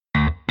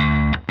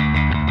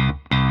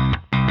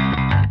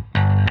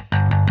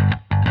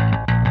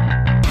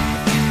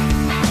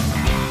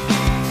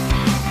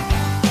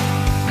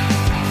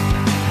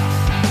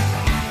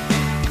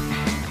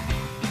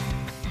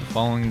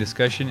following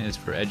discussion is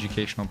for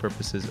educational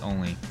purposes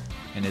only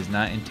and is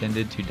not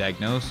intended to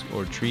diagnose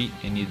or treat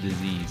any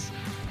disease.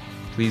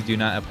 Please do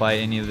not apply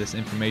any of this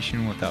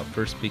information without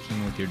first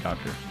speaking with your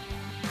doctor.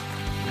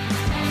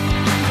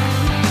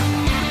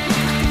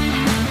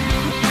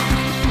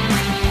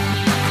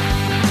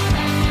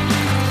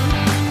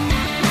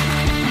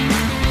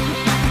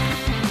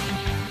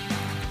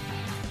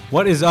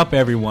 What is up,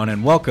 everyone,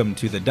 and welcome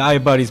to the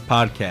Diabetes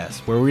Podcast,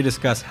 where we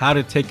discuss how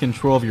to take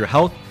control of your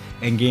health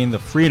and gain the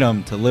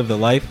freedom to live the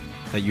life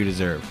that you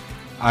deserve.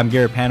 I'm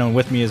Garrett Pano, and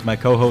with me is my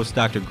co-host,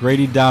 Dr.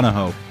 Grady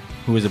Donahoe,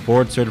 who is a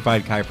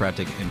board-certified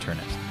chiropractic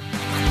internist.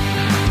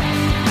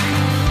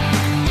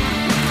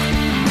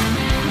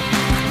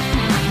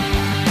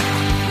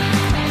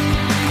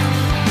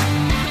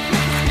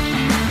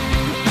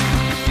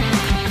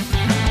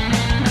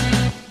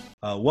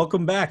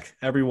 Welcome back,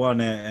 everyone,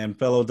 and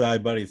fellow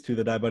diabetes to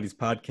the Diabetes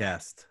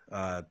Podcast.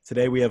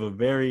 Today we have a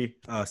very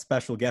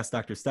special guest,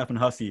 Dr. Stephen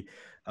Hussey,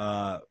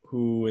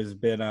 who has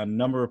been on a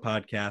number of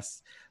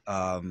podcasts,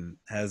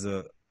 has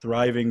a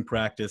thriving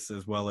practice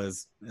as well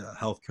as a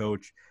health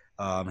coach,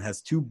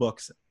 has 2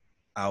 books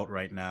out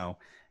right now,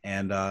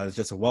 and is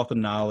just a wealth of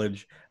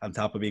knowledge on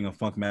top of being a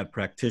funk med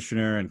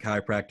practitioner and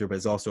chiropractor, but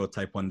is also a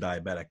type 1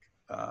 diabetic.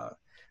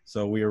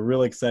 So we are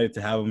really excited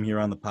to have him here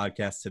on the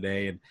podcast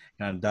today and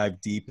kind of dive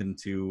deep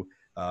into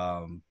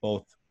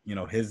both,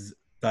 his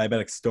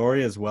diabetic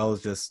story as well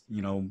as just,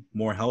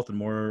 more health and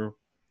more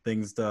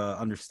things to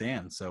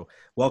understand. So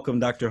welcome,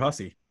 Dr.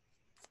 Hussey.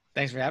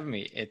 Thanks for having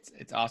me.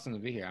 It's awesome to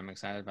be here. I'm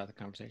excited about the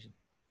conversation.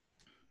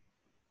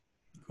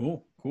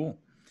 Cool.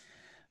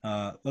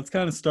 Let's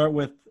kind of start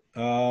with,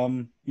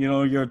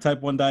 you're a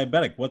type 1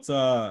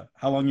 diabetic.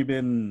 How long you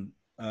been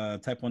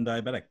type 1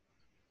 diabetic?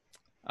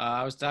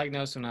 I was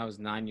diagnosed when I was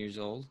 9 years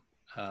old.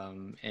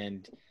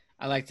 And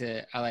I like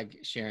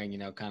sharing,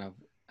 kind of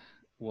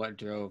what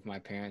drove my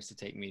parents to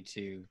take me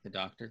to the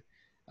doctor,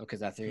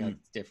 because I think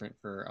that's different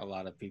for a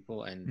lot of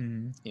people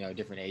and,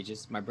 different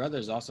ages. My brother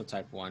is also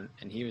type 1,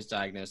 and he was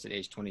diagnosed at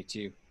age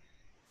 22.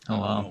 Oh,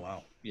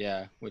 wow.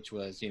 Yeah. Which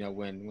was,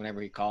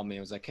 whenever he called me,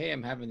 it was like, hey,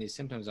 I'm having these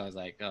symptoms. I was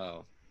like,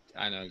 oh,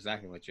 I know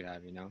exactly what you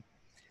have,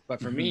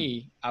 But for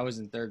me, I was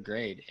in 3rd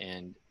grade,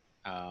 and,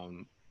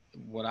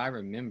 what I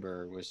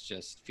remember was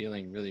just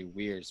feeling really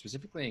weird,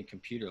 specifically in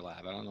computer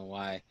lab. I don't know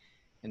why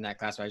in that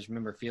class, but I just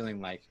remember feeling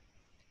like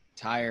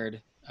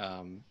tired,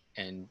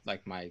 and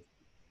like my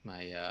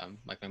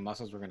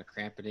muscles were going to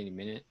cramp at any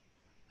minute,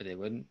 but they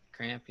wouldn't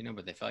cramp,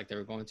 but they felt like they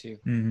were going to.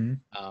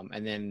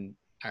 And then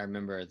I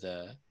remember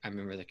the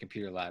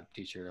computer lab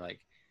teacher like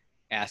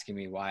asking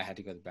me why I had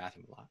to go to the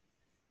bathroom a lot,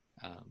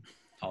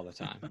 all the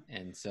time.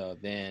 And so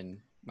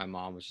then my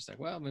mom was just like,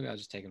 well, maybe I'll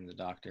just take him to the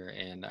doctor.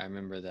 And I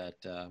remember that,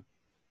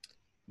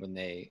 when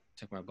they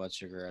took my blood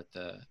sugar at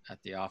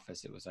the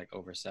office, it was like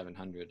over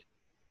 700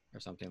 or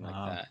something like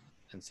that.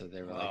 And so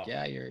they were like,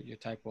 yeah, you're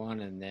type 1.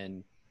 And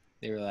then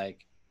they were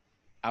like,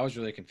 I was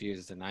really confused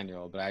as a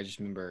 9-year-old, but I just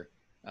remember,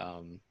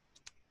 the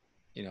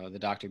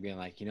doctor being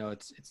like,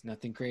 it's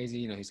nothing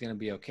crazy, he's going to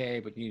be okay,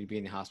 but you need to be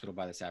in the hospital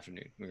by this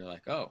afternoon. We were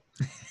like, oh,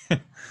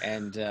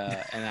 and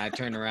I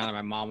turned around and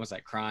my mom was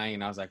like crying,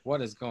 and I was like, what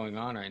is going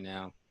on right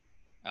now?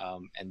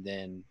 And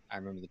then I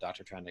remember the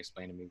doctor trying to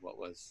explain to me what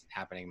was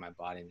happening in my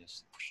body, and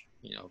just,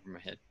 over my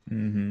head.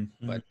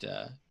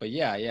 But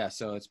yeah.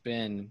 So it's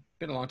been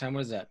a long time. What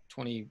is that?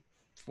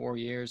 24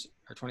 years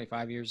or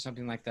 25 years,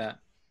 something like that.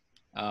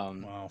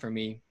 For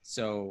me.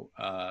 So,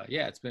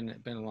 it's been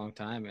a long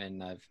time,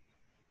 and I've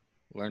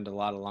learned a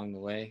lot along the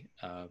way.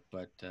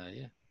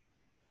 Yeah.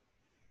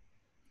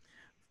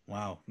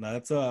 Wow. Now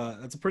that's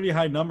a pretty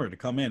high number to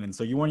come in. And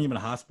so you weren't even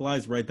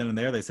hospitalized right then and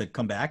there. They said,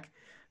 come back.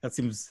 That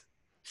seems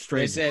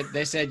strange.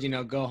 They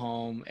said, go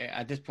home.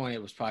 At this point,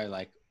 it was probably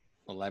like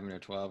 11 or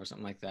 12 or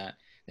something like that.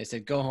 They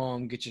said, go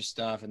home, get your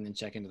stuff, and then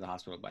check into the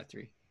hospital by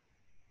 3.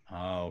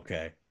 Oh,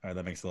 okay. All right.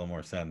 That makes a little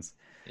more sense.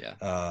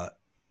 Yeah.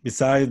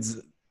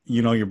 Besides,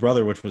 your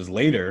brother, which was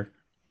later.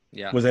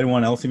 Yeah. Was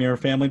anyone else in your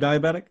family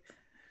diabetic?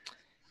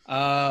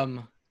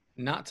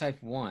 Not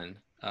type 1.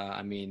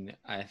 I mean,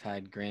 I've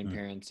had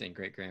grandparents and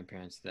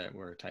great-grandparents that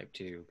were type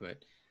 2,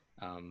 but,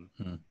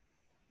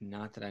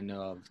 not that I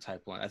know of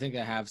type 1. I think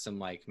I have some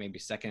like maybe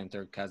 2nd and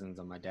 3rd cousins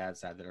on my dad's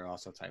side that are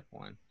also type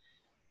 1.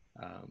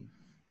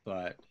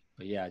 But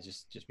yeah,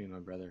 just me and my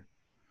brother.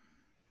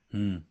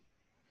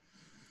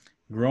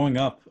 Growing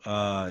up,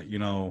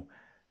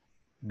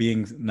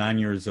 being 9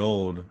 years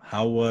old,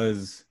 how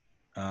was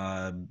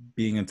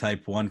being a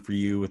type 1 for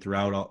you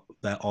throughout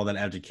all that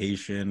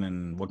education,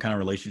 and what kind of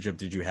relationship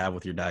did you have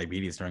with your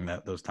diabetes during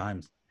those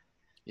times?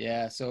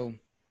 Yeah, so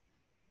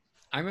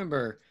I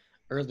remember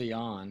early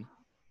on,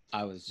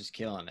 I was just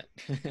killing it.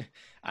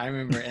 I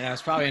remember, and I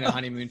was probably in a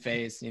honeymoon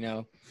phase,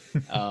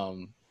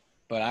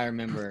 but I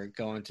remember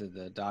going to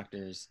the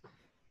doctors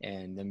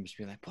and them just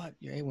being like, what,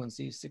 your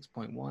A1C is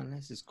 6.1.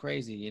 This is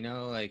crazy,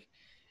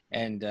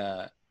 and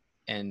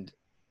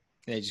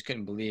they just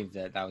couldn't believe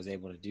that I was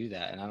able to do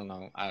that. And I don't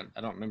know, I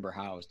don't remember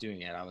how I was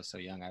doing it. I was so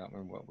young. I don't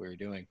remember what we were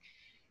doing,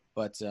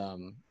 but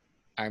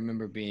I I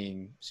remember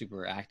being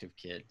super active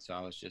kid. So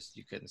I was just,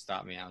 you couldn't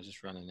stop me. I was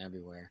just running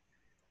everywhere.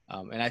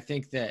 And I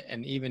think that,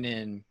 and even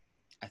in,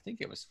 I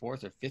think it was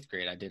fourth or fifth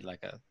grade, I did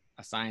like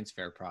a science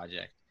fair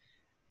project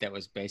that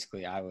was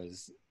basically, I would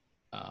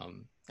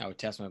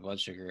test my blood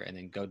sugar and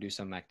then go do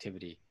some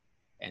activity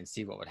and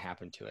see what would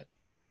happen to it.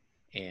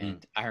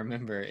 And I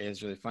remember it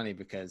was really funny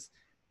because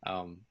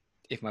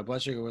if my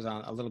blood sugar was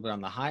on a little bit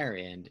on the higher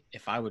end,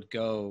 if I would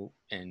go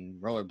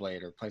and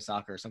rollerblade or play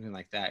soccer or something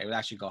like that, it would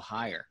actually go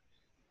higher.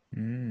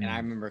 And I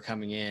remember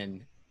coming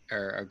in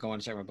or going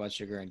to check my blood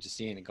sugar and just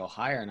seeing it go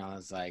higher. And I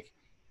was like,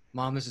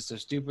 Mom, this is so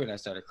stupid. I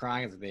started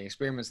crying. The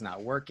experiment's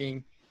not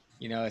working.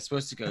 You know, it's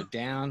supposed to go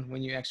down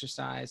when you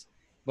exercise,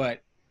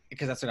 but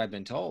because that's what I've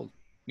been told,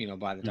 you know,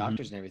 by the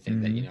doctors and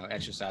everything, that, you know,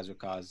 exercise would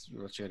cause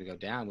your blood sugar to go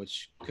down,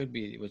 which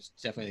is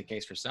definitely the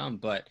case for some.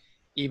 But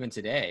even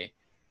today,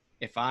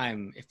 if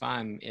I'm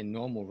in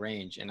normal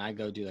range and I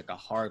go do like a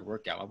hard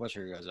workout, my blood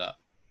sugar goes up.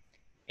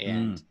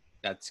 And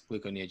that's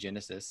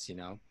gluconeogenesis. You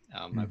know,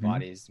 my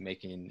body's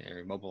making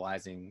or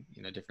mobilizing,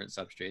 you know, different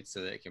substrates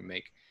so that it can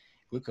make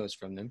glucose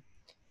from them,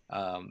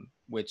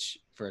 which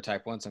for a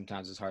type 1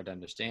 sometimes is hard to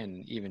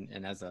understand.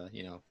 And as a,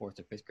 you know, fourth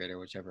or fifth grader,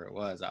 whichever it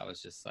was, I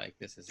was just like,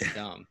 this is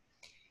dumb.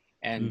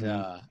 And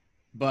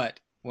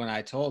but when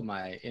I told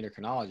my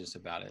endocrinologist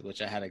about it,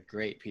 which I had a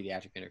great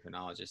pediatric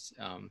endocrinologist,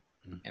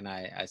 and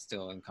I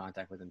still in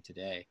contact with him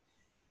today.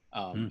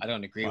 I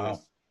don't agree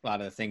with a lot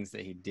of the things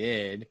that he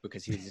did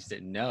because he just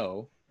didn't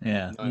know,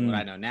 knowing what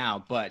I know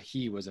now, but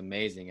he was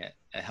amazing at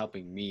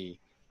helping me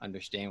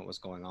understand what was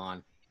going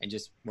on and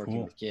just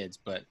working with kids.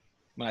 But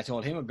when I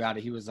told him about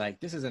it, he was like,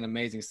 this is an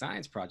amazing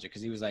science project.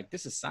 Cause he was like,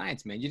 this is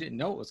science, man. You didn't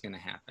know what was going to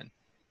happen. And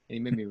he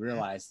made me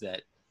realize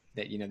that,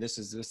 you know, this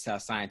is how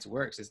science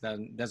works. It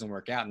doesn't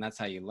work out. And that's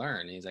how you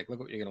learn. And he's like, look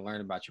what you're going to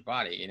learn about your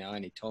body, you know?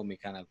 And he told me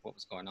kind of what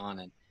was going on.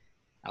 And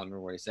I don't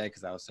remember what he said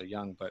cause I was so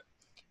young, but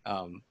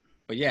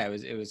yeah,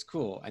 it was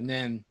cool. And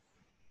then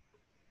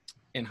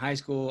in high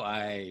school,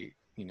 I,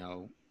 you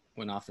know,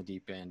 went off the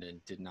deep end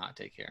and did not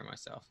take care of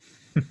myself.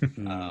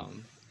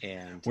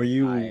 And were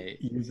you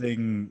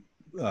using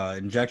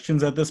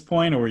injections at this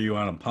point, or were you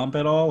on a pump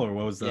at all, or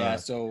what was the? Yeah,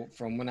 so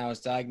from when I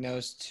was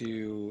diagnosed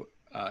to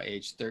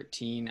age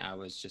 13, I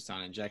was just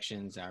on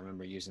injections. I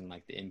remember using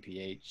like the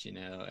NPH, you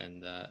know,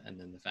 and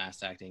then the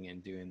fast acting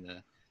and doing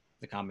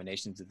the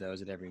combinations of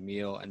those at every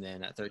meal. And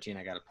then at 13,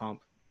 I got a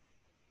pump.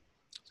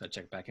 So I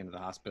checked back into the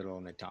hospital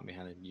and they taught me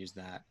how to use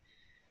that.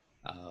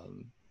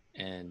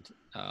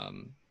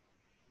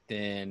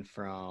 Then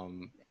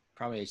from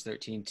probably age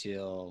 13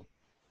 till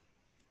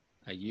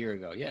a year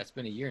ago, yeah, it's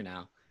been a year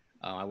now.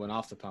 I went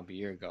off the pump a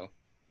year ago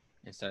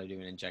and started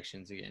doing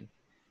injections again.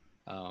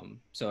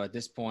 So at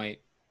this point,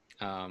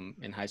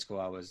 in high school,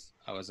 I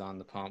was on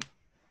the pump,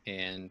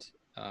 and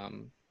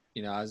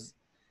you know,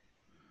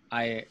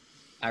 I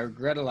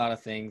regret a lot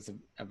of things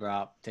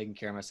about taking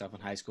care of myself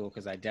in high school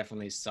because I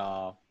definitely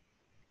saw,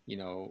 you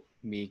know,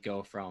 me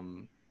go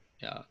from,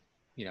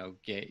 you know,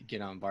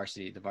 get on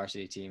the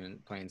varsity team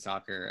and playing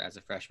soccer as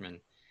a freshman,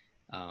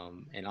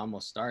 and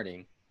almost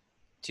starting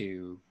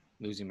to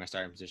losing my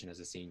starting position as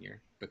a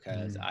senior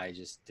because I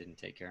just didn't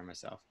take care of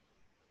myself.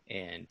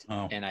 And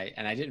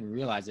I didn't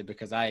realize it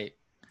because I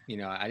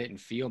didn't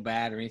feel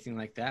bad or anything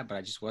like that, but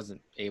I just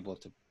wasn't able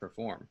to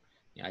perform.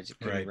 You know, I just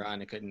couldn't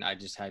run. I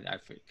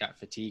got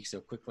fatigued so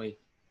quickly.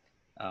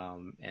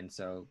 And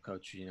so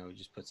coach, you know,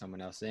 just put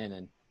someone else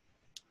in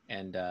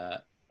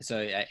so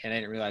I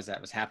didn't realize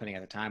that was happening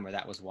at the time, or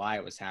that was why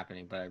it was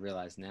happening. But I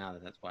realize now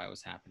that that's why it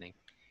was happening.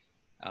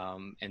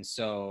 And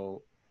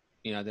so,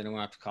 you know, then I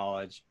went off to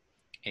college,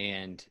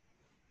 and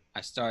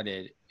I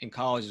started in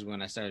college is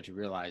when I started to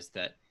realize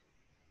that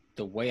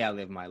the way I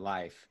live my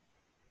life,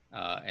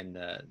 and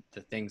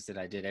the things that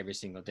I did every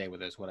single day,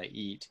 whether it's what I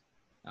eat,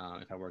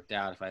 if I worked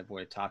out, if I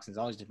avoided toxins,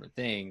 all these different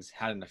things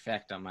had an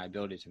effect on my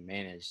ability to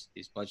manage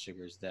these blood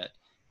sugars that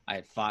I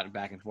had fought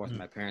back and forth with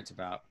my parents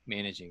about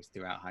managing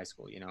throughout high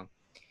school, you know?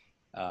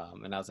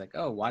 And I was like,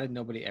 oh, why did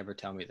nobody ever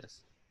tell me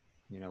this?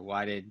 You know,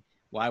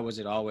 why was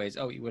it always,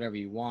 oh, eat whatever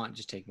you want,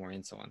 just take more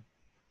insulin?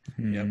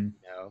 You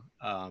know,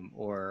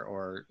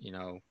 or, you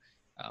know,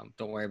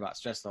 don't worry about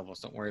stress levels.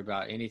 Don't worry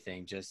about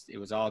anything. Just, it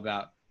was all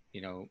about,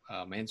 you know,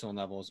 my insulin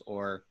levels,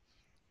 or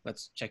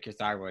let's check your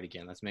thyroid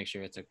again. Let's make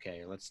sure it's okay.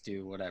 Or let's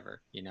do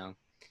whatever, you know.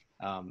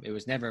 It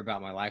was never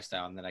about my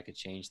lifestyle and that I could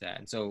change that.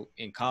 And so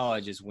in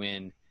college is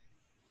when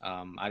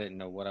I didn't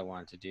know what I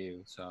wanted to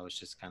do. So I was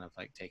just kind of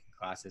like taking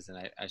classes, and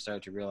I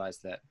started to realize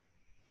that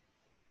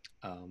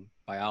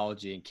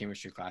biology and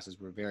chemistry classes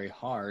were very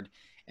hard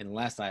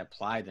unless I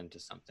applied them to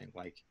something.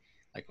 Like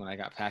when I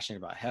got passionate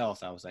about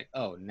health, I was like,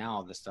 oh, now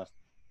all this stuff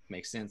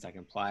makes sense. I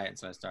can apply it. And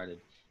so I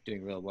started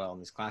doing real well in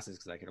these classes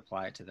because I could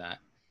apply it to that.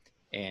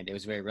 And it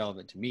was very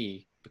relevant to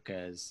me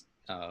because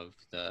of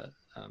the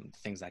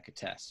things I could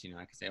test. You know,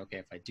 I could say, okay,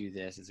 if I do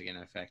this, is it going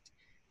to affect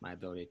my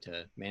ability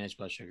to manage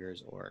blood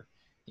sugars, or,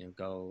 you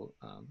know,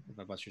 if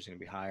my blood sugar is going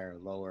to be higher or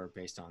lower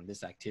based on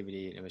this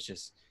activity. And it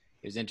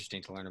was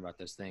interesting to learn about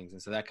those things.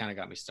 And so that kind of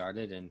got me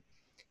started, and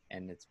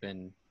it's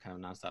been kind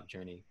of a nonstop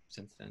journey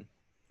since then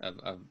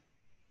of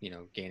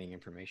gaining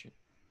information.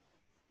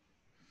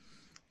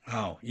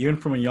 Wow. Even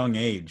from a young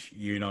age,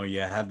 you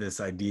had this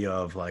idea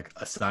of like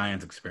a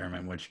science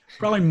experiment, which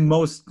probably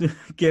most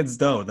kids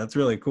don't. That's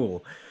really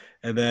cool.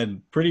 And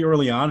then pretty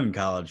early on in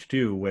college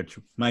too, which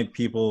might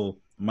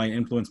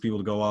influence people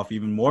to go off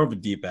even more of a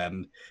deep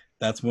end.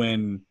 That's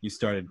when you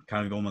started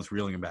kind of almost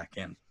reeling it back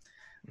in.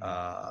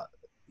 Uh,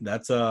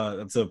 that's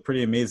a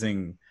pretty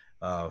amazing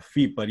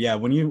feat. But yeah,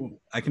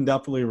 I can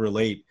definitely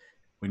relate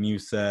when you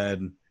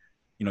said,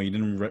 you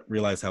didn't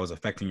realize how it was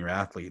affecting your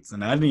athletes,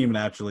 and I didn't even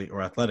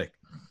or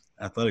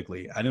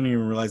athletically. I didn't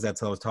even realize that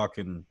till I was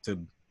talking to,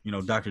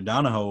 Dr.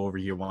 Donahoe over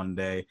here one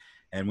day,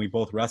 and we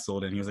both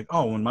wrestled, and he was like,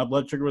 "Oh, when my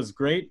blood sugar was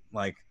great,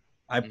 like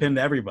I pinned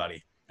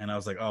everybody," and I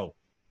was like, "Oh,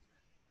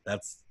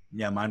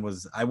 mine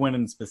was." I went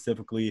and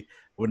specifically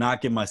would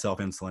not give myself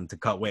insulin to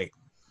cut weight.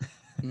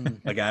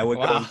 Like I would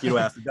go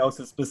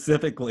ketoacidosis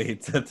specifically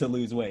to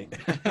lose weight.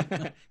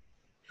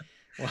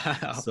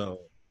 Wow.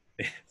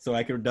 So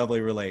I could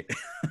definitely relate.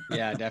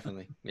 Yeah,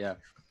 definitely. Yeah.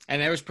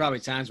 And there was probably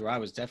times where I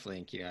was definitely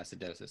in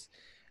ketoacidosis,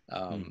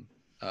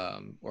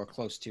 or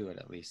close to it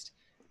at least,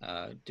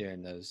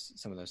 during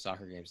some of those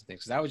soccer games and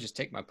things. Because I would just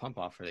take my pump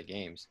off for the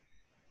games,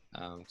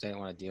 because I didn't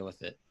want to deal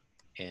with it.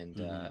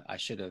 And I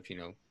should have,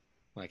 when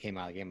I came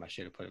out of the game, I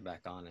should have put it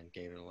back on and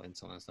gave it a little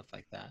insulin and stuff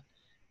like that.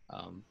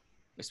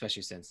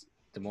 Especially since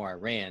the more I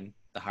ran,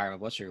 the higher my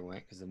blood sugar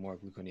went, because the more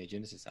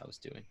gluconeogenesis I was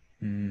doing.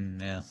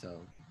 Yeah.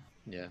 So,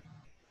 yeah.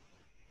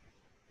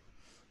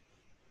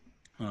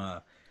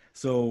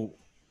 So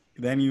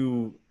then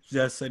you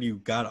just said you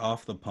got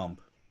off the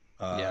pump,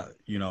 Yeah.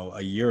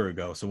 a year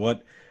ago. So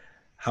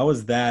how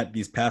has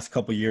these past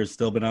couple of years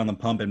still been on the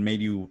pump and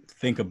made you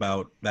think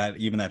about that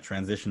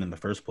transition in the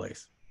first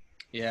place?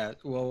 Yeah.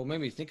 Well, what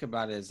made me think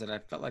about it is that I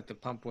felt like the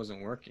pump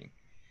wasn't working.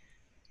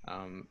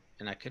 And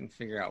I couldn't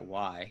figure out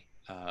why.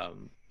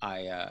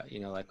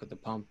 Like with the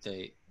pump,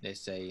 they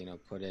say,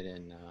 put it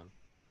in,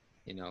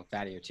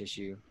 fattier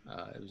tissue.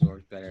 It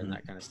absorbs better and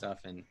that kind of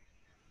stuff. And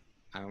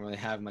I don't really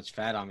have much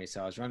fat on me,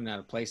 so I was running out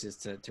of places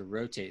to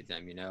rotate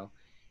them,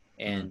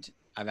 and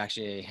I've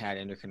actually had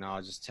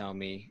endocrinologists tell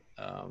me,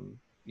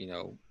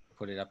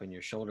 put it up in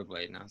your shoulder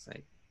blade. And I was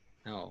like,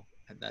 no,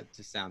 that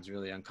just sounds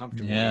really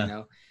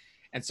uncomfortable,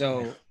 And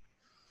so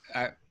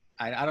I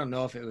don't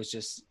know if it was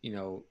just,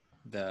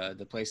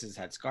 the places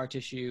had scar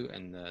tissue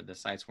and the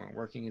sites weren't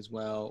working as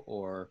well,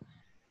 or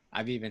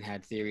I've even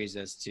had theories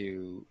as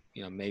to,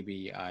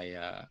 maybe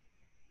I,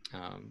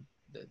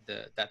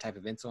 that type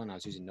of insulin, I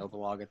was using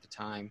Novolog at the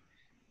time,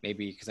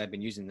 maybe because I've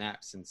been using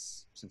that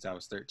since I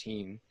was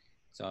 13.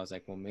 So I was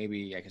like, well,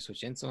 maybe I can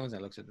switch insulins. I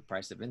looked at the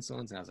price of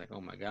insulins and I was like,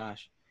 oh my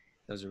gosh,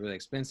 those are really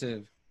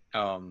expensive.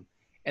 And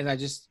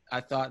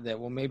I thought that,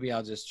 well, maybe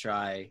I'll just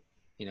try,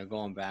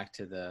 going back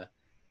to the,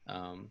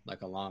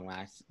 like a long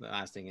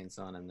lasting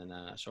insulin and then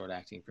a short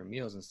acting for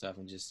meals and stuff,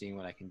 and just seeing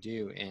what I can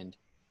do. And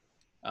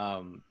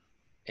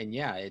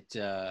yeah,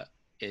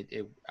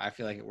 I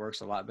feel like it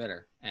works a lot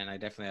better, and I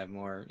definitely have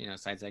more,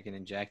 sites I can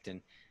inject,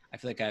 and I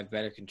feel like I have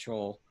better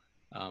control.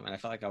 And I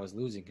felt like I was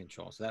losing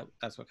control. So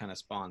that's what kind of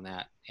spawned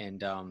that.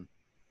 And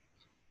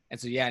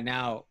so, yeah,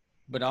 now,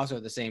 but also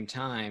at the same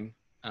time,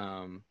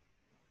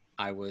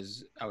 I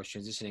was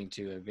transitioning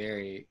to a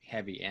very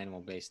heavy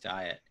animal-based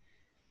diet.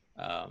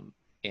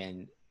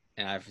 And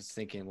I was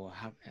thinking, well,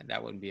 how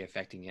that wouldn't be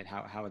affecting it.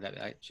 How would that,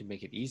 I should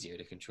make it easier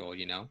to control,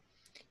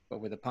 but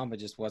with the pump, it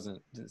just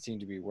didn't seem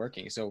to be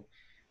working. So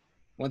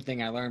one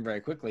thing I learned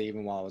very quickly,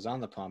 even while I was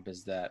on the pump,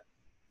 is that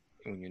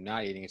when you're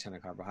not eating a ton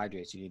of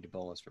carbohydrates, you need to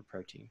bolus for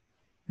protein,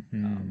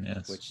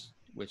 Yes.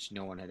 which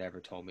no one had ever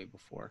told me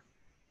before.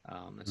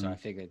 And so I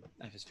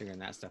was figuring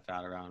that stuff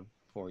out around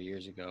 4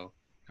 years ago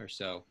or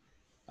so,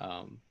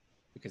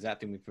 because that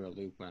threw me for a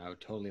loop when I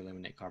would totally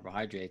eliminate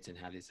carbohydrates and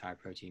have these high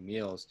protein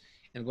meals,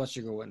 and blood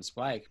sugar wouldn't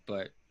spike,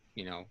 but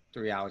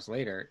 3 hours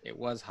later it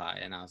was high,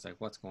 and I was like,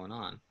 what's going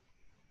on?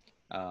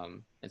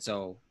 And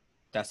so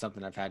that's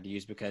something I've had to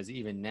use, because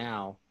even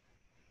now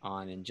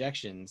on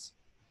injections,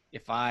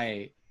 if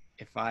I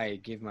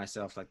give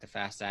myself like the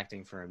fast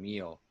acting for a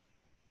meal,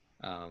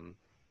 or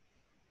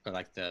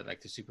like the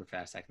super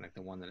fast acting, like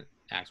the one that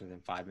acts within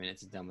 5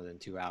 minutes, is done within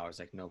 2 hours,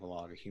 like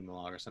Novolog or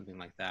Humalog or something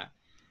like that,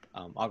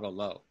 I'll go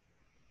low,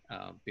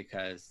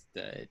 because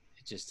it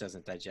just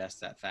doesn't digest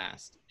that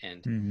fast.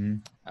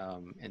 And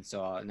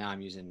so now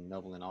I'm using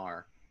Novolin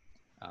R.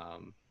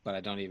 But I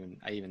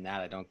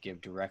don't give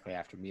directly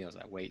after meals.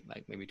 I wait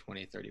like maybe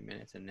 20 or 30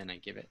 minutes and then I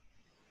give it.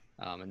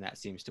 And that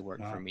seems to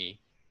work for me.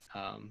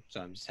 So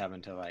I'm just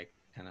having to like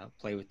kind of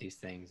play with these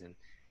things and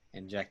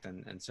inject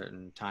in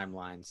certain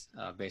timelines,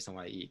 based on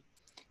what I eat.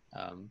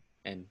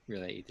 And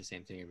really I eat the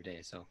same thing every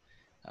day. So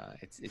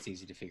it's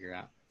easy to figure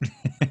out.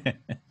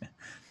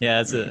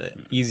 Yeah, it's a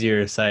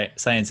easier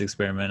science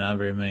experiment, not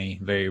very many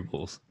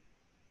variables.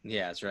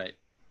 Yeah, that's right.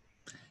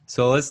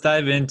 So let's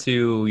dive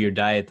into your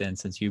diet then,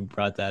 since you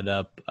brought that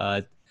up.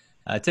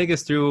 Take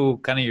us through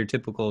kind of your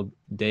typical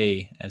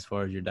day as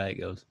far as your diet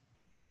goes.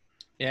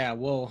 Yeah,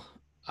 well,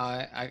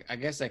 I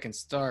guess I can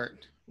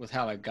start with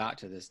how I got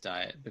to this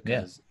diet,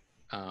 because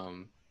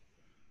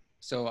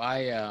so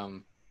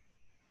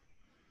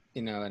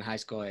you know, in high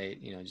school, I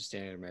ate, you know, just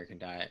standard American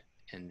diet.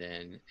 And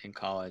then in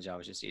college, I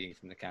was just eating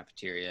from the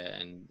cafeteria.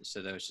 And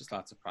so there was just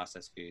lots of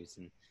processed foods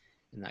and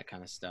that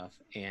kind of stuff.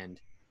 And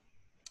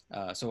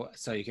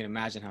so you can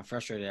imagine how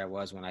frustrated I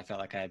was when I felt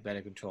like I had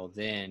better control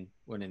then,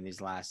 when in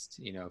these last,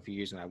 you know, few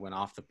years when I went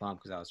off the pump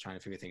because I was trying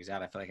to figure things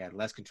out, I felt like I had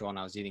less control and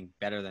I was eating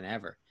better than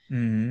ever.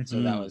 Mm-hmm.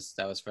 So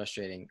that was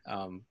frustrating.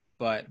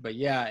 But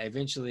yeah,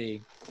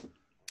 eventually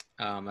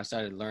I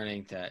started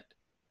learning that,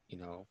 you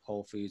know,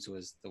 whole foods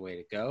was the way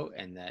to go,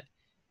 and that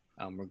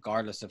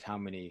regardless of how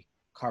many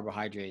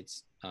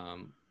carbohydrates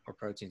or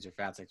proteins or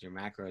fats, like your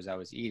macros, I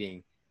was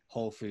eating,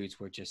 whole foods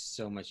were just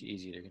so much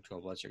easier to control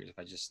blood sugars if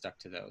I just stuck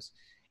to those.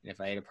 And if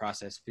I ate a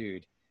processed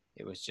food,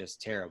 it was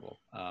just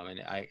terrible. And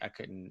I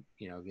couldn't,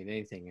 you know, get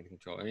anything in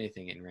control or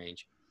anything in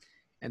range.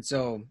 And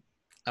so,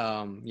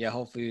 yeah,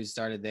 Whole Foods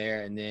started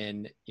there, and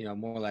then, you know,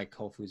 more like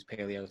Whole Foods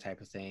paleo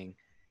type of thing.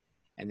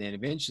 And then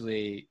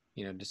eventually,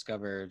 you know,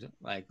 discovered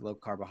like low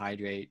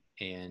carbohydrate,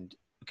 and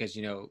because,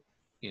 you know,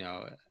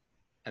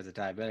 as a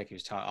diabetic, he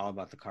was taught all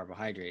about the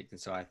carbohydrates. And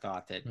so I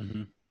thought that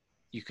Mm-hmm.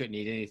 you couldn't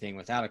eat anything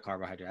without a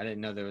carbohydrate. I didn't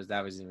know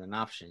that was even an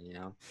option, you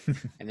know?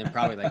 And then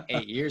probably like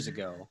 8 years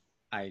ago,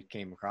 I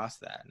came across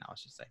that, and I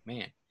was just like,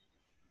 man,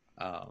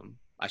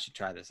 I should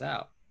try this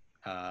out.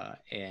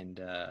 And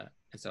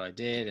so I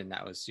did, and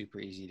that was super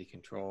easy to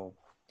control.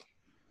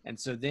 And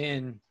so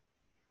then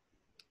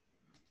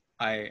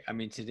I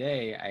mean,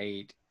 today I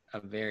eat a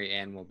very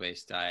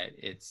animal-based diet.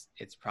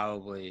 It's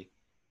probably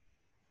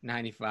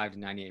 95 to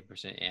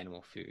 98%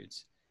 animal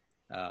foods.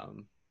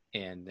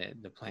 And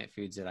the plant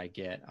foods that I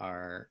get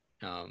are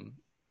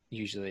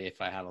usually,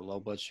 if I have a low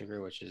blood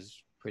sugar, which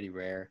is pretty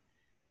rare,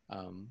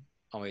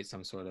 I'll eat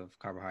some sort of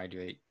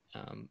carbohydrate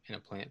in a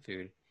plant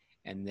food,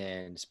 and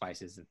then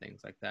spices and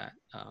things like that.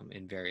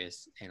 In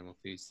various animal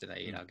foods that I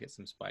eat, I'll get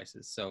some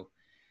spices. So,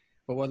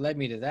 but what led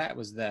me to that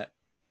was that,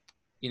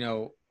 you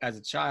know, as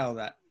a child,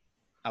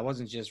 I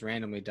wasn't just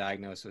randomly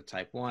diagnosed with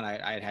type 1.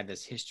 I had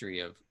this history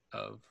of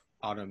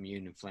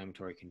autoimmune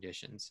inflammatory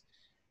conditions.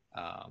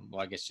 Well,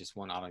 I guess just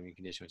one autoimmune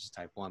condition, which is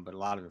type 1, but a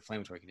lot of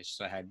inflammatory conditions.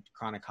 So I had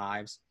chronic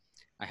hives,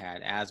 I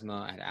had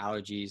asthma, I had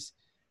allergies,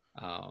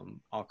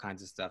 all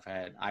kinds of stuff. I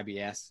had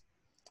IBS.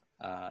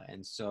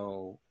 And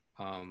so,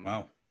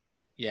 Wow.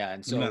 yeah.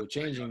 And so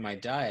changing my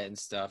diet and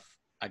stuff,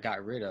 I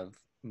got rid of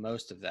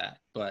most of that,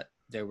 but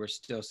there were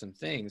still some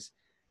things,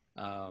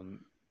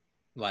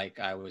 like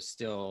I was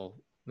still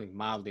like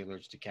mildly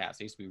allergic to cats.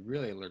 I used to be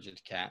really allergic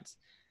to cats.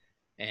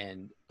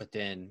 But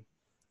then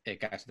it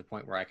got to the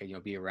point where I could, you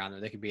know, be around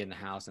them. They could be in the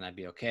house and I'd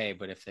be okay.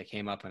 But if they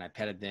came up and I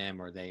petted them,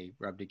 or they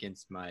rubbed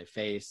against my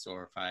face,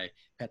 or if I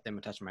pet them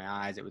and touched my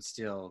eyes, it would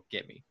still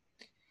get me.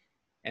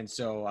 And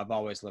so I've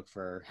always looked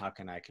for how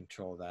can I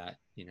control that,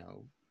 you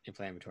know,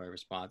 inflammatory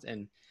response.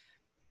 And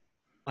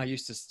I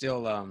used to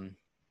still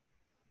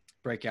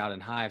break out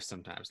in hives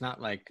sometimes, not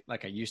like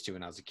I used to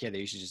when I was a kid. They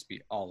used to just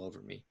be all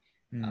over me.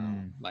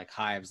 Like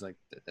hives, like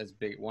as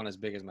big, one as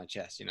big as my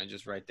chest, you know,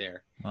 just right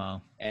there.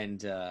 Wow.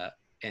 And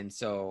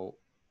so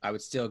I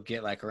would still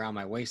get like around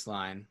my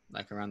waistline,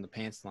 like around the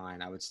pants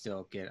line, I would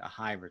still get a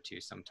hive or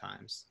two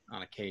sometimes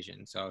on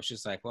occasion. So I was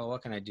just like, well,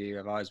 what can I do?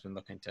 I've always been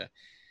looking to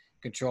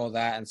control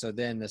that. And so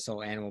then this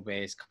whole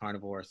animal-based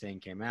carnivore thing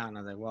came out, and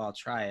I was like, well, I'll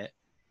try it.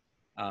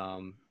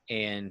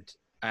 And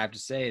I have to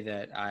say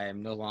that I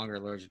am no longer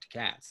allergic to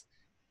cats.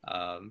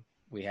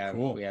 We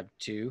have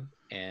two,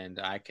 and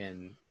I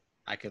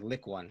could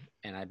lick one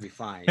and I'd be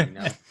fine, you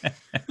know,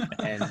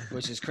 and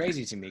which is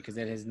crazy to me because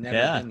it has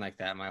never been like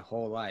that my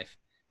whole life.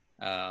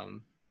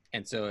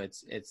 And so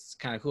it's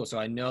kind of cool. So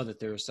I know that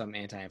there's some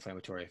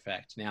anti-inflammatory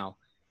effect. Now,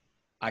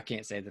 I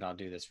can't say that I'll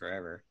do this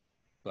forever,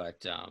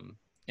 but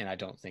and I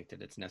don't think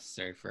that it's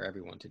necessary for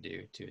everyone to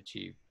do to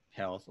achieve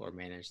health or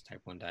manage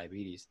type 1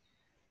 diabetes.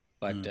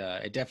 But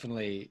it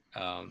definitely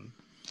had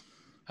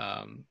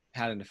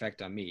an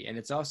effect on me. And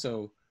it's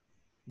also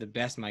the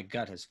best my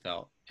gut has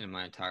felt in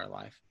my entire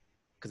life,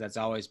 because that's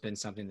always been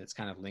something that's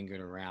kind of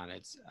lingered around.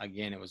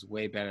 It was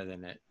way better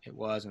than it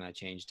was when I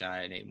changed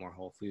diet and ate more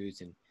whole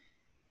foods and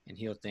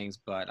healed things.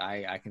 But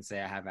I can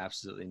say I have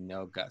absolutely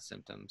no gut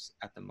symptoms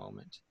at the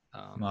moment.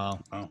 Wow.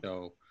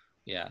 So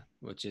yeah,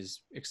 which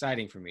is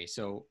exciting for me.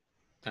 So,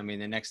 I mean,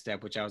 the next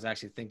step, which I was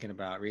actually thinking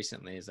about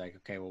recently, is like,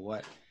 okay, well,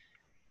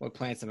 what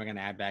plants am I going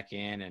to add back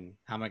in, and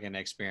how am I going to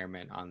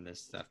experiment on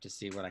this stuff to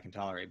see what I can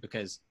tolerate?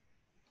 Because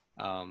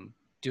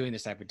doing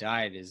this type of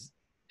diet has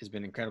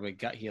been incredibly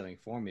gut healing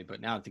for me. But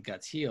now that the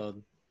gut's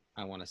healed,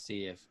 I want to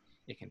see if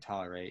it can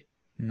tolerate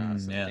some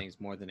things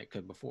more than it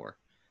could before.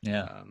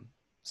 Yeah.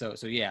 So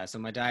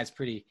my diet's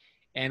pretty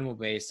animal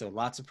based, so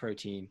lots of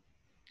protein.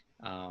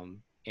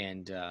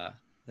 And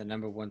the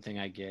number one thing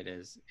I get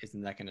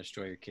isn't that going to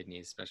destroy your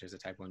kidneys, especially as a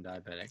type 1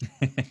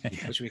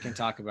 diabetic, which we can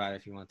talk about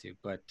if you want to.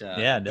 But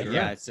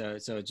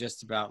so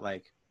just about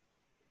like,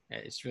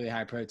 it's really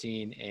high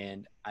protein,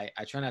 and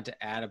I try not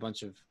to add a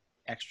bunch of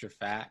extra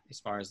fat, as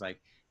far as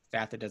like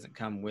fat that doesn't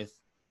come with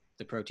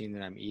the protein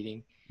that I'm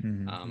eating.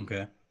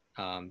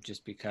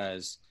 Just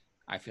because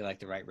I feel like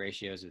the right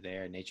ratios are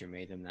there, and nature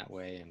made them that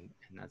way, and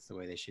that's the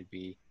way they should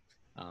be.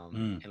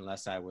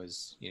 Unless I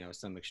was,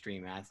 some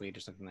extreme athlete or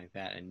something like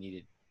that and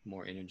needed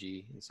more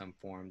energy in some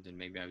form, then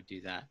maybe I would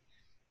do that.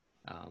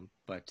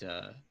 But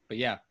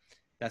yeah,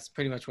 that's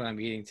pretty much what I'm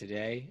eating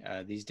today,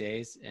 these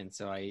days. And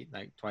so I eat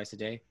like twice a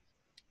day.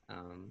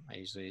 I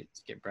usually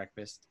get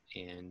breakfast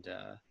and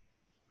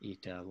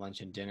eat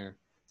lunch and dinner,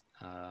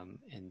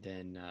 and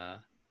then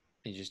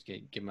I just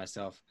give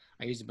myself.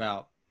 I use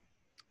about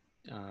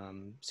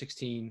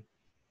 16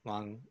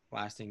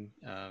 long-lasting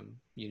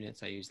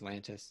units. I use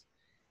Lantus,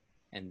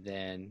 and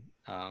then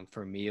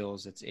for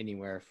meals, it's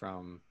anywhere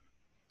from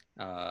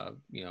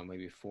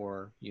maybe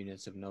 4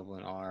 units of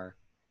Novolin R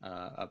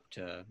up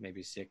to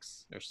maybe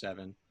 6 or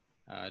 7,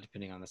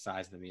 depending on the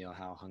size of the meal,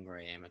 how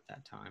hungry I am at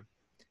that time.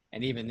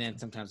 And even then,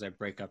 sometimes I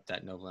break up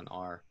that Novolin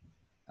R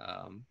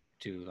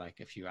to like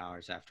a few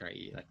hours after I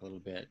eat, like a little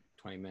bit,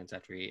 20 minutes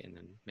after I eat, and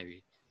then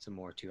maybe some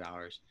more 2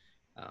 hours.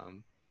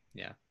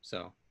 Yeah.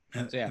 So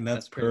yeah, and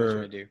that's pretty much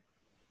what I do.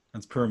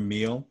 That's per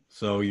meal.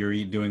 So you're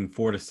doing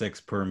 4 to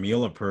 6 per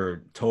meal, or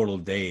per total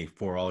day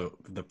for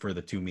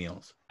the 2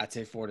 meals? I'd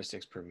say 4 to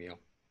 6 per meal.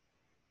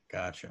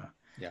 Gotcha.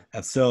 Yeah.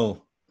 That's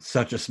still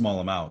such a small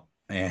amount.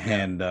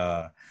 And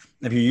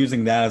if you're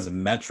using that as a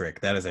metric,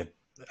 that is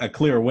a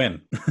clear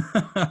win.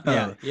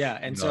 Yeah.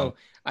 And so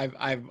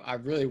I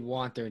really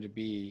want there to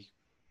be,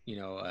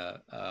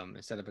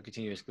 instead of a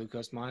continuous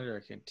glucose monitor,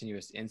 a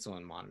continuous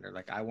insulin monitor.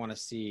 Like I want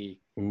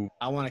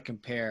to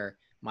compare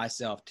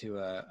myself to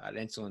an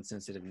insulin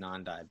sensitive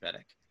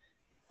non-diabetic,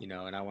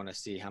 and I want to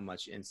see how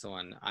much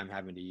insulin I'm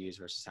having to use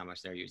versus how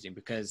much they're using,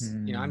 because,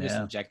 I'm just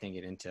injecting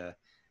it into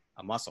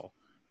a muscle.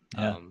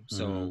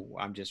 So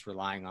I'm just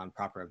relying on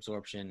proper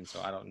absorption. And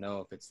so I don't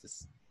know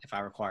if I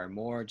require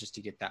more just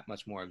to get that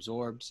much more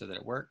absorbed so that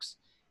it works,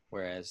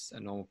 whereas a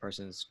normal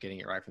person's getting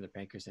it right from the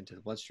pancreas into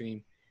the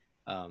bloodstream.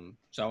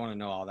 So I want to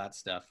know all that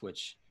stuff,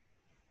 which,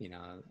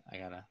 I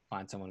gotta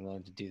find someone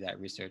willing to do that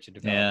research and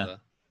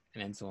develop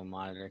an insulin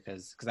monitor,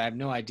 because I have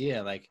no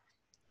idea, like,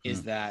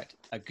 is that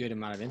a good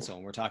amount of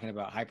insulin? We're talking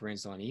about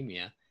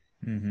hyperinsulinemia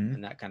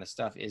and that kind of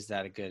stuff. Is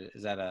that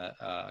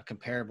a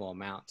comparable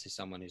amount to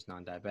someone who's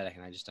non-diabetic?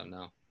 And I just don't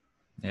know.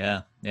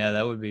 Yeah,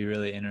 that would be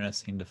really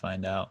interesting to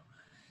find out.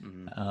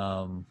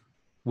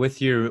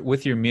 With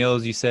your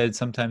meals, you said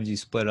sometimes you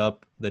split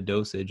up the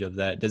dosage of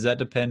that. Does that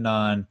depend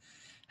on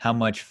how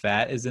much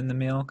fat is in the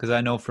meal? Because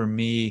I know for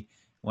me,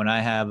 when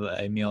I have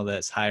a meal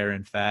that's higher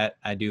in fat,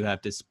 I do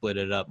have to split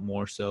it up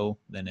more so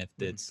than if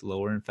it's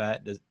lower in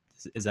fat.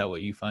 Is that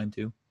what you find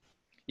too?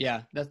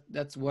 Yeah,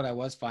 that's what I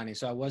was finding.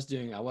 So I was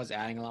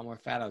adding a lot more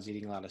fat. I was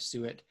eating a lot of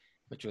suet,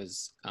 which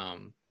was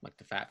like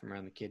the fat from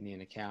around the kidney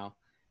in a cow,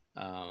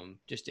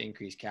 just to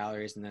increase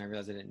calories. And then I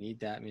realized I didn't need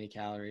that many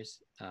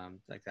calories,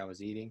 like I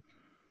was eating.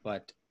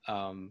 But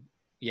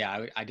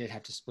yeah, I did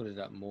have to split it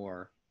up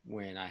more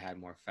when I had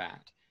more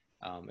fat.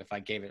 If I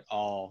gave it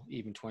all,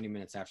 even 20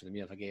 minutes after the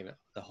meal, if I gave it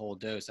the whole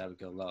dose, I would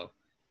go low.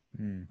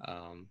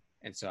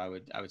 And so I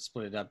would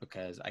split it up,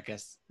 because I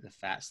guess the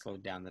fat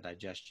slowed down the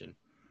digestion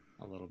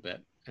a little bit.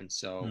 And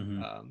so,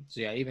 so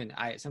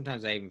yeah,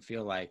 sometimes I even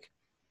feel like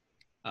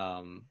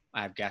I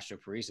have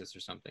gastroparesis or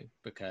something,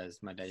 because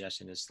my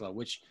digestion is slow,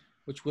 which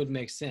would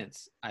make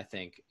sense, I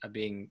think,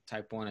 being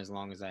type 1 as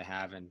long as I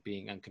have, and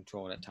being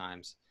uncontrolled at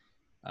times.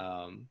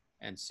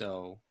 And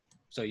so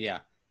yeah,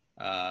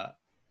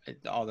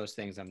 all those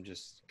things I'm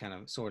just kind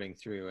of sorting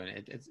through,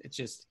 and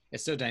it's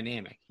so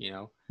dynamic,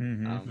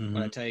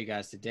 what I tell you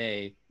guys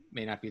today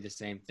may not be the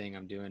same thing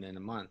I'm doing in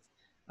a month,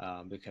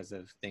 because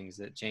of things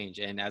that change.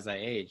 And as I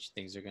age,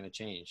 things are going to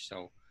change.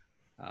 So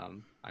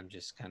I'm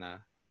just kind of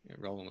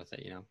rolling with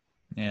it,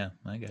 Yeah,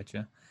 I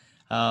gotcha.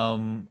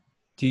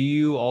 Do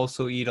you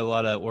also eat a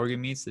lot of organ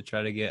meats to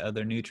try to get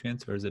other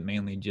nutrients, or is it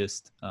mainly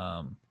just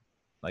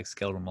like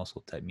skeletal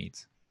muscle type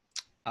meats?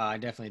 I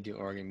definitely do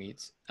organ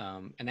meats,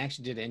 and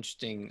actually did an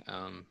interesting,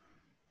 I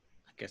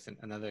guess,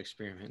 another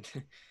experiment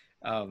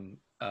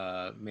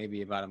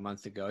maybe about a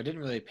month ago. It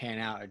didn't really pan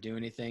out or do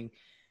anything,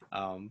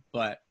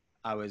 but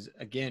I was,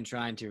 again,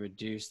 trying to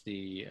reduce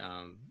the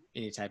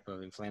any type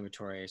of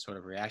inflammatory sort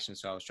of reaction.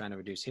 So I was trying to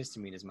reduce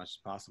histamine as much as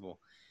possible.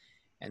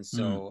 And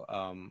so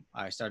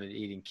I started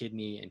eating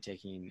kidney and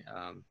taking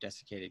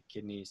desiccated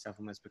kidney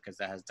supplements, because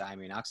that has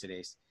diamine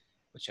oxidase,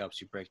 which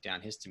helps you break down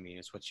histamine.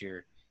 It's what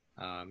your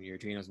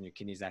adrenals and your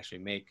kidneys actually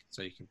make,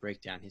 so you can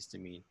break down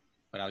histamine.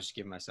 But I was just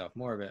giving myself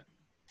more of it.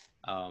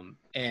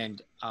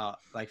 And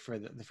like for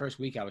the first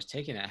week I was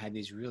taking it, I had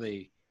these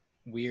really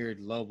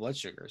weird low blood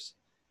sugars.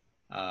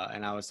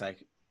 And I was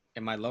like,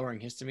 am I lowering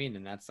histamine?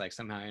 And that's like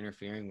somehow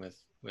interfering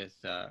with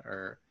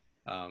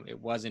it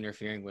was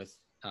interfering with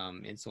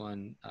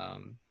insulin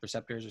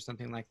receptors or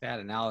something like that.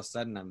 And now all of a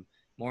sudden I'm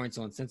more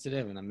insulin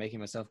sensitive, and I'm making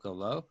myself go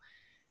low.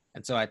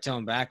 And so I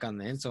toned back on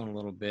the insulin a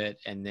little bit,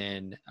 and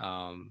then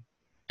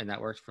and that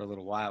worked for a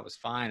little while. It was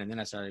fine. And then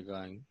I started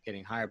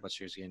getting higher blood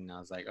sugars again. And I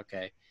was like,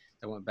 okay,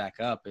 that went back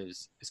up.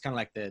 It's kind of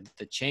like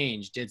the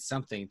change did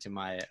something to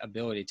my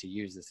ability to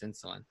use this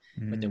insulin.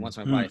 But then once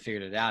my body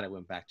figured it out, it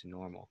went back to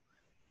normal.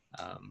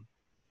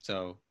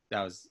 So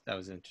that was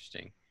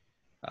interesting.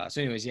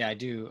 So anyways, yeah, I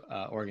do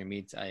organ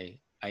meats. I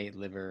eat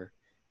liver.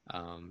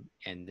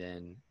 and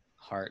then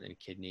heart and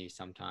kidney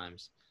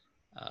sometimes.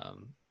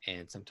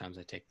 And sometimes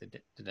I take the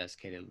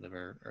desiccated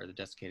liver or the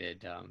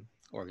desiccated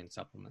organ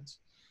supplements.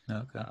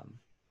 Okay.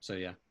 So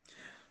yeah.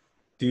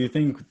 Do you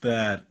think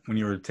that when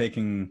you were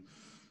taking,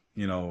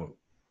 you know,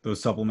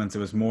 those supplements, it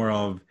was more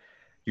of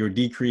you're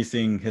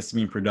decreasing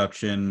histamine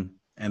production,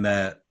 and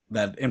that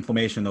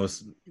inflammation,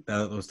 those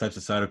types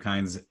of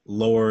cytokines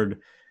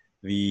lowered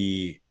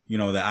the, you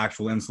know, the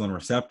actual insulin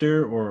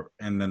receptor, or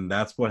and then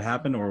that's what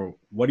happened, or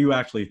what do you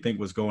actually think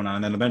was going on?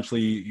 And then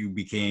eventually you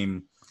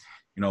became,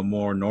 you know,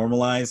 more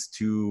normalized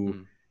to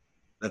Mm.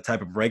 that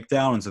type of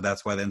breakdown, and so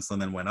that's why the insulin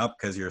then went up,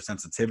 because your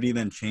sensitivity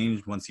then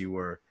changed once you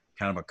were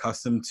kind of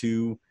accustomed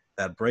to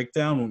that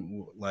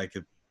breakdown. Like,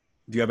 do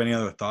you have any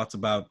other thoughts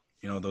about,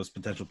 you know, those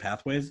potential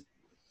pathways?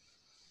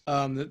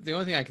 The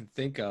only thing I can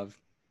think of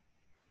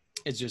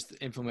is just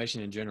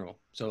inflammation in general.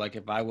 So like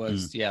if I Mm.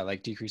 was, yeah,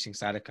 like decreasing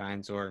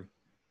cytokines, or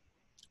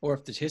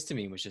if the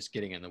histamine was just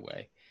getting in the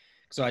way.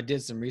 So I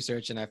did some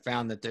research and I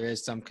found that there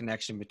is some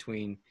connection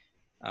between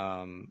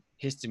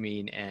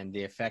histamine and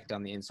the effect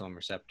on the insulin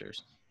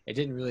receptors. It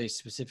didn't really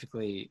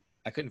specifically,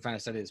 I couldn't find a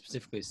study that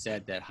specifically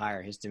said that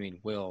higher histamine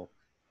will,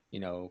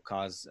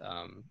 cause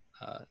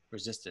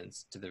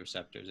resistance to the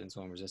receptors,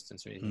 insulin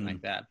resistance or anything Mm.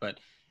 like that. But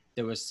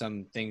there was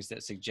some things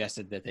that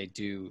suggested that they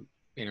do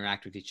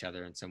interact with each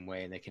other in some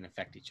way and they can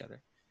affect each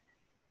other.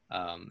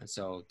 And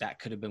so that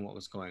could have been what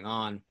was going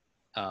on.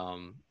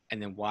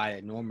 And then why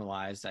it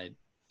normalized, I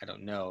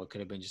don't know. It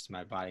could have been just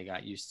my body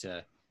got used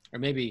to, or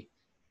maybe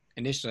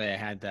initially I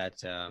had that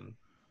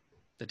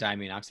the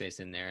diamine oxidase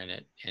in there,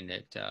 and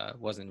it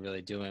wasn't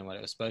really doing what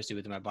it was supposed to.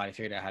 But then my body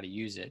figured out how to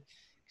use it,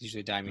 because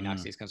usually diamine Mm.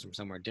 oxidase comes from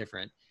somewhere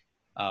different.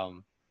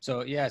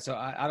 So yeah, so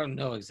I don't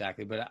know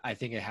exactly, but I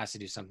think it has to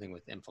do something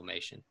with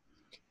inflammation,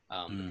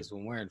 Mm. because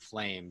when we're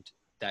inflamed,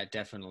 that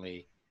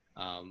definitely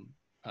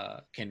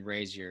can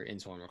raise your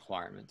insulin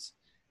requirements,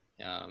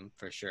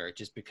 for sure,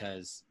 just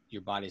because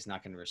your body's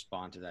not going to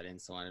respond to that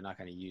insulin. They're not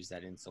going to use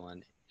that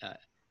insulin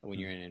when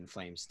you're in an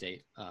inflamed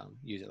state,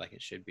 use it like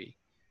it should be.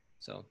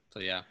 So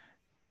yeah.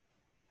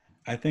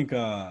 I think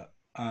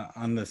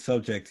on the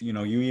subject, you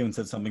know, you even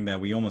said something that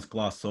we almost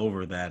glossed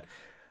over, that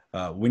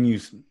when you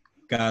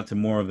got to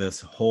more of this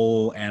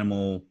whole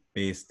animal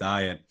based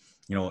diet,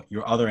 you know,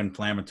 your other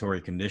inflammatory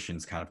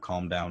conditions kind of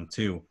calm down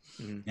too.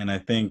 Mm-hmm. And I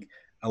think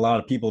a lot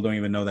of people don't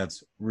even know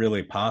that's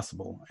really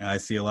possible. And I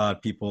see a lot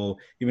of people,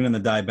 even in the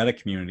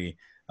diabetic community,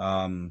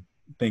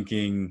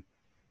 thinking,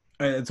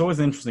 it's always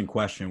an interesting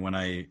question when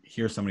I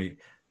hear somebody,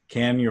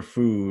 can your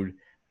food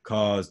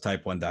cause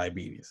type 1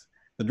 diabetes?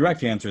 The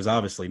direct answer is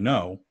obviously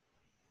no,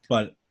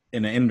 but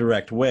in an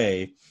indirect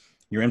way,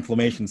 your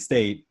inflammation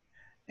state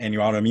and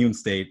your autoimmune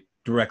state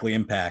directly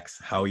impacts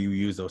how you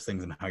use those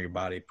things and how your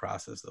body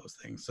processes those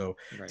things. So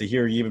Right. to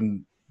hear you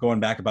even going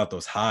back about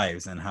those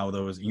hives and how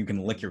those, you can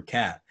lick your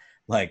cat,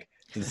 like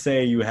to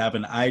say you have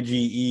an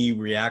IgE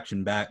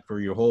reaction back for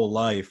your whole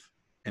life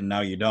and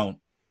now you don't,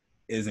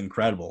 is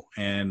incredible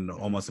and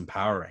almost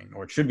empowering,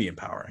 or it should be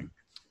empowering.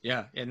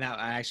 Yeah, and now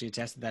I actually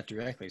tested that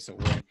directly. So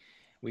when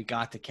we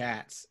got the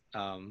cats,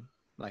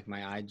 like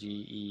my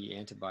IgE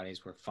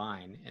antibodies were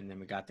fine, and then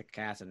we got the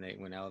cats and they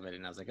went elevated,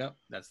 and I was like, oh,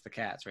 that's the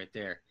cats right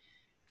there.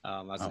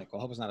 I was Oh. like,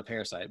 well, I hope it's not a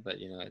parasite, but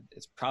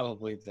it's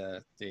probably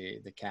the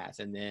cats.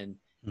 And then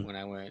Mm. when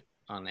I went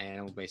on an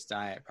animal-based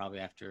diet, probably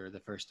after the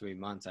first 3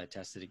 months, I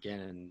tested again,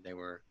 and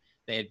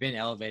they had been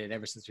elevated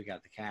ever since we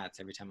got the cats.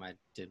 Every time I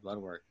did blood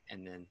work,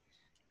 and then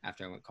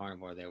after I went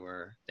carnivore, they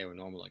were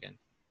normal again.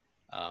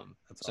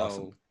 That's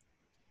awesome. So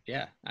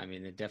yeah, I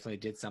mean, it definitely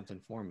did something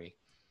for me.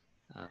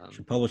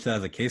 Should publish that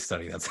as a case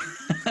study. That's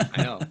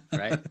I know,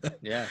 right?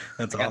 Yeah,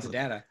 that's I got the awesome.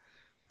 data.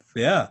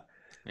 Yeah.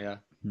 Yeah.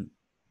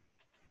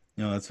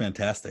 No, that's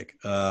fantastic.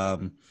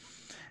 And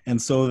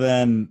so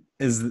then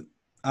is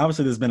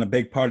obviously there's been a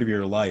big part of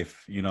your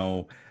life, you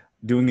know,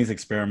 doing these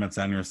experiments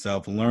on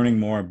yourself, learning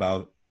more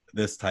about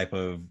this type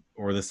of,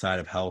 or this side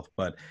of health.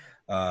 But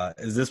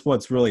is this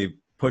what's really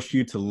pushed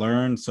you to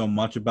learn so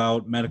much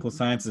about medical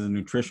sciences and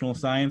nutritional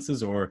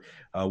sciences, or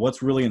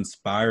what's really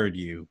inspired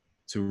you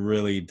to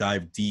really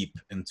dive deep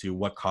into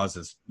what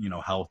causes, you know,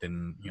 health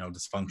and, you know,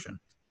 dysfunction?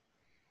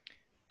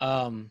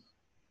 Um,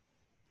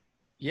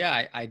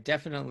 yeah, I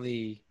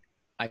definitely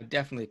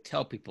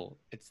tell people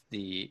it's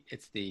the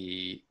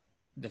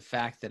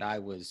fact that I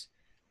was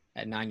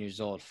at 9 years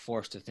old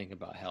forced to think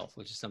about health,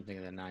 which is something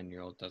that a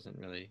 9-year-old doesn't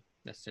really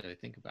necessarily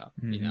think about,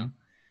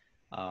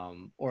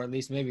 Mm-hmm. or at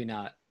least maybe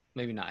not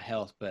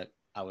health, but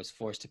I was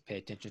forced to pay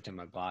attention to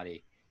my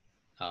body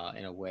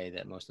in a way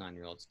that most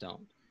 9-year-olds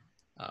don't.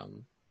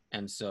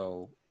 And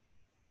so,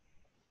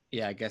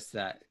 yeah, I guess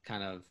that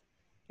kind of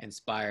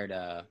inspired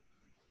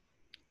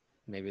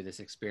maybe this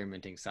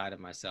experimenting side of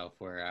myself,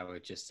 where I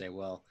would just say,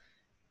 well,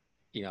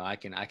 I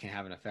can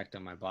have an effect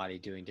on my body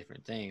doing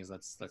different things.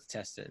 Let's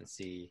test it and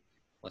see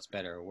what's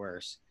better or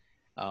worse.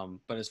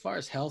 But as far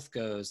as health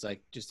goes,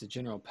 like just a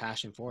general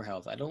passion for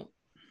health, I don't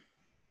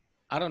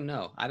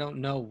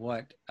know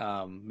what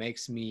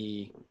makes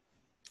me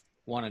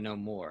want to know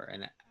more.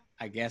 And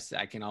I guess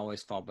I can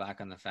always fall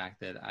back on the fact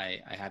that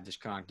I have this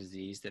chronic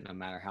disease that no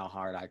matter how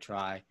hard I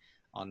try,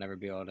 I'll never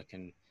be able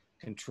to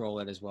control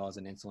it as well as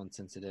an insulin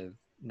sensitive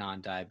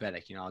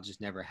non-diabetic. You know, I'll just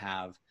never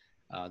have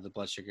the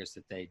blood sugars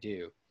that they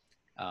do.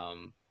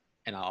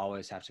 And I'll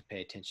always have to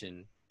pay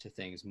attention to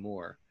things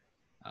more.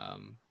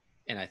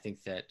 And I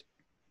think that,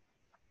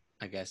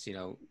 I guess, you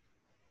know,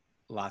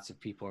 lots of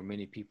people or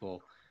many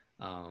people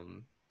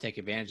take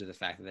advantage of the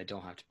fact that they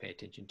don't have to pay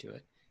attention to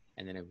it.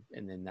 And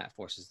then that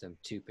forces them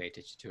to pay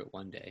attention to it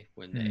one day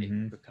when they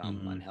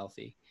become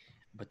unhealthy.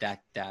 But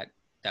that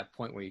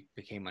point where you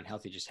became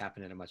unhealthy just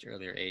happened at a much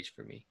earlier age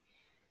for me.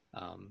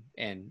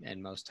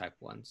 And most type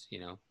ones, you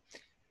know.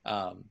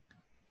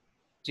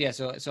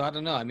 So I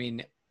don't know. I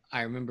mean,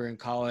 I remember in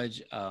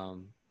college,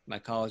 my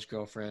college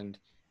girlfriend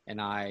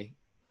and I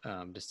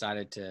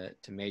decided to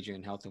major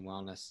in health and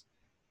wellness.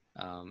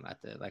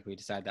 We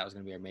decided that was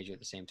going to be our major at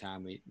the same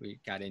time. We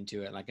got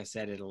into it. Like I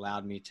said, it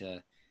allowed me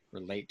to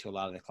relate to a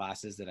lot of the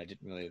classes that I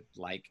didn't really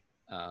like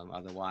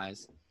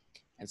otherwise.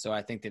 And so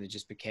I think that it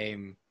just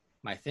became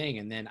my thing.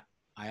 And then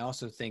I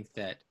also think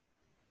that,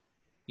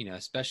 you know,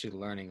 especially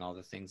learning all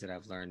the things that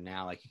I've learned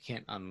now, like you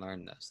can't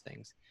unlearn those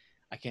things.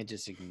 I can't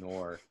just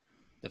ignore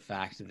the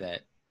fact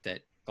that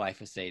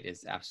glyphosate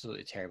is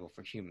absolutely terrible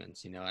for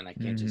humans, you know, and I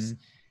can't just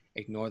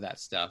ignore that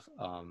stuff.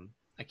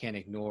 I can't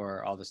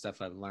ignore all the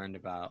stuff I've learned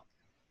about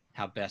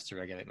how best to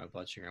regulate my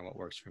blood sugar and what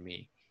works for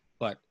me.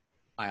 But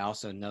I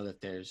also know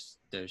that there's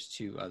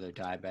 2 other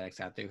diabetics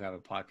out there who have a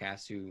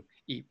podcast who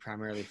eat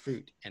primarily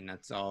fruit, and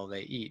that's all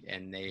they eat,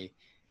 and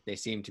they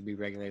seem to be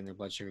regulating their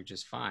blood sugar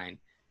just fine.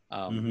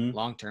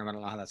 Long term, I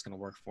don't know how that's going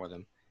to work for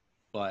them,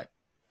 but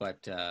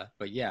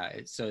yeah.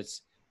 It's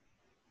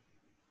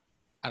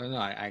I don't know.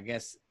 I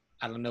guess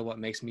I don't know what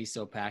makes me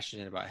so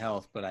passionate about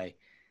health, but I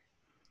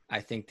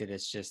think that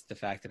it's just the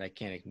fact that I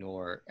can't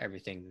ignore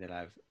everything that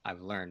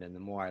I've learned, and the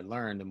more I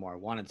learned, the more I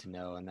wanted to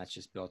know, and that's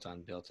just built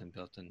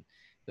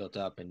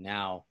up. And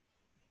now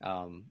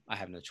I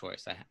have no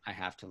choice. I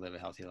have to live a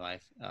healthy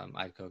life.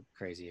 I'd go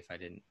crazy if I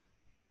didn't.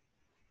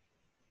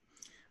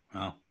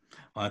 Well,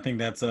 I think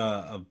that's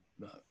a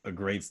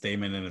great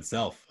statement in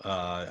itself.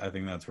 I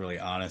think that's really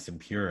honest and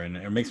pure, and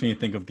it makes me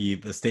think of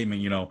the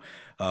statement, you know,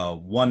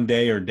 one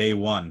day or day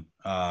one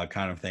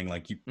kind of thing.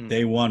 Like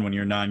day one, when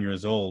you're 9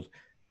 years old,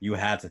 you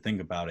had to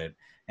think about it.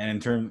 And in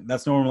turn,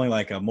 that's normally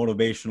like a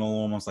motivational,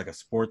 almost like a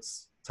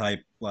sports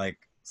type like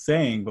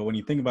saying. But when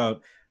you think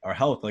about our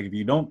health, like if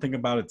you don't think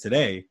about it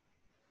today,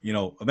 you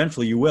know,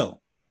 eventually you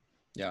will.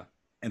 Yeah.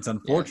 It's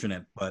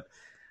unfortunate, but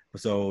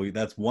so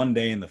that's one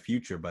day in the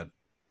future. But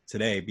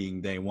today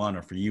being day one,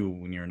 or for you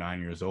when you're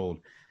 9 years old,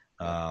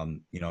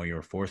 you know,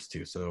 you're forced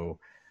to. So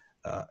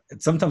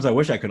sometimes I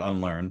wish I could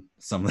unlearn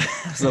some of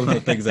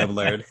the things I've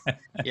learned.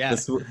 Yeah,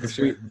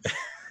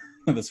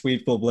 the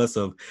sweet full bliss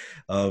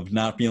of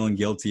not feeling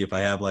guilty if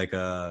I have like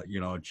a, you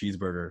know, a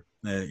cheeseburger,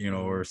 you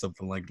know, or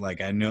something like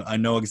I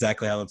know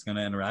exactly how it's going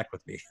to interact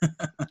with me.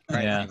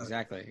 Right. Yeah.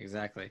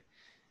 Exactly.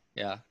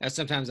 Yeah. And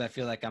sometimes I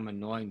feel like I'm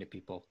annoying to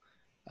people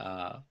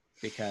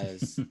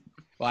because,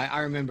 well, I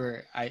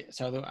remember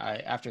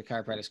after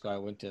chiropractic school, I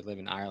went to live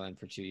in Ireland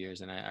for 2 years,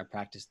 and I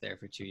practiced there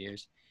for 2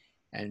 years.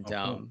 And,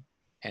 cool.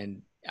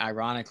 And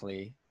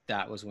ironically,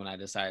 that was when I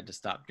decided to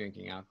stop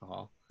drinking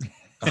alcohol.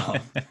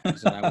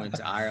 So I went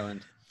to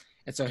Ireland,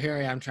 and so here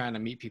I am trying to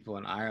meet people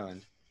in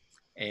Ireland,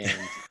 and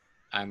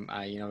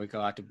you know, we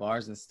go out to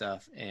bars and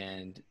stuff,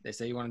 and they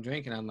say, "You want to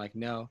drink?" And I'm like,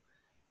 "No,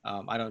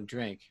 I don't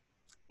drink."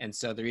 And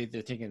so they're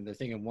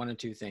thinking one of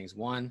 2 things: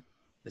 one,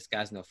 this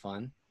guy's no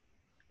fun,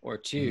 or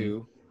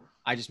 2,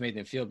 I just made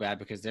them feel bad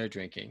because they're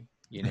drinking.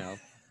 You know,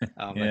 like,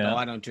 "Oh,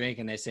 I don't drink,"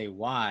 and they say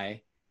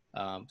why.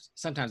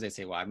 Sometimes they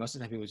say why. Most of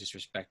the time, people just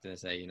respect it and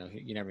say, you know,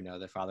 you never know,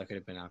 their father could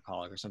have been an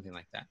alcoholic or something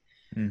like that.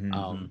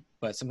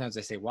 But sometimes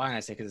they say why, and I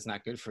say because it's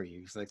not good for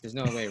you. It's like there's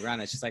no way around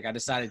it. It's just like I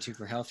decided to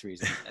for health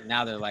reasons, and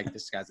now they're like,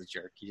 this guy's a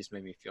jerk. He just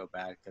made me feel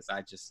bad because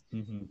I just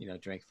you know,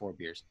 drank 4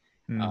 beers.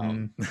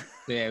 So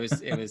yeah,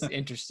 it was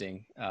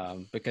interesting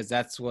because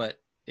that's what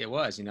it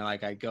was. You know,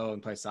 like I'd go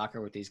and play soccer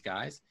with these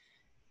guys,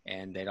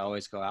 and they'd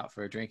always go out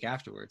for a drink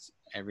afterwards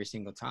every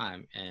single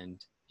time.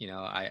 And you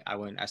know,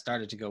 I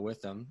started to go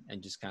with them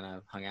and just kind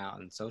of hung out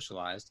and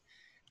socialized,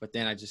 but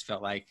then I just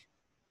felt like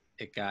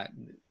it got,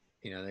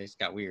 you know, they just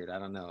got weird. I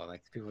don't know,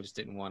 like people just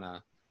didn't want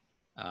to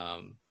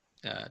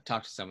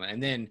talk to someone,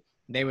 and then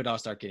they would all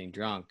start getting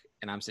drunk,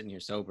 and I'm sitting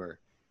here sober,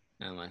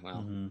 and I'm like,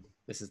 well,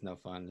 this is no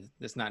fun.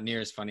 It's not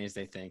near as funny as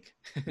they think.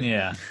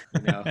 Yeah.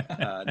 You know,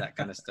 that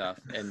kind of stuff.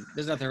 And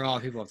there's nothing wrong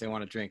with people if they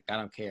want to drink. I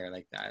don't care.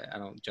 Like I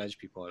don't judge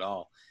people at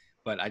all,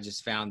 but I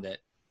just found that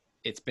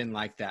it's been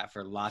like that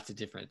for lots of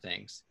different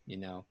things, you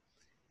know.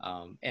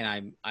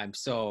 And I'm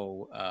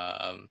so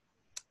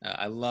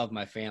I love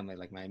my family,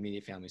 like my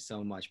immediate family,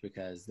 so much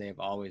because they've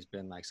always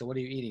been like, so what are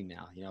you eating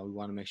now? You know, we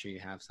want to make sure you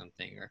have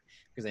something, or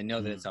because they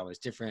know that it's always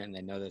different, and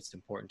they know that it's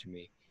important to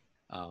me.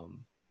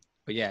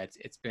 But yeah,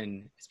 it's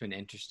been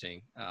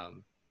interesting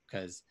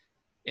because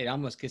it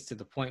almost gets to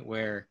the point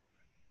where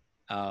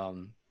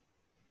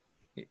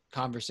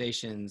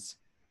conversations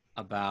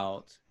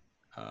about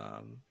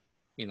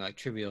like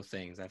trivial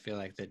things. I feel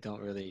like that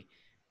don't really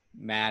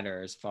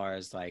matter as far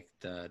as like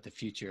the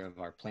future of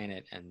our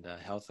planet and the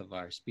health of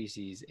our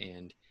species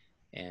and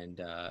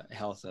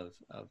health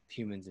of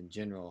humans in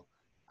general.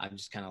 I'm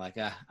just kind of like,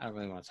 I don't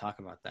really want to talk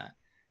about that.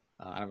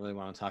 I don't really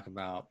want to talk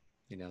about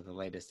the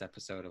latest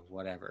episode of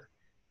whatever.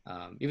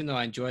 Even though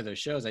I enjoy those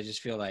shows, I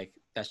just feel like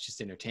that's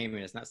just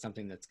entertainment. It's not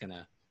something that's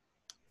gonna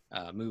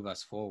move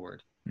us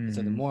forward. And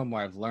so the Mm-hmm. more and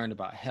more I've learned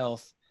about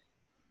health,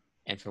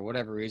 and for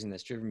whatever reason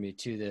that's driven me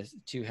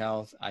to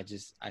health, I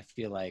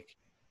feel like,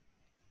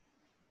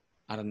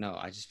 I don't know.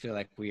 I just feel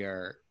like we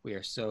are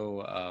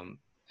so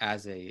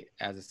as a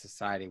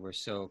society, we're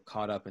so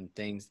caught up in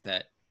things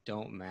that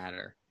don't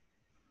matter,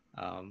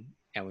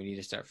 and we need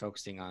to start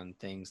focusing on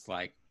things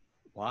like,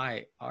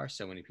 why are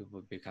so many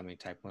people becoming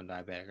type 1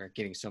 diabetic or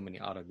getting so many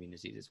autoimmune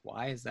diseases?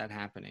 Why is that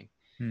happening?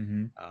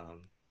 Mm-hmm.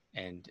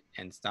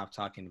 And stop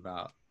talking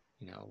about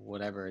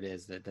whatever it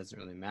is that doesn't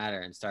really matter,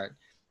 and start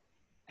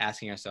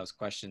asking ourselves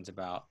questions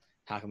about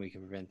how can we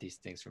prevent these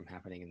things from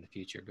happening in the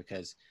future.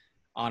 Because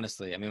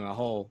honestly, I mean, my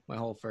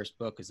whole first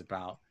book is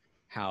about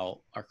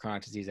how our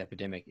chronic disease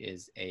epidemic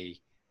is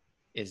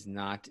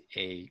not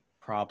a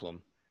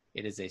problem.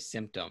 It is a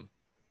symptom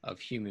of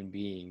human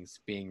beings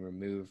being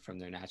removed from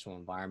their natural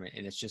environment.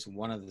 And it's just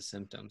one of the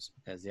symptoms,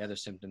 because the other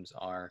symptoms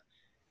are,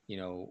 you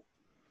know,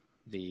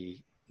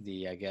 the,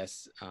 I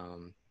guess,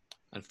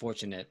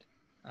 unfortunate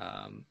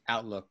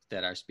outlook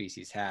that our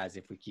species has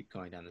if we keep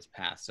going down this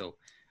path.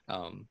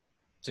 Um,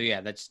 so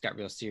yeah, that just got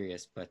real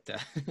serious, but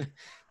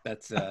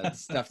that's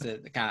stuff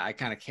that I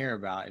kind of care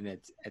about, and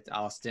it's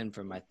all stemmed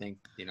from, I think,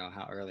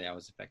 how early I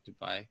was affected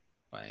by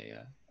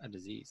a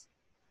disease.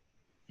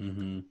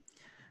 Mm-hmm.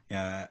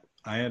 Yeah,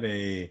 I had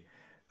a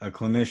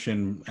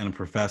clinician and a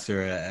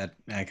professor at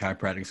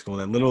chiropractic school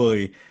that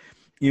literally,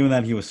 even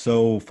that he was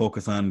so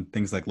focused on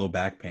things like low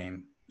back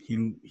pain,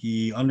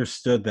 he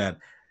understood that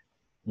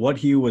what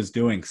he was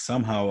doing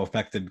somehow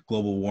affected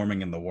global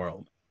warming in the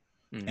world.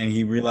 Mm. And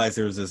he realized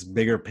there was this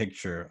bigger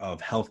picture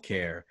of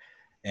healthcare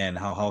and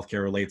how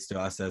healthcare relates to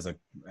us as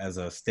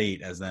a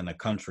state, as then a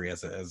country,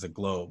 as a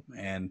globe.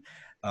 And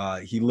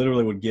he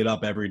literally would get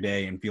up every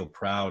day and feel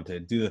proud to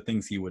do the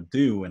things he would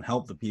do and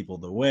help the people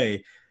the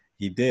way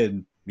he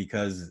did,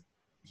 because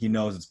he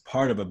knows it's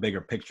part of a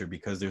bigger picture,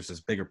 because there's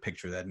this bigger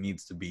picture that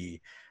needs to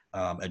be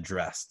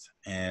addressed.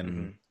 And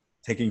Mm-hmm.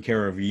 taking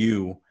care of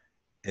you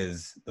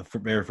is the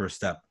very first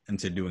step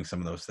into doing some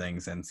of those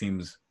things, and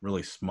seems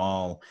really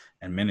small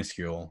and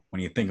minuscule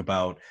when you think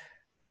about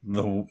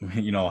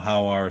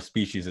how our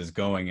species is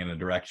going in a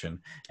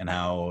direction, and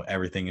how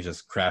everything is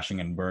just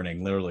crashing and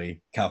burning.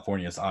 Literally,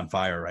 California is on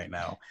fire right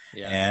now.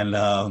 Yeah.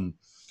 And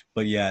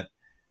but yet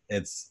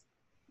it's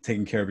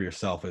taking care of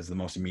yourself is the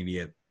most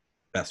immediate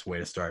best way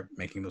to start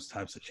making those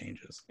types of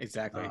changes.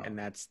 Exactly. And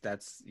that's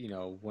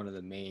one of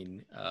the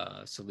main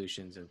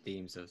solutions and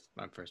themes of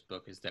my first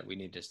book, is that we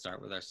need to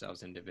start with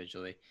ourselves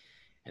individually,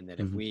 and that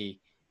if Mhm.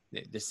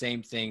 the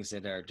same things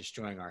that are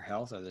destroying our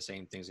health are the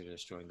same things that are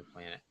destroying the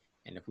planet.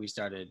 And if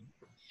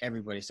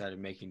everybody started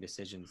making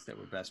decisions that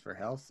were best for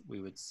health, we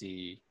would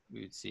see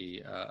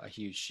a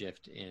huge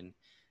shift in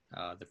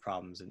the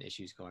problems and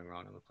issues going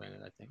wrong on the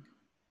planet, I think.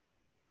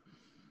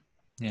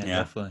 Yeah, Yeah,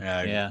 definitely. yeah,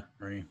 I Yeah.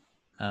 agree.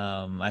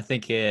 I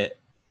think it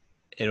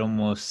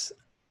almost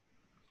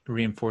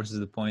reinforces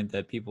the point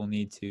that people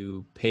need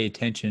to pay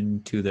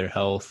attention to their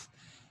health,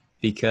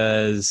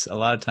 because a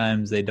lot of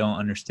times they don't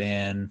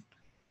understand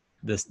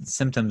the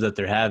symptoms that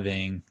they're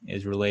having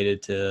is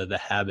related to the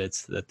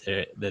habits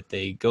that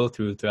they go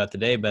throughout the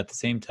day. But at the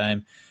same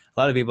time, a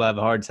lot of people have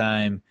a hard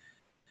time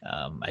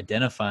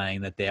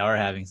identifying that they are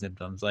having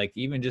symptoms, like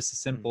even just a Mm.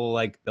 simple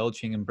like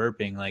belching and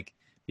burping. Like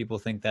people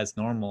think that's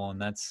normal,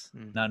 and that's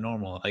Mm. not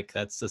normal. Like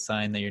that's a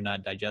sign that you're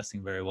not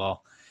digesting very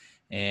well.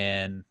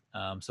 And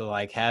so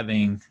like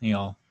having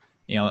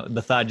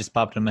the thought just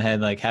popped in my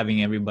head, like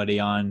having everybody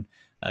on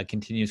a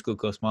continuous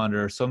glucose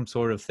monitor or some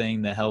sort of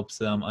thing that helps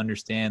them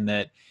understand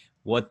that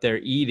what they're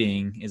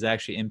eating is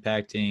actually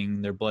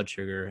impacting their blood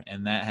sugar,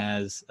 and that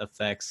has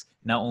effects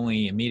not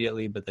only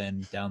immediately but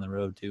then down the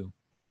road too.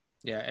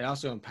 Yeah, it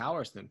also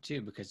empowers them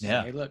too, because you say,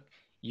 Yeah. "Hey, look,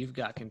 you've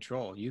got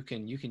control. You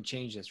can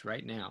change this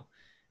right now.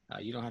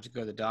 You don't have to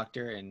go to the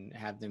doctor and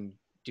have them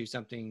do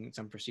some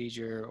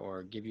procedure,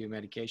 or give you a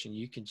medication.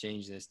 You can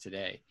change this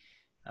today."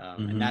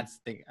 And Mm-hmm.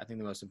 I think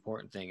the most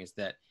important thing is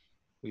that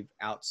we've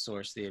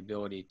outsourced the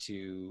ability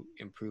to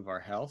improve our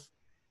health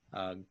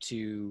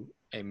to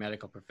a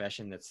medical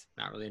profession that's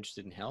not really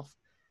interested in health,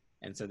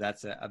 and so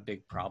that's a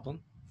big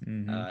problem.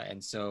 Mm-hmm.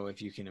 And so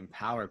if you can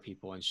empower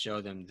people and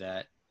show them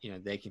that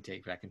they can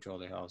take back control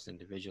of their health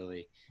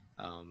individually,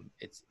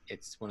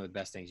 it's one of the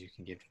best things you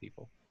can give to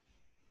people.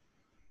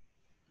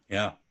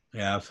 Yeah,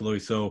 yeah, absolutely.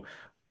 So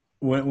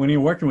when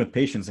you're working with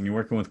patients and you're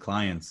working with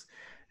clients,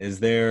 is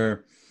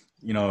there,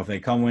 if they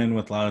come in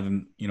with a lot of,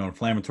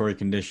 inflammatory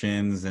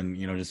conditions and,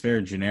 just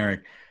very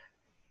generic,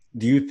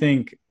 do you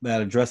think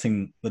that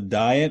addressing the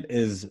diet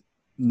is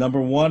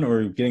number one,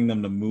 or getting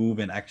them to move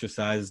and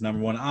exercise,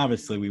 number one?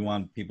 Obviously, we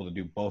want people to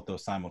do both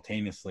those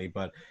simultaneously,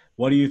 but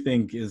what do you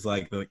think is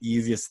like the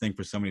easiest thing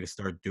for somebody to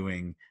start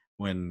doing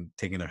when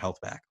taking their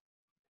health back?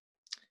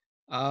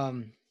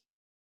 Um,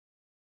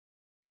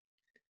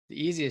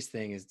 the easiest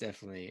thing is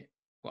definitely,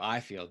 well, I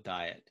feel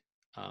diet,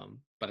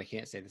 but I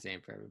can't say the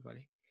same for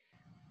everybody.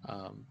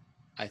 Um,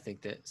 I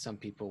think that some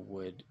people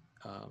would,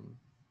 um,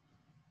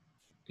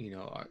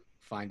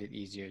 find it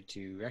easier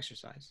to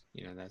exercise.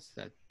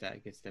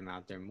 That gets them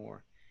out there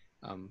more.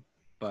 Um,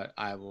 but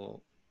I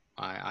will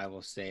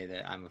say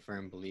that I'm a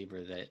firm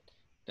believer that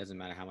doesn't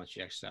matter how much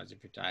you exercise.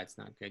 If your diet's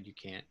not good, you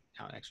can't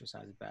out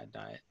exercise a bad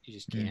diet. You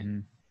just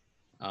can't.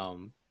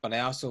 Mm-hmm. But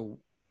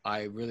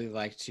I really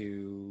like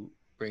to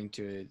bring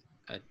to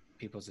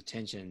people's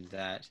attention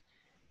that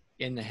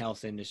in the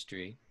health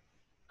industry,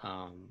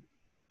 um,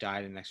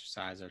 diet and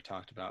exercise are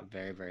talked about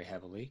very, very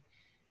heavily,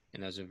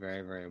 and those are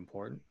very, very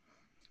important.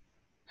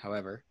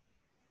 However,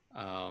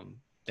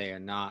 they are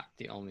not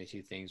the only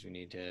two things we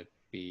need to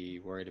be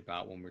worried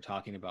about when we're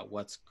talking about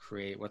what's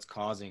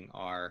causing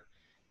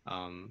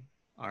um,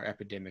 our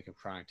epidemic of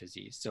chronic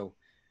disease. So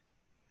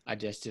I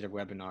just did a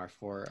webinar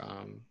for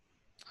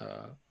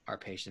our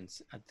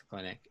patients at the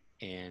clinic,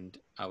 and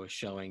I was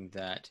showing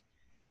that,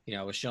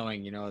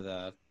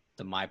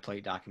 the My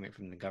Plate document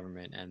from the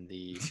government and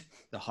the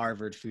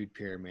Harvard food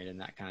pyramid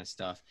and that kind of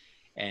stuff,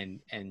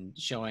 and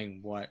showing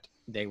what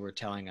they were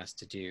telling us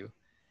to do,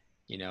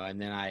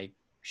 and then I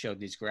showed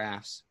these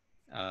graphs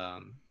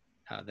that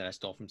I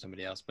stole from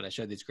somebody else, but I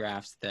showed these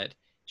graphs that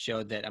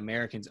showed that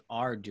Americans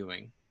are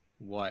doing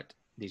what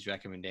these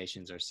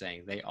recommendations are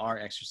saying. They are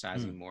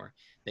exercising more.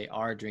 They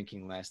are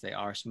drinking less. They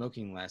are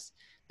smoking less.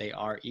 They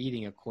are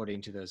eating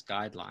according to those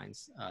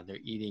guidelines. They're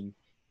eating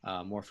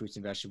more fruits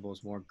and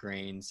vegetables, more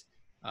grains,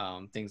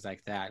 things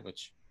like that,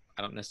 which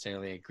I don't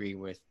necessarily agree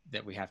with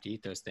that we have to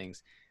eat those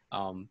things.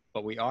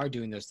 But we are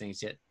doing those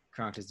things, yet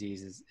chronic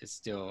disease is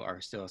still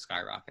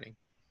skyrocketing.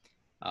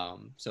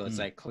 So it's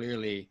like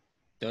clearly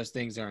those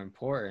things are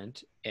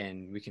important,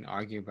 and we can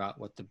argue about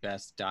what the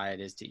best diet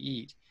is to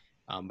eat.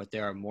 But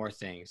there are more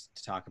things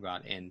to talk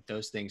about, and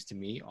those things to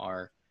me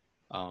are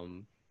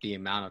the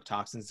amount of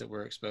toxins that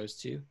we're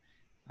exposed to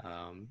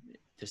um,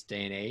 this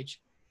day and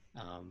age,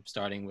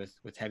 starting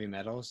with heavy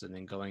metals, and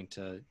then going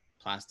to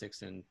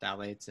plastics and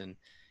phthalates,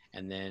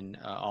 and then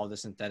all the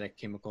synthetic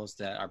chemicals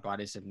that our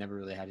bodies have never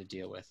really had to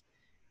deal with.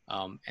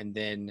 And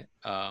then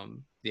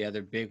the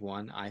other big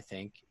one, I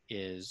think,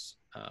 is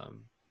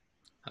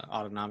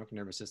autonomic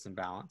nervous system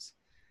balance,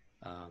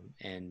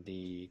 and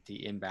the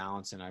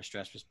imbalance in our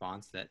stress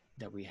response that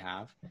we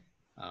have,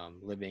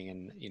 living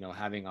in,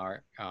 having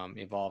our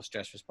evolved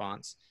stress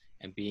response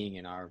and being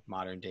in our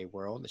modern day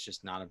world. It's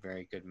just not a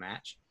very good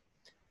match.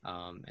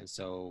 And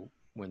so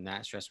when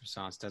that stress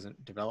response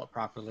doesn't develop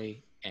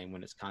properly, and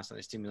when it's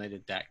constantly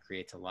stimulated, that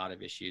creates a lot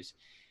of issues.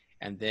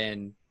 And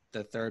then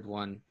the third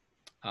one,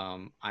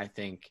 I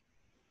think,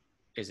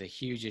 is a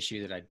huge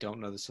issue that I don't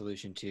know the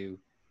solution to.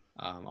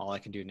 All I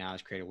can do now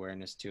is create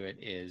awareness to it,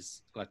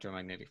 is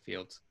electromagnetic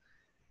fields.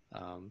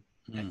 I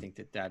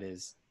think that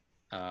is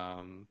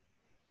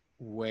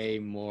way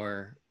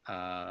more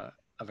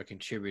of a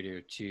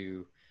contributor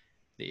to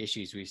the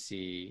issues we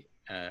see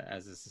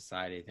as a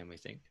society than we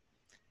think.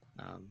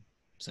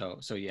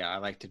 So yeah, I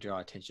like to draw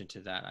attention to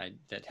that.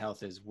 That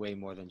health is way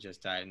more than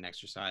just diet and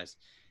exercise,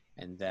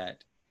 and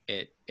that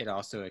it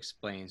also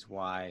explains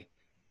why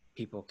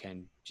people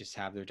can just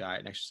have their diet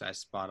and exercise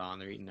spot on.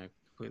 They're eating a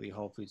completely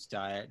whole foods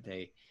diet.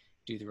 They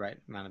do the right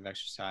amount of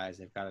exercise.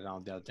 They've got it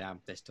all nailed down,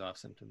 but they still have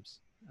symptoms.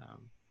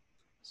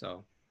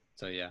 So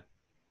yeah.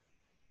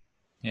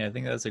 Yeah, I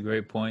think that's a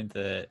great point,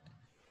 that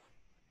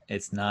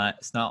it's not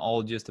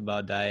all just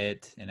about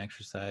diet and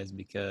exercise,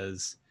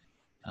 because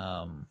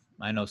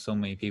I know so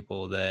many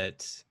people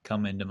that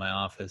come into my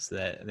office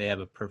that they have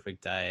a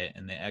perfect diet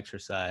and they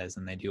exercise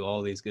and they do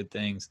all these good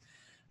things,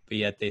 but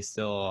yet they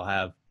still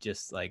have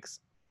just like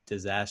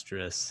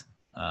disastrous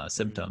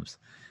symptoms.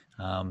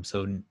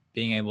 So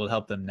being able to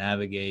help them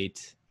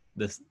navigate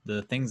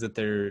the things that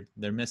they're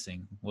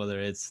missing, whether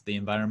it's the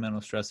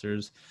environmental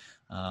stressors,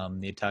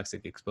 the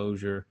toxic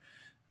exposure.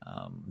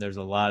 There's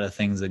a lot of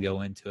things that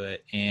go into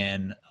it,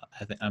 and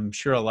I'm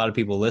sure a lot of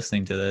people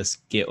listening to this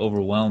get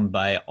overwhelmed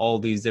by all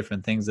these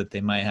different things that they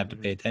might have to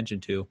pay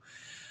attention to.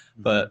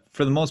 But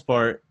for the most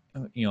part,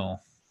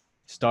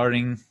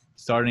 starting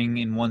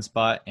in one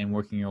spot and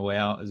working your way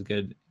out is a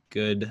good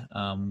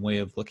way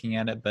of looking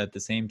at it. But at the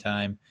same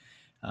time,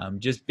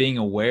 just being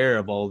aware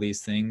of all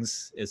these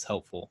things is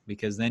helpful,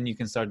 because then you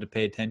can start to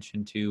pay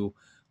attention to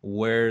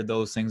where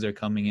those things are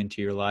coming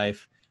into your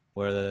life,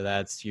 whether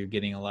that's you're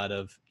getting a lot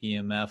of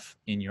EMF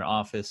in your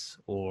office,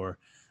 or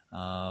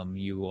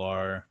you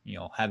are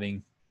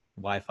having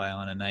Wi-Fi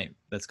on at night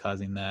that's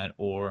causing that,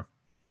 or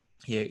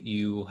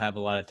you have a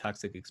lot of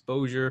toxic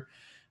exposure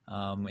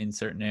in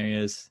certain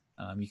areas.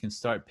 You can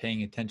start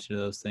paying attention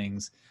to those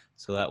things,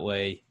 so that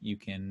way you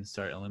can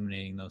start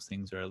eliminating those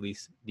things, or at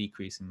least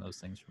decreasing those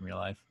things from your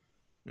life.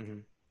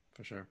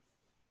 For sure.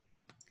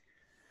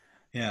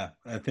 Yeah,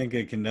 I think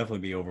it can definitely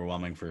be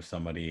overwhelming for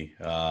somebody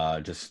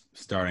just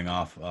starting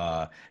off.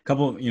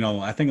 Couple,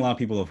 I think a lot of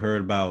people have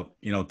heard about,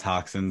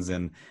 toxins,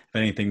 and if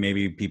anything,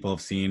 maybe people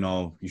have seen,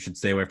 oh, you should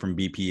stay away from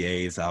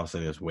BPAs.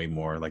 Obviously, there's way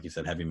more, like you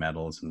said, heavy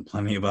metals and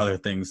plenty of other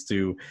things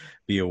to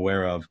be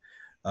aware of,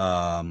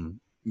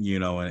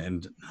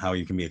 and how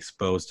you can be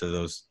exposed to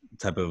those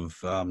type of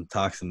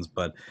toxins.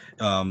 But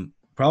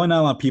probably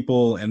not a lot of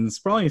people, and it's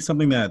probably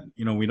something that,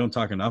 we don't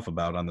talk enough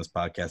about on this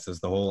podcast,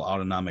 is the whole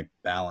autonomic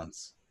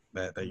balance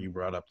that you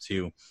brought up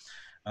too.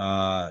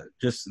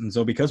 Just and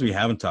so because we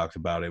haven't talked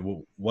about it,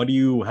 how do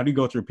you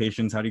go through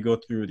patients? How do you go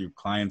through with your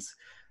clients?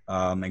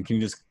 And can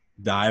you just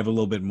dive a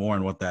little bit more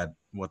on what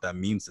that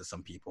means to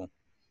some people?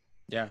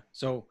 Yeah.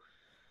 So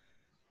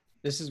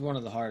this is one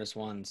of the hardest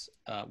ones.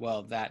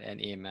 Well, that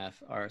and EMF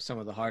are some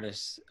of the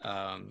hardest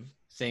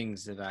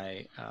things that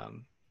I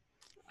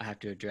have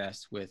to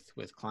address with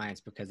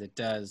clients, because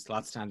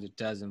lots of times it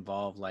does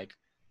involve like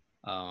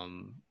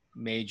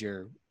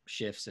major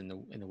shifts in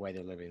the way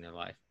they're living their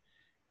life.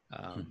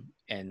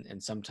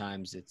 And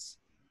sometimes it's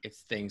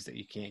things that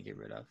you can't get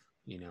rid of,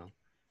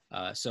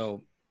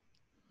 so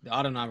the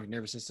autonomic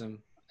nervous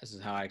system, this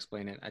is how I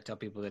explain it. I tell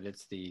people that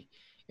it's the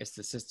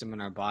system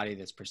in our body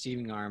that's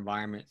perceiving our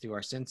environment through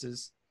our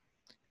senses,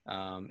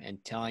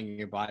 and telling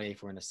your body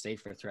if we're in a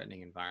safe or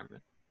threatening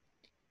environment.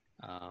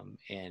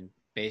 And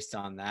based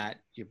on that,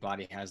 your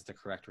body has the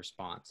correct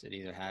response. It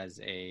either has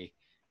a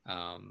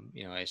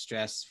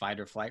stress, fight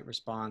or flight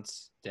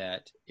response,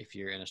 that if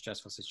you're in a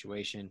stressful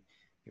situation,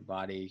 your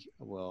body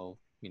will,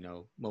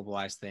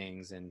 mobilize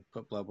things and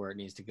put blood where it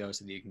needs to go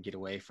so that you can get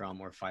away from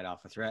or fight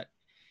off a threat.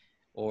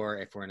 Or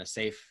if your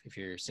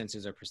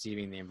sensors are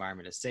perceiving the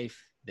environment as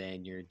safe,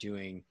 then you're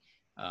doing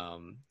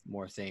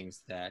more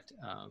things that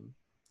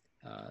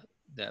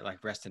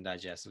like rest and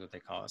digest is what they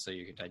call it. So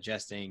you're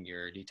digesting,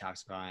 you're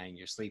detoxifying,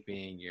 you're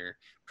sleeping, you're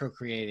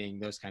procreating,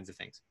 those kinds of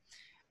things.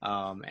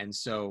 And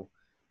so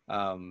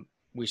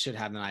we should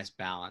have a nice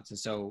balance. And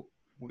so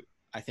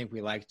I think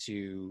we like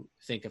to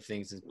think of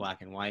things as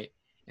black and white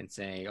and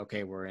say,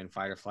 okay, we're in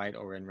fight or flight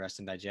or we're in rest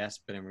and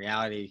digest. But in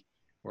reality,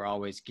 we're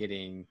always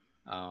getting,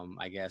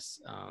 a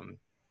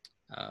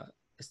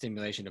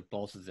stimulation of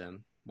both of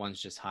them.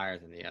 One's just higher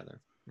than the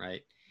other,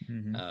 right?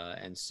 Mm-hmm.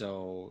 And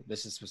so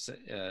this is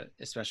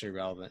especially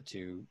relevant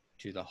to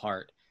the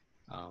heart,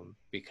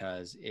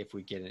 because if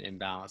we get an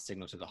imbalanced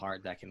signal to the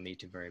heart, that can lead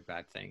to very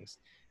bad things.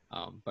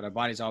 But our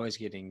body's always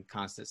getting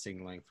constant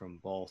signaling from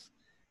both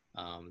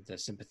the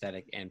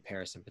sympathetic and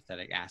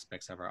parasympathetic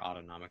aspects of our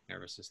autonomic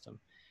nervous system.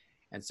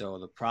 And so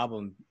the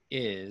problem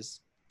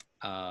is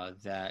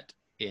that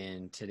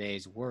in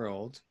today's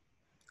world,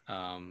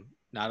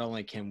 not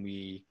only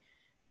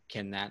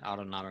can that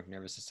autonomic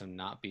nervous system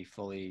not be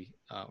fully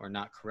or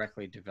not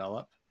correctly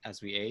develop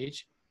as we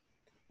age.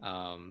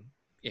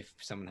 If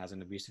someone has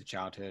an abusive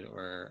childhood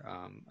or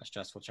a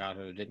stressful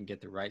childhood, or didn't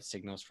get the right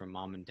signals from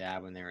mom and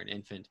dad when they were an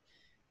infant,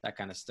 that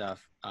kind of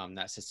stuff,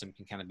 that system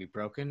can kind of be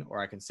broken.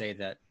 Or I can say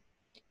that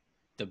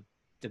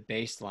the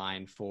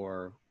baseline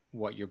for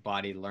what your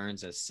body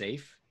learns as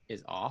safe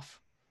is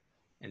off.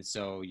 And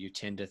so you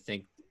tend to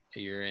think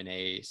you're in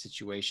a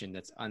situation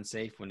that's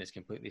unsafe when it's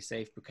completely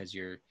safe, because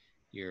your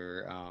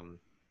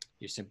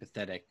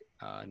sympathetic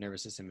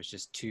nervous system is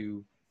just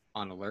too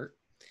on alert.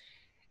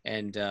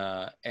 And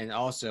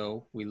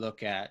also we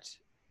look at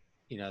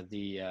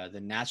the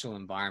natural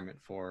environment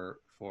for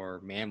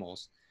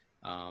mammals,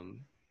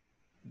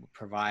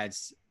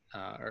 provides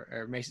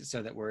or makes it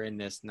so that we're in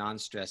this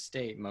non-stress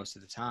state most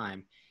of the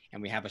time,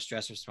 and we have a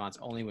stress response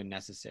only when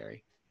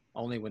necessary,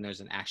 only when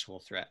there's an actual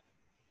threat.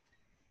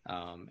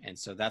 And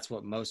so that's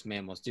what most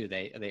mammals do.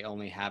 They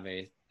only have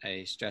a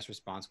stress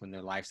response when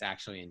their life's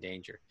actually in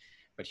danger.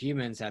 But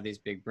humans have these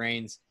big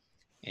brains,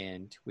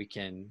 and we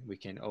can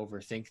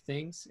overthink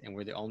things, and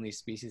we're the only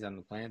species on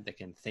the planet that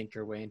can think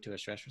our way into a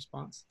stress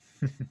response,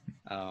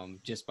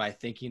 just by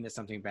thinking that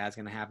something bad's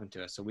going to happen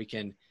to us. So we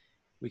can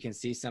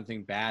see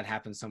something bad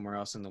happen somewhere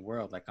else in the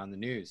world, like on the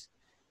news,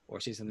 or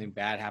see something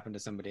bad happen to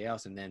somebody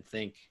else, and then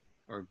think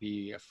or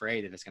be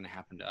afraid that it's going to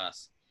happen to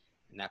us.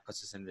 And that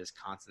puts us in this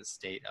constant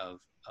state of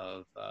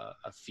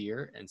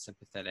fear and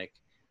sympathetic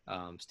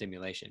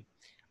stimulation.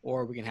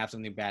 Or we can have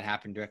something bad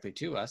happen directly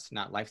to us,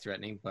 not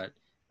life-threatening, but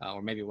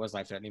or maybe it was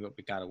life-threatening, but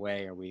we got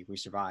away, or we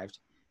survived.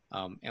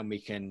 And we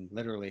can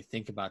literally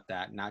think about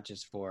that, not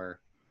just for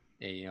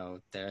the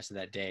rest of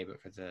that day,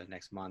 but for the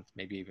next month,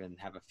 maybe even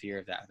have a fear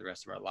of that for the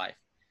rest of our life,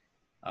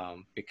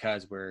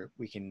 because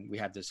we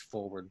have this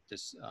forward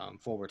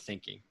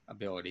thinking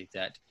ability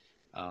that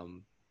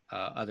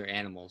other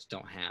animals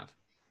don't have.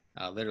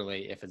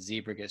 Literally, if a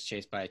zebra gets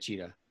chased by a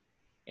cheetah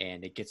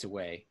and it gets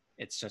away,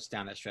 it shuts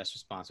down that stress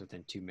response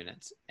within 2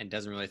 minutes and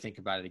doesn't really think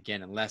about it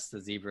again unless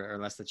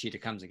the cheetah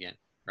comes again,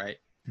 right?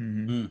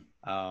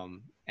 Mm-hmm.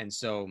 And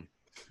so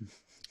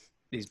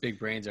these big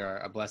brains are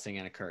a blessing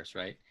and a curse,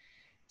 right?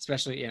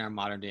 Especially in our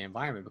modern day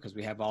environment, because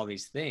we have all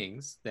these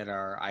things that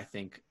are, I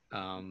think,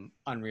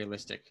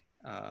 unrealistic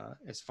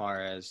as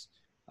far as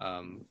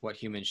what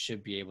humans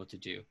should be able to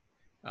do.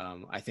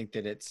 I think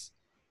that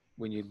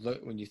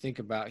when you think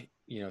about,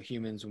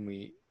 humans, when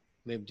we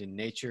lived in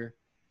nature,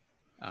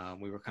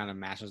 we were kind of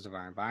masters of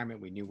our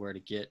environment. We knew where to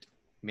get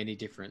many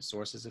different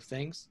sources of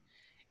things.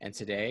 And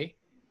today,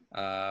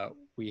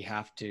 we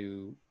have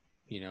to,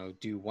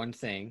 do one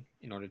thing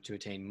in order to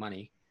attain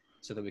money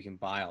so that we can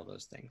buy all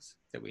those things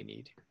that we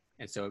need.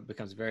 And so it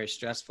becomes very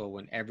stressful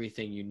when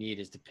everything you need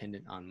is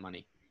dependent on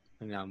money,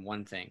 dependent on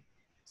one thing.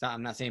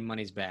 I'm not saying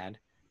money's bad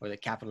or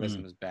that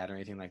capitalism is bad or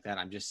anything like that.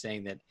 I'm just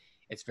saying that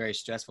it's very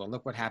stressful. And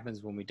look what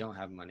happens when we don't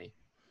have money.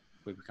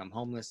 We become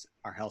homeless.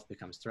 Our health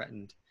becomes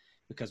threatened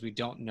because we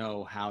don't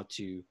know how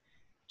to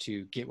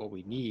get what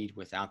we need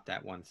without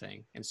that one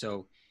thing. And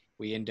so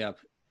we end up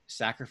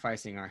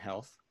sacrificing our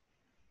health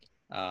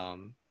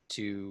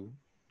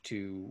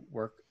to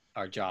work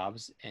our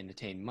jobs and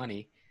attain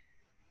money.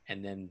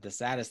 And then the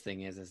saddest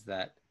thing is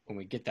that when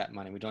we get that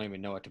money, we don't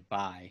even know what to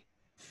buy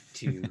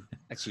to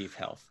achieve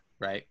health,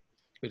 right?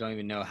 We don't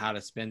even know how to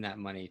spend that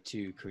money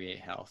to create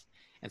health.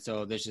 And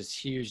so there's this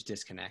huge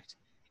disconnect.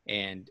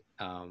 And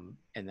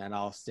that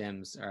all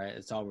stems, or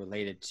it's all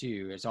related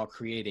to, it's all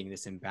creating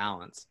this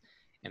imbalance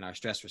in our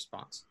stress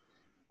response.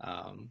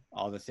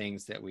 All the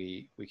things that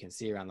we can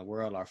see around the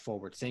world are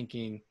forward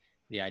thinking,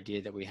 the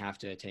idea that we have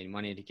to attain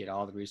money to get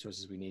all the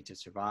resources we need to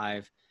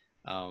survive.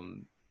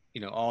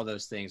 All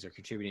those things are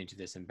contributing to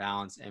this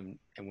imbalance. And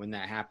when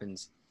that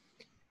happens,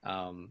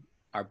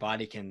 our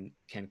body can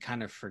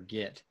kind of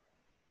forget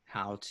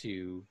how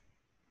to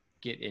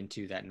get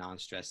into that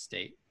non-stress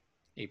state.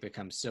 It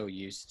becomes so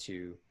used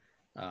to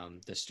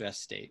the stress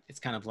state.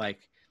 It's kind of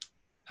like,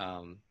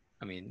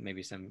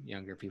 maybe some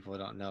younger people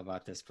don't know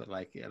about this, but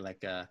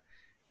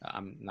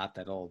I'm not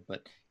that old,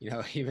 but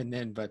even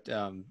then, but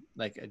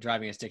like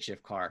driving a stick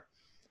shift car,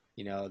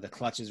 the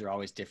clutches are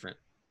always different,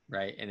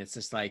 right? And it's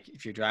just like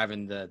if you're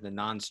driving the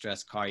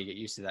non-stress car, you get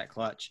used to that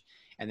clutch,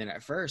 and then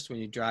at first when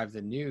you drive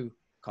the new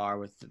car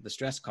with the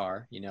stress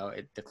car,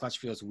 the clutch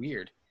feels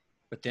weird,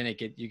 but then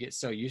you get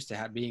so used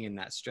to being in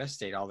that stress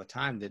state all the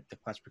time that the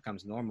clutch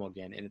becomes normal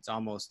again, and it's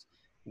almost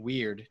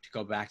weird to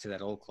go back to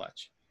that old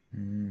clutch.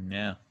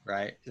 Yeah.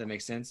 Right? Does that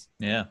make sense?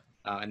 Yeah.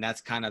 And that's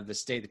kind of the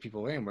state that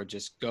people are in. We're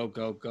just go,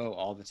 go, go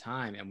all the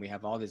time. And we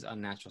have all these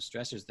unnatural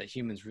stressors that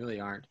humans really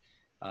aren't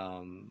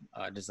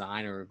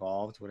designed or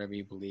evolved, whatever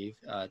you believe,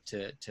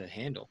 to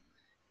handle.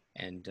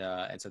 And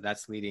so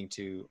that's leading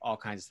to all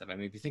kinds of stuff. I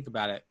mean, if you think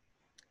about it,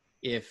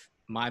 if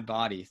my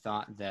body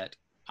thought that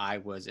I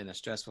was in a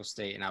stressful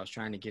state and I was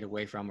trying to get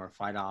away from or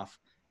fight off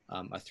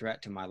a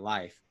threat to my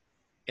life,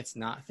 it's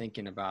not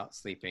thinking about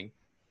sleeping.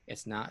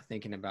 It's not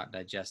thinking about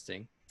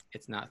digesting.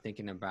 It's not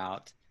thinking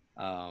about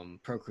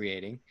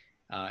procreating,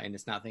 and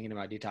it's not thinking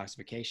about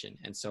detoxification.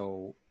 And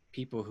so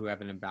people who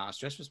have an imbalanced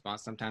stress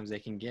response, sometimes they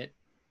can get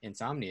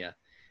insomnia,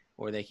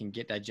 or they can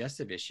get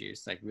digestive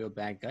issues, like real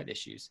bad gut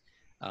issues.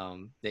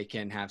 They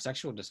can have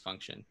sexual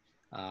dysfunction.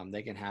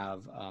 They can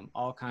have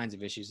all kinds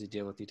of issues to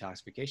deal with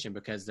detoxification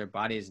because their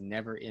body is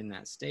never in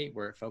that state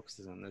where it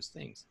focuses on those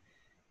things.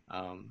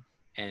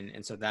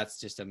 And so that's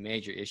just a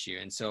major issue.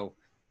 And so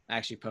I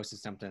actually posted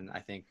something, I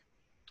think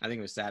it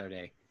was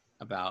Saturday,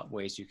 about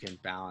ways you can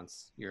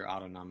balance your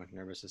autonomic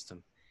nervous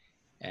system.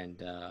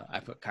 And I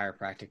put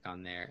chiropractic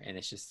on there, and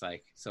it's just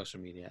like social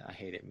media. I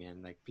hate it,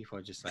 man. Like people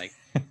are just like,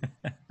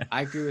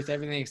 I agree with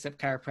everything except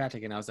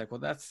chiropractic. And I was like, well,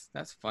 that's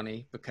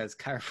funny, because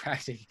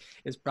chiropractic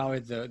is probably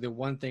the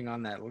one thing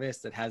on that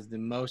list that has the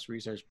most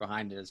research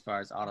behind it as far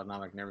as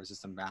autonomic nervous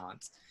system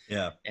balance.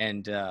 Yeah.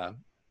 And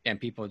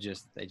people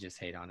just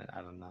hate on it.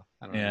 I don't know.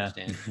 I don't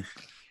understand.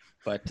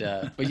 But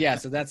yeah,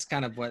 so that's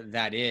kind of what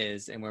that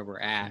is and where we're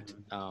at.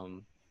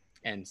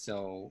 And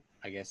so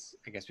I guess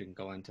we can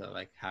go into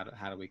like how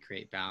do we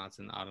create balance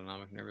in the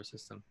autonomic nervous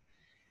system.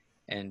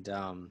 And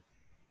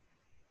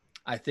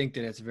I think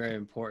that it's very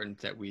important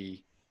that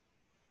we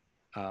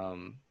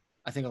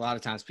I think a lot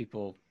of times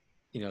people,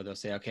 they'll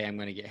say, okay, I'm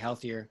going to get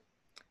healthier,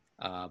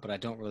 but I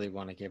don't really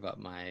want to give up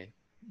my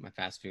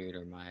fast food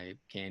or my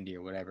candy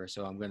or whatever.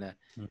 So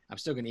I'm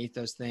still going to eat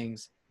those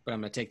things, but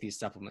I'm going to take these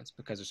supplements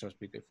because they're supposed to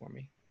be good for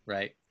me.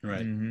 Right.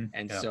 Right. Mm-hmm.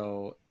 And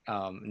so,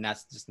 and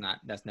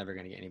that's never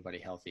going to get anybody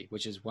healthy,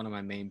 which is one of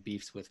my main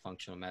beefs with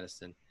functional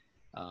medicine.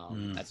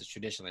 As it's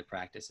traditionally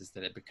practiced, is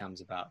that it becomes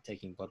about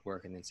taking blood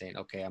work and then saying,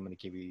 okay, I'm going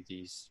to give you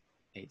these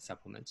 8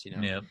 supplements,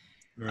 Yep.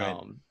 Right.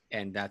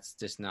 And that's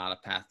just not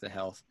a path to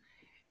health.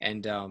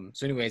 And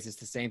so anyways, it's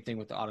the same thing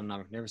with the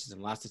autonomic nervous system.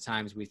 Lots of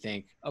times we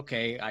think,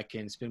 okay, I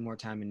can spend more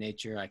time in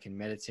nature. I can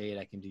meditate.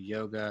 I can do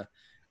yoga.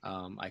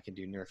 I can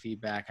do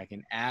neurofeedback. I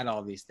can add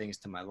all these things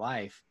to my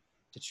life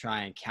to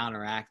try and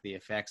counteract the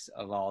effects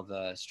of all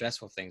the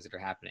stressful things that are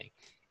happening.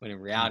 When in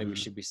reality, we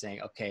should be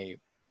saying, okay,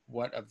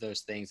 what of those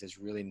things is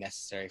really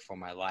necessary for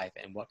my life,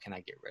 and what can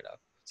I get rid of?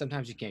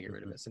 Sometimes you can't get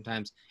rid of it.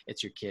 Sometimes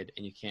it's your kid,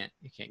 and you can't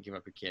give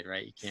up your kid,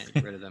 right? You can't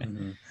get rid of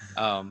them.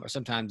 Or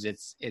sometimes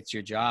it's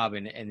your job,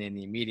 and in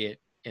the immediate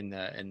in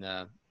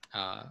that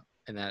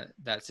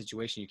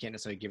situation, you can't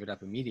necessarily give it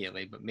up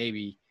immediately, but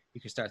maybe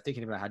you can start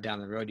thinking about how down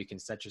the road you can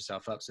set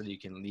yourself up so that you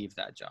can leave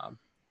that job.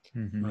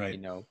 Mm-hmm. Right.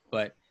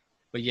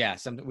 But yeah,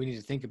 we need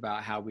to think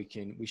about how we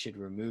should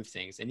remove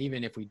things. And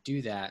even if we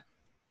do that,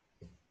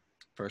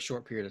 for a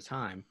short period of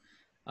time.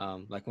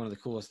 Like one of the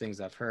coolest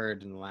things I've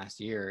heard in the last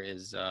year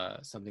is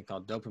something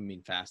called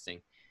dopamine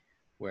fasting,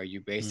 where you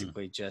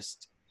basically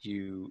just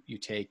you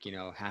take, you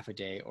know, half a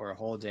day or a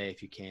whole day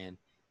if you can,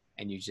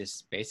 and you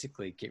just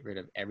basically get rid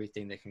of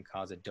everything that can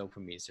cause a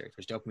dopamine surge,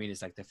 which dopamine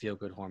is like the feel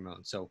good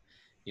hormone. So,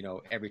 you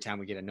know, every time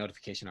we get a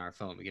notification on our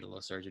phone, we get a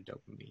little surge of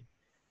dopamine,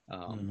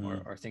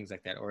 or things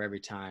like that. Or every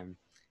time,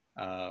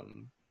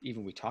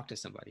 even we talk to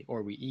somebody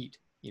or we eat,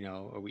 you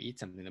know, or we eat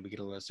something, that we get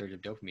a little surge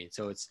of dopamine.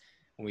 So it's,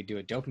 when we do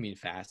a dopamine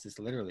fast, it's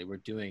literally, we're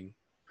doing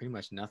pretty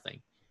much nothing.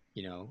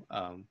 You know,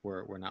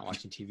 we're not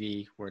watching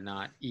TV, we're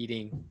not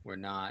eating, we're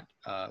not,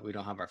 we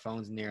don't have our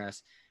phones near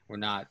us, we're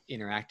not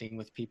interacting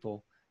with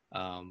people,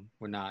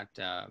 we're not,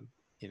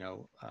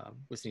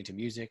 listening to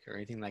music or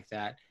anything like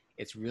that.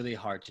 It's really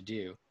hard to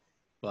do,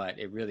 but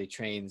it really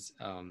trains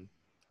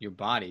your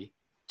body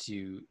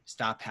to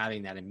stop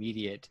having that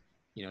immediate,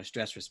 you know,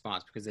 stress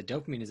response, because the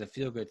dopamine is a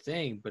feel good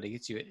thing, but it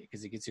gets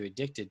you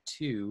addicted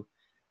to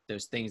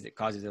those things that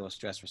cause these little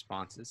stress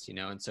responses, you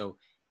know. And so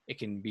it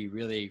can be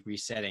really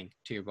resetting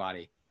to your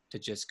body to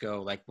just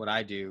go like what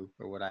I do,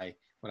 or what I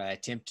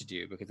attempt to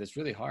do, because it's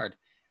really hard.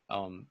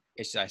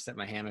 I set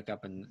my hammock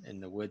up in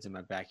the woods in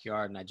my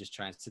backyard, and I just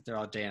try and sit there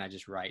all day, and I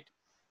just write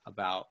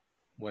about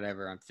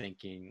whatever I'm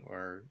thinking,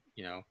 or,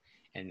 you know,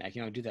 and I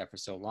can only do that for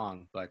so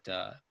long, but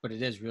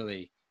it is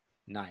really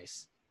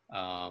nice,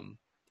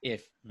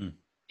 if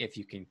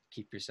you can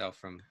keep yourself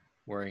from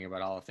worrying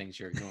about all the things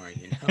you're ignoring,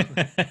 you know.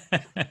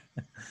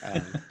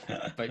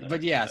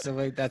 But yeah, so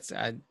like that's,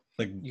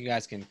 Like, you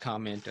guys can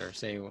comment or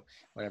say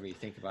whatever you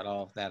think about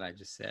all of that I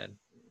just said.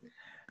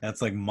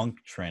 that's like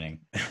monk training.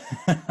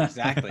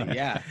 Exactly.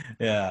 Yeah.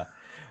 Yeah.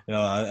 You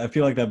know, I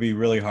feel like that'd be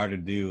really hard to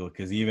do,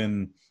 because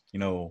even, you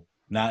know,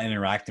 not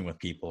interacting with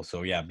people.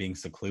 So yeah, being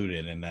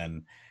secluded, and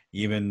then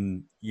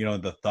even, you know,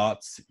 the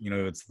thoughts, you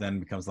know, it's then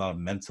becomes a lot of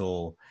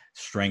mental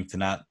strength to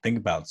not think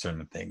about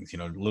certain things, you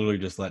know, literally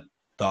just let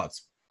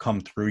thoughts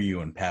come through you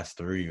and pass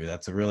through you.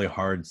 That's a really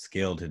hard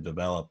skill to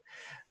develop.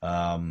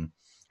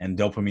 And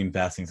dopamine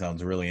fasting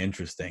sounds really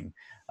interesting.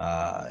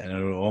 And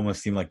it would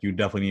almost seem like you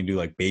definitely need to do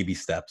like baby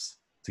steps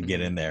to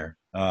get in there.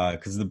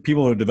 Because the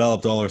people who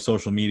developed all our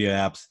social media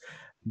apps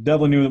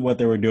definitely knew what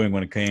they were doing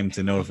when it came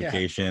to Yeah.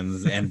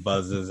 notifications and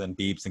buzzes and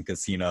beeps and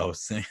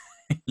casinos.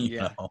 You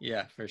Yeah. know?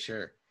 Yeah, for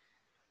sure.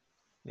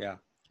 Yeah.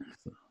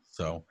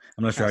 So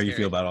I'm not sure Kind how of you feel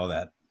scary. about all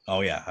that.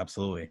 Oh yeah,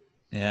 absolutely.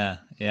 Yeah,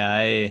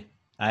 yeah.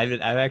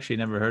 I've actually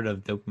never heard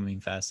of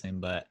dopamine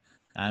fasting, but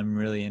I'm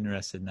really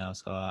interested now.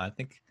 So I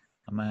think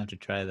I might have to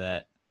try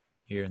that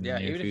here in the Yeah,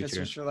 near even if it's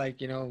future. just for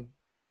like, you know,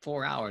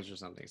 4 hours or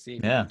something, see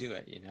if you Yeah. can do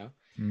it, you know.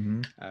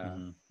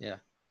 Mm-hmm. Yeah.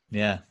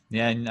 Yeah.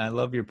 Yeah. And I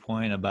love your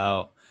point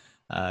about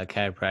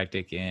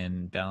chiropractic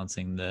and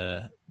balancing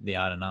the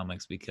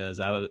autonomics, because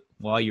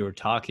while you were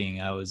talking,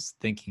 I was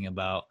thinking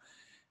about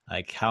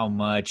like how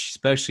much,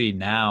 especially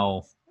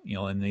now, you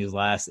know, in these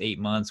last 8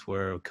 months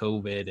where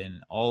COVID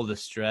and all the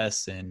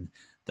stress and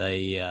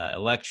the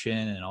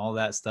election and all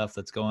that stuff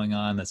that's going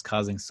on, that's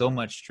causing so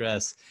much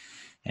stress.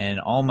 And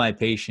all my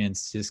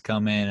patients just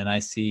come in, and I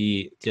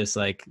see, just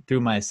like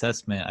through my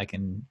assessment, I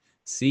can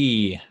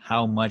see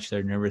how much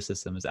their nervous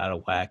system is out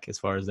of whack as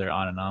far as their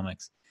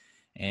autonomics.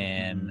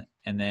 And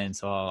then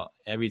so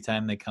every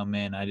time they come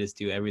in, I just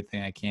do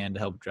everything I can to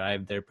help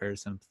drive their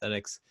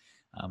parasympathetics,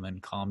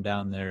 and calm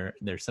down their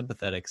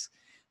sympathetics.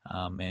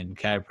 And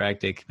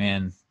chiropractic,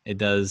 man,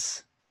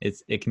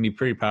 it can be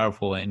pretty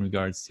powerful in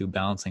regards to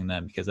balancing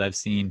them, because I've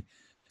seen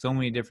so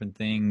many different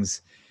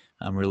things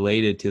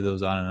related to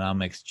those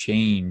autonomics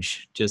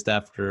change just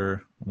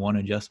after one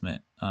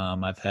adjustment.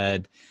 I've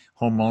had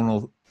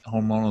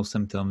hormonal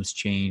symptoms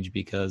change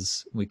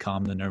because we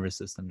calm the nervous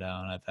system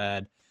down. I've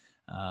had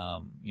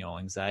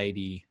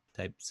anxiety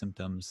type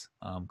symptoms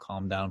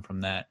calm down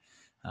from that.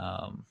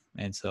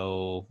 And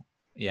so,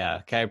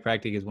 yeah,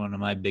 chiropractic is one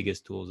of my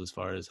biggest tools as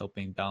far as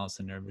helping balance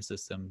the nervous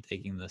system,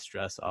 taking the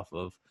stress off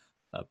of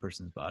a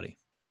person's body.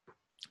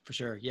 For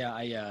sure. Yeah,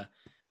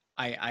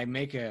 I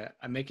make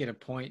it a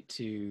point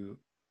to,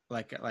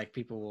 like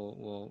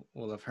people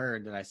will have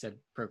heard that I said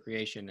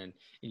procreation and,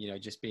 you know,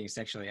 just being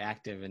sexually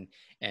active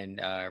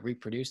and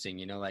reproducing,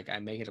 you know, like I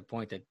make it a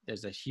point that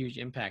there's a huge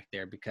impact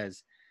there,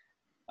 because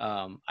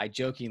I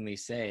jokingly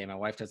say, and my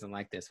wife doesn't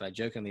like this, but I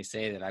jokingly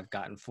say that I've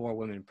gotten 4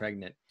 women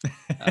pregnant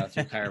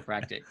through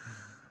chiropractic,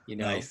 you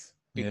know, Nice.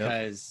 Yep.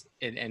 because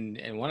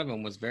and one of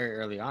them was very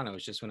early on. It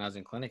was just when I was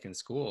in clinic in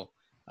school.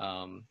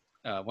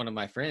 One of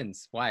my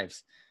friends'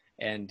 wives,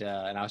 and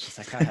I was just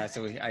like, haha.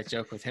 So I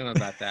joke with him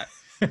about that.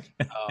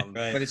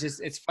 Right. But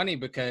it's funny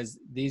because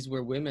these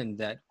were women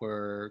that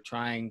were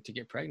trying to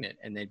get pregnant,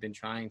 and they'd been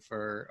trying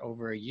for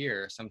over a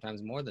year,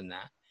 sometimes more than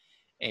that.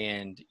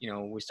 And, you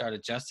know, we start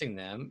adjusting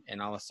them,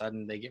 and all of a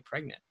sudden they get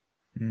pregnant.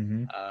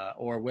 Mm-hmm.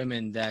 Or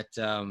women that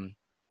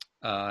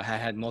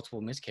had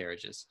multiple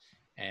miscarriages,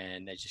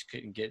 and they just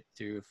couldn't get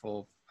through a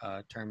full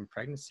term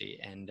pregnancy,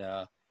 and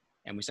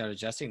we started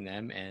adjusting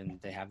them, and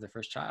they have their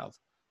first child.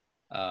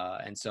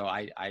 And so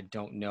I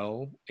don't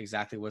know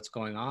exactly what's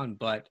going on,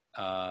 but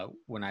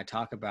when I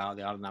talk about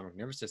the autonomic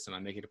nervous system, I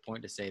make it a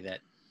point to say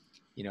that,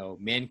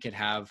 men could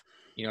have,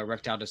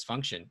 erectile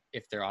dysfunction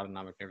if their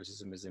autonomic nervous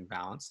system is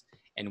imbalanced,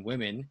 and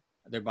women,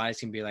 their bodies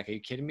can be like, are you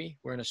kidding me?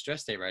 We're in a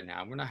stress state right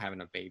now. We're not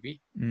having a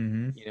baby,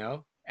 Mm-hmm.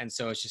 And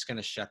so it's just going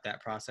to shut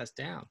that process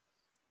down.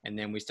 And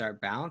then we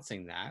start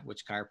balancing that,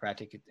 which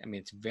chiropractic,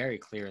 it's very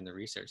clear in the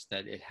research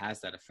that it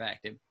has that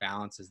effect. It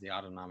balances the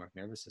autonomic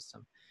nervous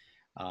system.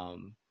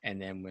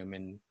 And then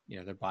women,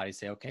 their bodies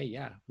say, okay,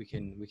 yeah, we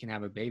can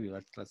have a baby.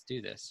 Let's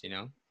do this,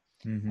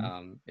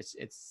 Mm-hmm.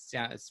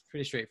 It's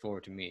pretty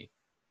straightforward to me.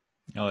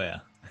 Oh yeah.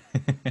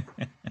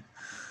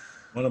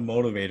 What a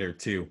motivator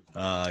too.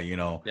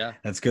 Yeah.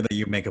 That's good that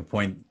you make a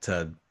point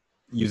to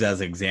use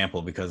as an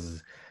example,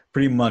 because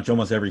pretty much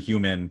almost every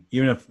human,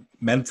 even if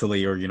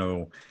mentally or,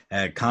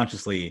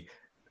 consciously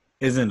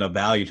isn't of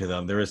value to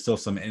them, there is still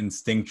some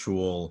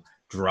instinctual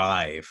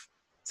drive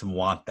to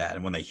want that.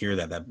 And when they hear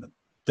that, that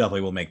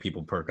definitely will make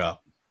people perk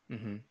up.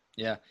 Mm-hmm.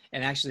 Yeah.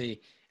 And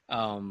actually,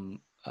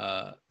 some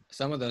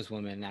of those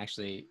women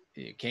actually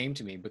came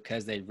to me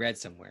because they read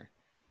somewhere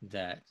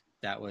that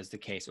was the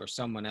case, or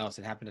someone else,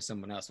 it happened to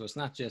someone else. So it's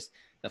not just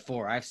the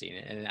 4 I've seen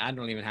it. And I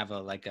don't even have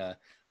a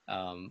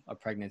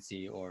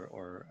pregnancy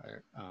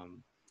or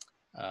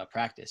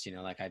practice,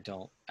 like I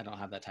don't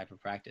have that type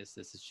of practice.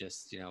 This is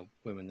just,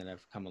 women that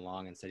have come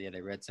along and said, yeah,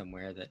 they read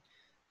somewhere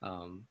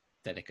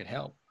that it could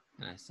help.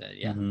 And I said,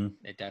 yeah, Mm-hmm.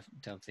 it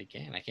definitely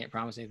can. I can't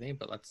promise anything,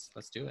 but let's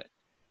do it.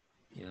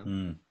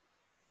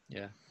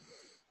 Yeah.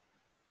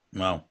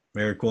 Wow,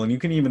 very cool. And you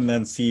can even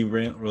then see,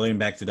 relating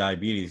back to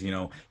diabetes,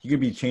 you could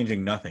be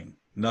changing nothing.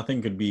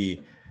 Nothing could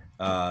be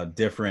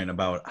different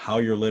about how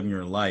you're living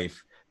your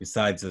life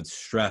besides the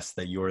stress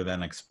that you're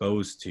then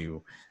exposed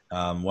to,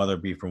 whether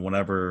it be from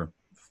whatever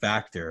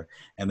factor.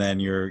 And then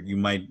you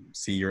might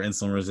see your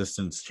insulin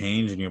resistance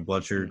change and your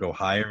blood sugar go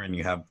higher, and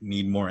you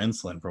need more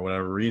insulin for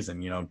whatever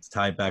reason, to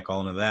tie it back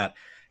all into that.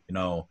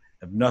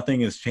 If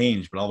nothing has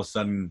changed, but all of a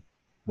sudden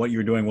what you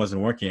were doing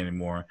wasn't working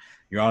anymore,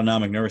 your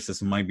autonomic nervous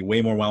system might be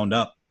way more wound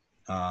up.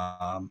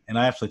 And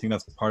I actually think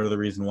that's part of the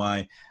reason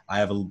why I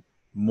have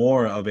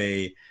more of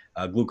a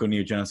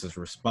gluconeogenesis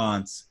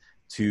response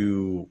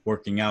to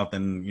working out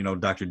than,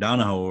 Dr.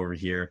 Donahoe over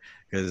here,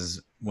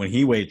 because when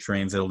he weight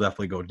trains, it'll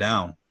definitely go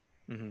down.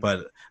 Mm-hmm.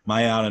 But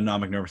my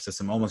autonomic nervous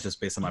system, almost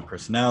just based on my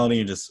personality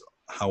and just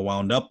how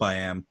wound up I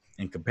am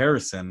in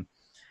comparison,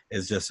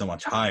 is just so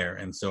much higher.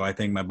 And so I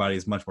think my body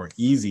is much more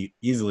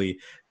easily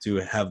to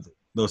have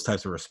those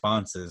types of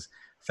responses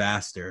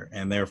faster,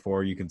 and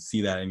therefore you can see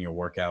that in your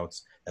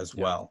workouts as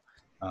well.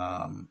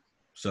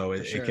 So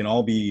it can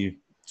all be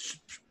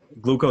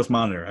glucose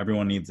monitor.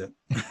 Everyone needs it.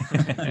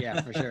 Yeah,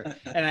 for sure.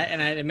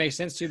 And it makes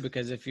sense too,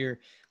 because if you're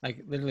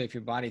literally, if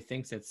your body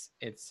thinks it's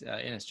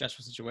in a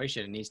stressful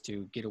situation and needs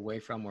to get away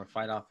from or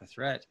fight off a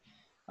threat,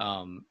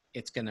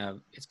 it's gonna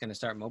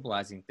start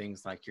mobilizing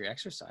things like you're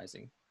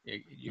exercising.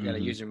 You got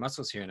to use your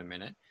muscles here in a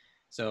minute.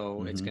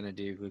 So it's going to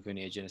do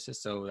gluconeogenesis.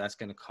 So that's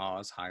going to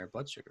cause higher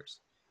blood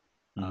sugars.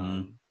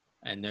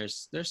 And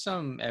there's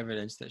some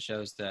evidence that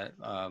shows that,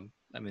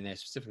 they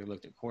specifically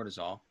looked at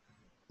cortisol,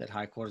 that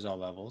high cortisol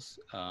levels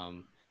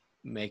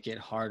make it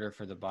harder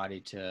for the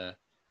body to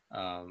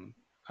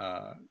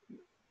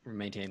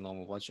maintain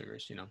normal blood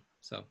sugars,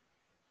 so.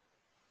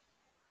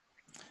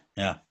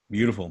 Yeah.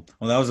 Beautiful.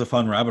 Well, that was a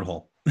fun rabbit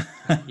hole.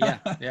 Yeah.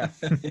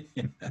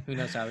 Who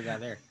knows how we got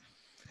there?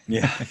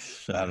 Yeah.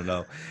 I don't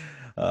know.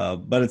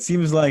 But it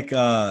seems like,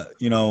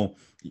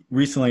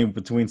 recently,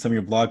 between some of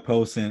your blog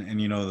posts and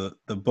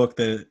the book,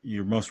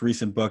 your most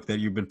recent book, that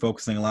you've been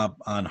focusing a lot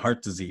on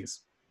heart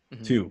disease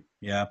too.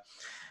 Yeah.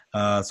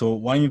 So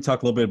why don't you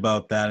talk a little bit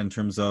about that in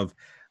terms of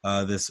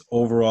this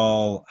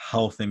overall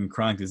health and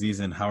chronic disease,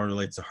 and how it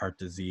relates to heart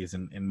disease,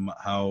 and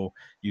how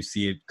you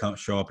see it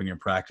show up in your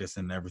practice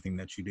and everything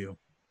that you do?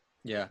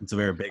 Yeah. It's a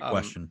very big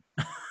question.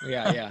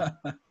 Yeah.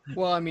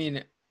 Well,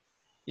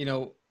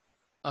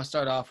 I'll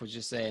start off with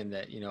just saying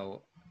that,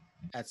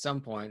 at some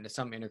point, at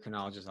some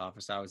endocrinologist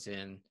office I was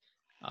in,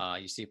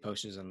 you see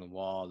posters on the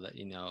wall that,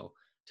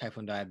 type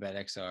 1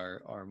 diabetics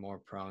are more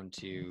prone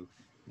to,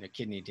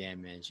 kidney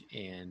damage,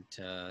 and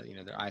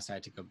their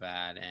eyesight to go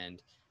bad,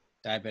 and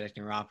diabetic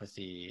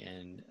neuropathy,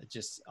 and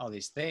just all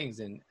these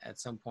things. And at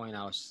some point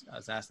I was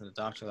asking the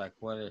doctor, like,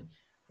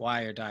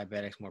 why are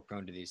diabetics more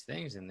prone to these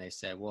things? And they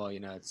said, well,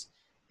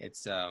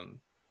 it's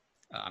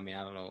I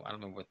don't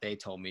know what they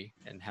told me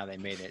and how they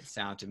made it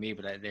sound to me,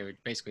 but they would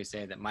basically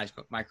say that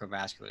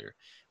microvascular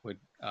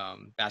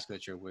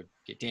vasculature would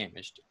get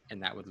damaged,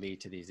 and that would lead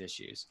to these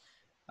issues.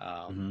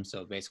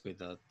 So basically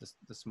the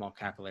small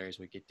capillaries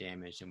would get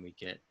damaged, and we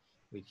get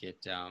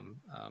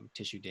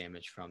tissue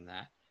damage from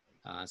that.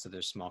 So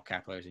there's small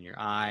capillaries in your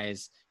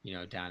eyes,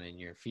 down in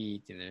your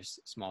feet, and there's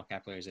small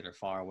capillaries that are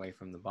far away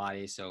from the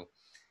body. So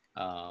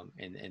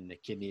and the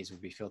kidneys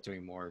would be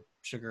filtering more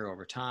sugar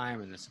over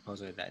time, and then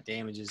supposedly that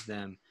damages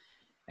them.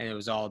 And it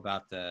was all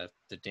about the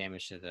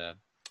damage to the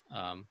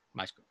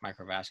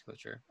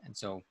microvasculature. And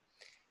so,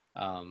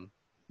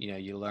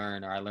 you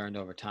learn, or I learned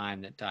over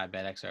time, that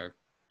diabetics are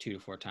 2 to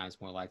 4 times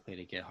more likely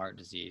to get heart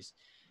disease,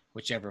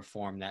 whichever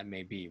form that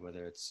may be,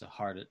 whether it's a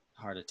heart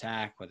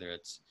attack, whether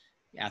it's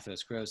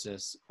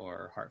atherosclerosis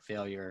or heart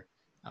failure.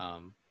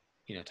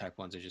 You know, type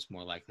 1s are just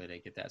more likely to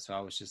get that. So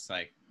I was just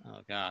like, oh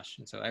gosh.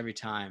 And so every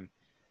time,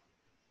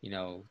 you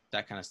know,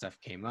 that kind of stuff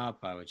came up,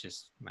 I would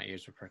just, my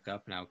ears would perk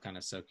up and I would kind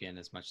of soak in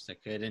as much as I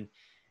could. And,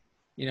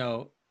 you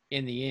know,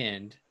 in the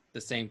end, the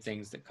same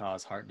things that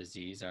cause heart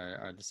disease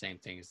are the same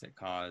things that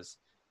cause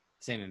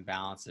the same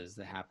imbalances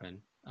that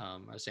happen, are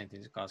the same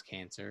things that cause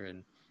cancer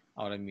and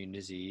autoimmune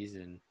disease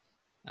and,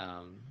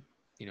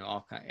 you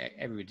know,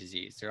 every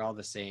disease. They're all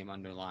the same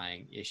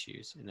underlying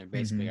issues. And they're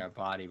basically our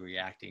body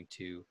reacting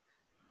to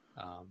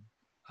um,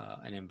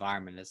 an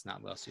environment that's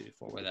not well suited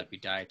for, whether that be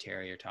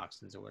dietary or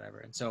toxins or whatever.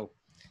 And so,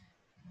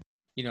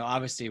 you know,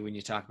 obviously when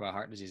you talk about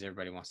heart disease,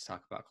 everybody wants to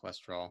talk about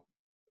cholesterol.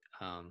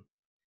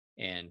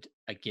 And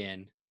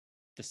again,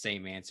 the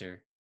same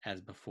answer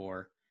as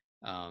before,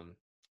 um,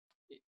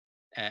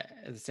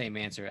 the same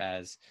answer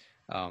as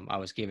I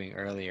was giving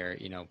earlier.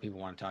 You know, people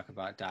want to talk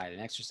about diet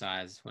and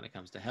exercise when it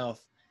comes to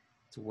health.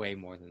 It's way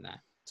more than that.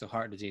 So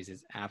heart disease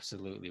is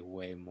absolutely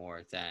way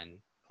more than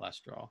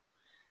cholesterol.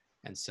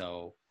 And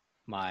so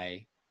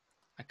my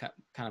kind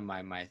of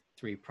my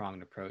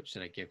three-pronged approach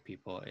that I give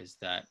people is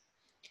that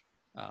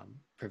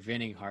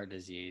preventing heart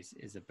disease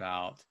is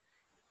about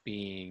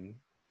being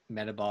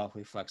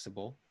metabolically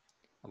flexible,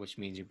 which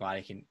means your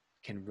body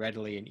can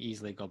readily and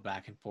easily go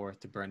back and forth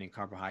to burning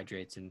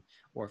carbohydrates and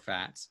or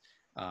fats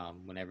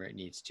whenever it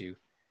needs to.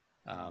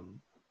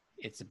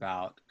 It's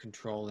about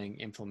controlling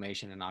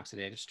inflammation and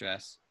oxidative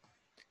stress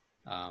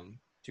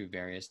through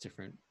various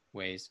different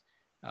ways,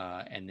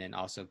 and then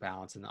also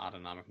balancing the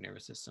autonomic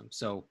nervous system.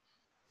 So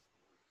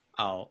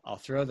I'll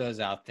throw those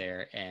out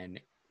there, and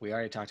we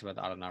already talked about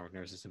the autonomic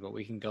nervous system, but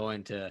we can go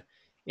into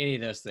any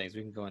of those things.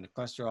 We can go into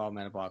cholesterol,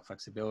 metabolic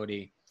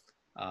flexibility,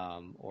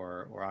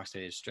 or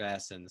oxidative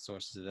stress and the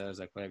sources of those,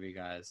 like whatever you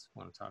guys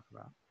want to talk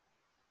about.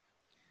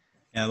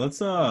 Yeah, let's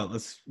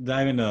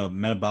dive into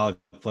metabolic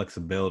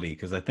flexibility,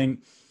 because I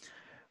think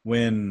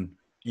when,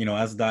 you know,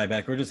 as a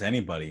diabetic or just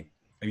anybody,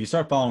 if you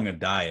start following a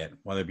diet,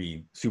 whether it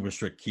be super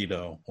strict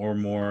keto or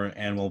more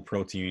animal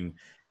protein,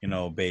 you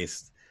know,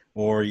 based,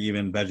 or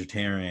even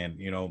vegetarian,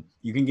 you know,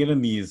 you can get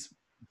in these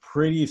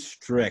pretty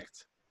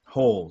strict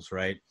holes,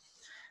 right?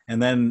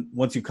 And then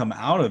once you come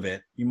out of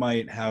it, you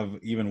might have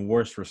even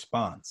worse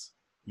response,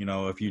 you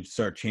know, if you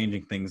start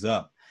changing things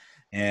up.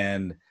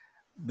 And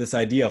this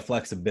idea of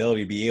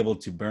flexibility, be able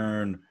to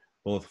burn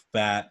both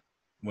fat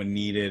when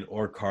needed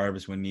or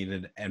carbs when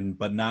needed, and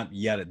but not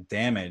yet a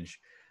damage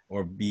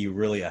or be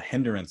really a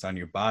hindrance on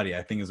your body,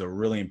 I think is a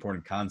really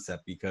important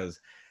concept, because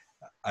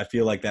I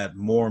feel like that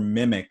more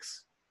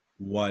mimics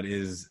what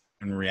is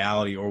in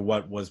reality, or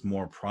what was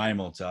more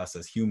primal to us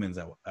as humans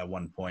at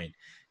one point.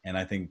 And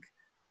I think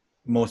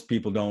most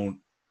people don't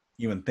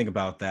even think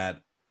about that.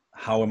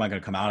 How am I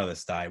going to come out of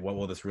this diet? What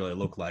will this really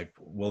look like?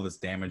 Will this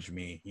damage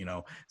me? You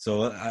know,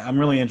 so I'm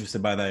really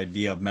interested by the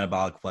idea of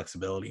metabolic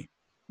flexibility.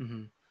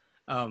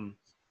 Mm-hmm.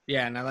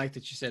 Yeah, and I like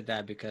that you said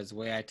that, because the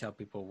way I tell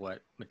people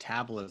what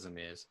metabolism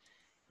is,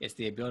 it's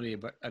the ability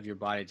of your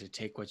body to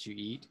take what you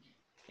eat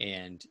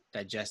and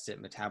digest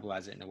it,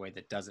 metabolize it in a way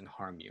that doesn't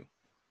harm you.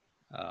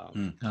 I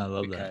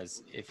love that.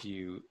 Because if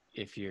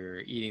you're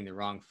eating the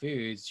wrong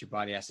foods, your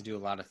body has to do a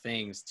lot of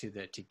things to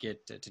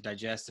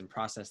digest and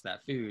process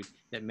that food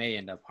that may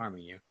end up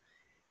harming you.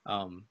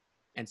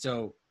 And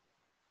so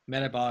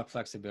metabolic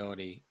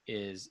flexibility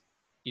is,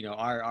 you know,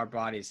 our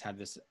bodies have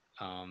this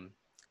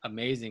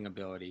amazing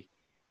ability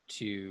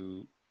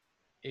to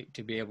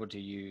be able to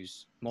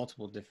use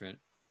multiple different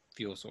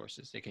fuel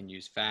sources. It can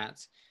use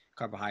fats,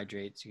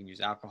 carbohydrates, it can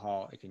use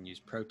alcohol, it can use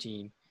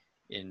protein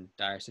in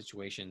dire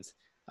situations,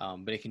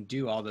 but it can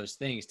do all those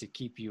things to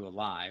keep you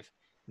alive.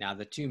 Now,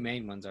 the two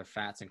main ones are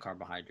fats and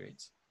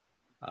carbohydrates.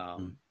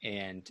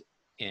 And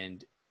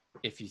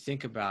if you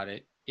think about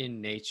it,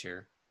 in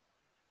nature,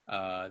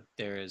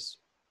 there's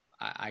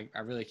I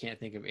really can't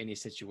think of any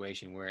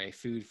situation where a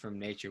food from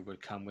nature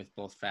would come with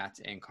both fats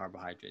and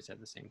carbohydrates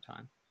at the same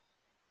time.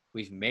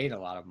 We've made a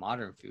lot of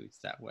modern foods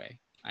that way.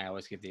 I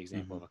always give the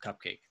example of a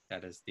cupcake.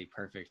 That is the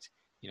perfect,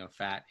 you know,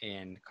 fat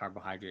and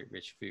carbohydrate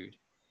rich food.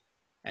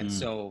 And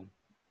so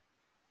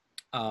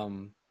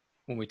when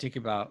we think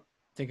about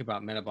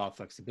metabolic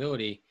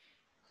flexibility,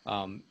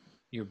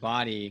 your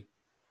body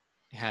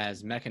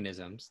has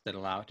mechanisms that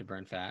allow it to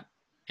burn fat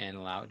and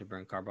allow it to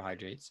burn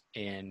carbohydrates.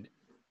 And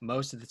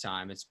most of the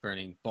time it's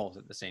burning both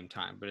at the same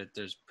time, but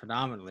there's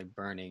predominantly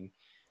burning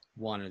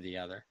one or the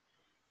other.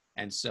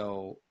 And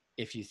so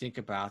if you think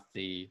about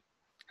the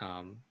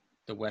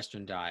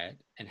Western diet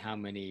and how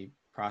many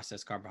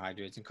processed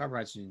carbohydrates and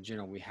carbohydrates in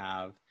general we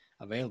have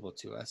available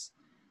to us,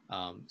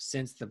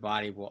 since the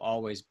body will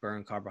always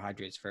burn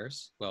carbohydrates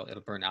first, well,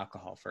 it'll burn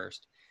alcohol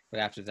first, but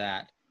after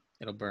that,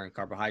 it'll burn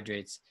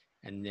carbohydrates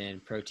and then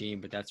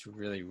protein, but that's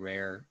really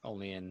rare,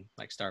 only in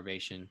like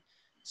starvation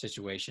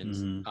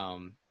situations.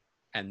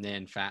 And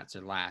then fats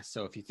are last.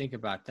 So if you think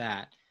about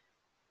that,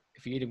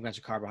 if you eat a bunch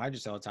of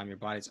carbohydrates all the time, your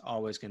body's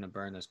always going to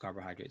burn those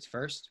carbohydrates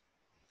first.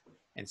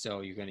 And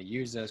so you're going to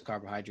use those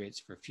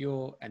carbohydrates for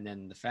fuel, and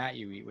then the fat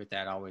you eat with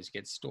that always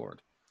gets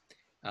stored.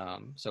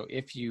 So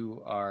if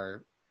you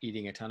are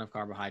eating a ton of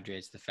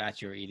carbohydrates, the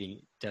fat you're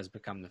eating does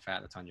become the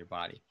fat that's on your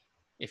body.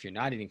 If you're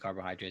not eating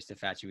carbohydrates, the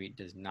fat you eat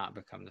does not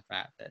become the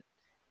fat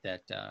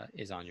that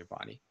is on your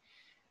body.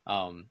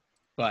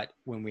 But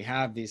when we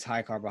have these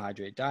high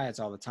carbohydrate diets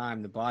all the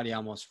time, the body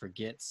almost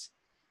forgets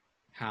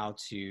how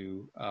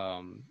to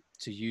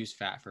use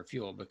fat for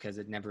fuel because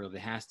it never really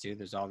has to.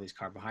 There's all these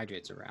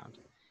carbohydrates around.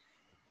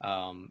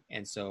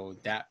 And so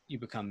that you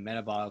become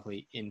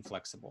metabolically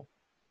inflexible.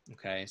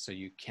 Okay. So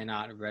you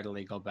cannot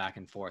readily go back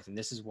and forth. And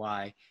this is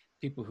why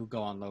people who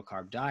go on low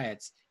carb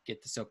diets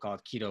get the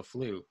so-called keto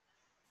flu,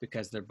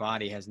 because their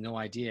body has no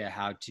idea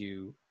how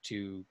to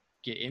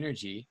get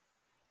energy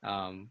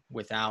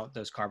without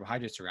those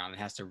carbohydrates around. It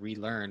has to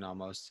relearn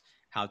almost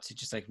how to,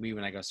 just like me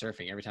when I go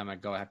surfing. Every time I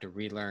go, I have to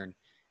relearn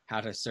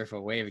how to surf a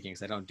wave again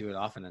because I don't do it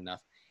often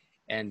enough.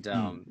 And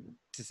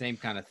it's the same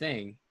kind of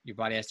thing. Your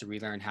body has to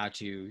relearn how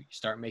to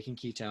start making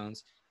ketones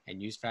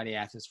and use fatty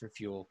acids for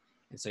fuel.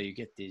 And so you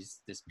get this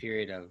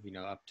period of,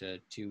 up to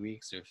 2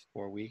 weeks or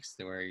 4 weeks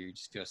where you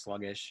just feel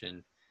sluggish,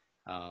 and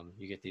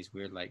you get these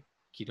weird like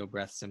keto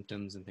breath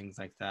symptoms and things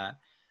like that,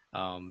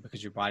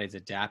 because your body's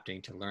adapting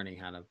to learning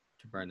how to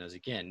burn those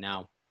again.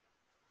 Now,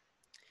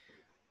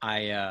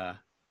 I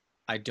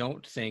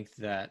don't think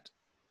that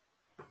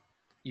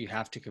you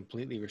have to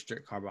completely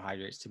restrict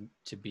carbohydrates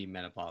to be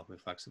metabolically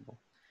flexible.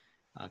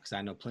 Because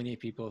I know plenty of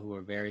people who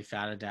are very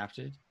fat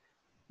adapted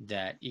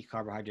that eat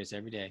carbohydrates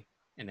every day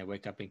and they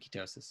wake up in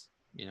ketosis.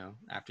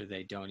 After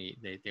they don't eat,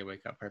 they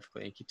wake up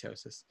perfectly in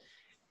ketosis,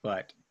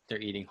 but they're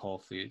eating whole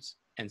foods.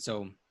 And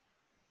so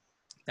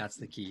that's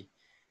the key,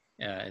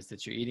 is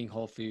that you're eating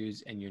whole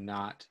foods and you're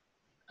not,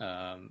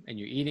 and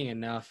you're eating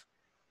enough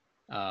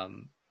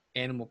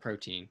animal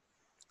protein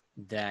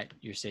that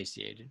you're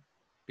satiated.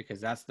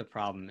 Because that's the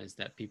problem, is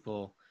that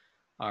people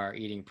are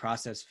eating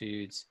processed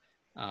foods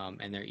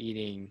and they're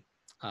eating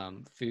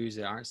foods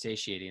that aren't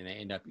satiating, and they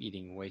end up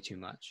eating way too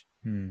much.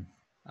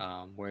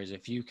 Whereas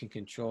if you can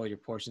control your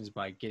portions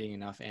by getting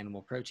enough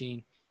animal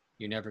protein,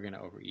 you're never going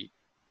to overeat.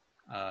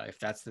 If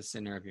that's the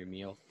center of your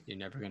meal, you're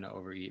never going to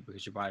overeat,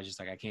 because your body's just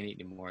like, I can't eat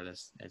any more of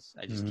this.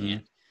 I just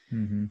can't.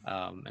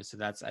 And so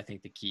that's, I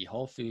think, the key: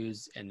 whole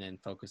foods, and then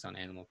focus on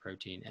animal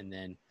protein, and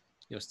then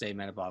you'll stay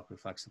metabolically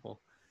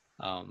flexible.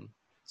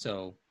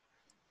 So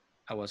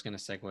I was going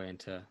to segue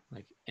into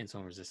like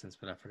insulin resistance,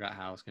 but I forgot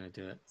how I was going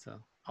to do it. So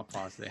I'll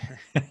pause there.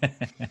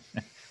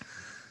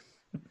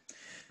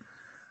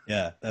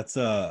 Yeah, that's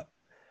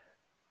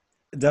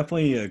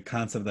definitely a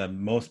concept that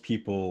most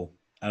people,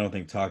 I don't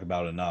think, talk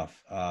about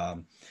enough.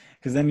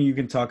 Because then you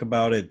can talk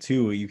about it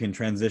too. You can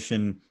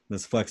transition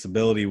this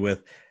flexibility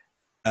with,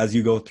 as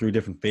you go through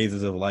different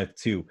phases of life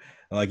too.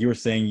 Like you were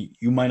saying,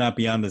 you might not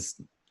be on this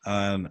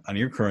on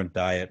your current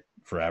diet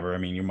forever. I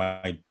mean, you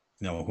might,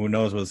 who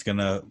knows what it's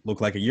gonna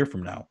look like a year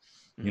from now.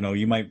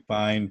 You might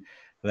find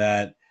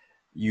that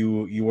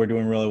you were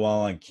doing really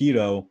well on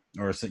keto,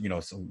 or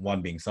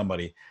one being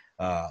somebody,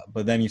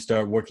 but then you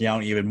start working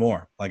out even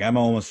more. Like I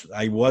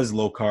was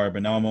low carb,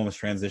 and now I'm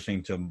almost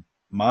transitioning to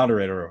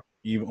moderate, or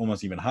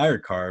almost even higher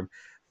carb,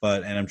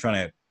 and I'm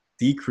trying to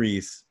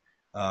decrease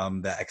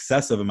that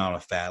excessive amount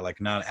of fat,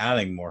 like not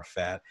adding more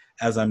fat,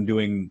 as I'm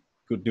doing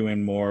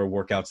more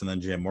workouts in the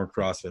gym, more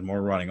CrossFit,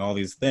 more running, all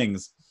these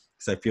things,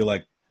 because I feel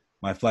like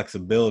my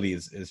flexibility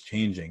is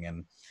changing.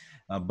 And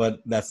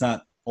but that's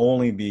not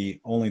the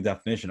only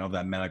definition of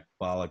that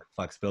metabolic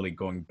flexibility,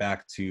 going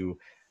back to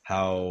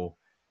how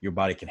your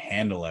body can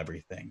handle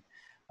everything.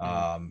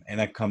 And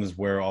that comes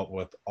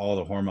with all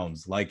the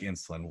hormones, like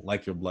insulin,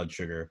 like your blood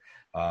sugar,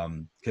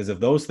 because if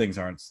those things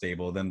aren't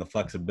stable, then the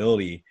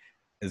flexibility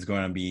is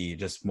going to be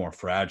just more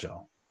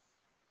fragile.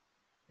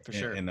 For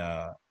sure. And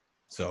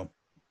so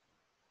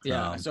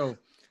yeah. So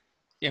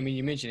I mean,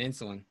 you mentioned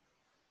insulin,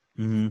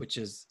 which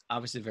is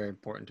obviously very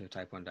important to a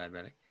type 1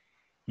 diabetic.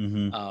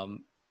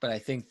 But I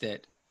think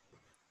that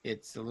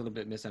it's a little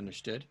bit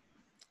misunderstood.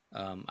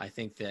 I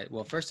think that,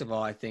 well, first of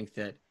all, I think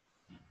that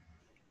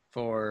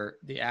for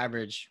the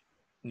average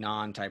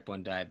non-type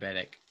 1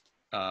 diabetic,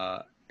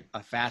 a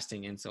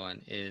fasting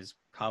insulin is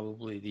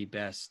probably the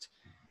best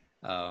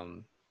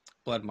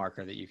blood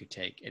marker that you could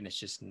take, and it's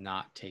just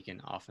not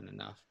taken often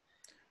enough.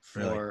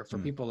 For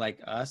people like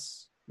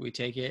us, we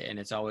take it, and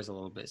it's always a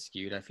little bit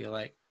skewed, I feel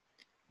like,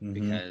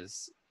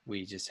 because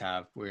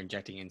we're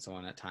injecting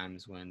insulin at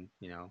times when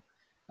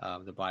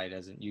the body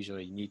doesn't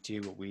usually need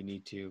to, but we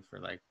need to for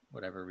like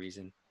whatever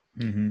reason.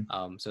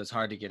 So it's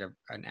hard to get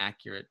an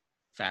accurate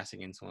fasting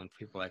insulin for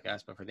people like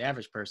us. But for the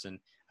average person,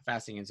 a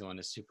fasting insulin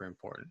is super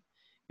important,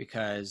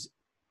 because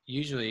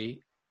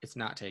usually it's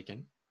not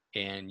taken,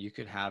 and you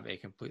could have a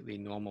completely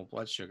normal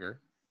blood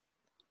sugar.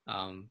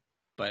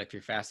 But if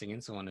your fasting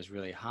insulin is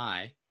really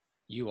high,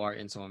 you are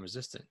insulin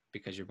resistant,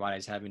 because your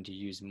body's having to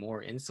use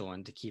more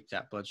insulin to keep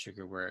that blood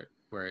sugar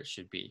where it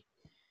should be.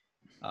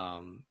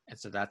 And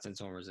so that's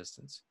insulin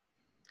resistance.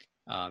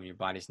 Your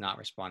body's not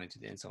responding to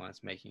the insulin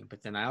it's making.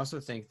 But then I also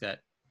think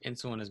that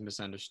insulin is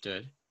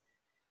misunderstood,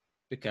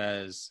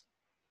 because,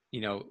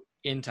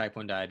 in type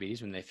 1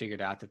 diabetes, when they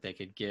figured out that they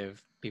could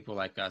give people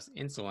like us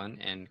insulin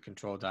and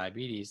control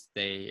diabetes,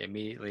 they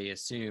immediately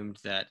assumed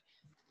that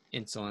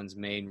insulin's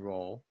main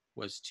role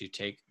was to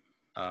take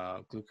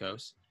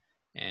glucose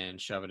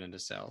and shove it into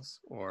cells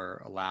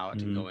or allow it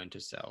to go into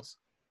cells.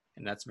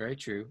 And that's very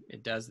true.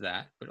 It does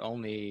that, but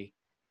only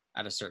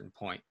at a certain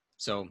point.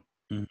 So,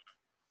 and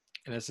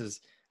this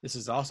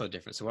is also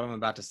different. So what I'm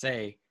about to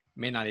say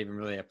may not even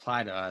really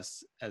apply to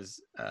us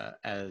as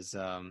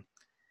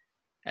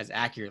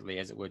accurately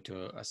as it would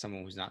to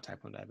someone who's not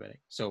type 1 diabetic.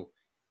 So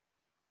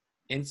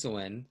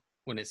insulin,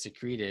 when it's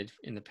secreted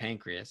in the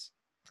pancreas,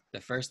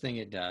 the first thing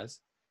it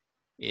does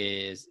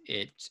is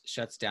it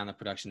shuts down the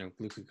production of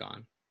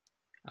glucagon,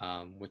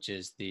 which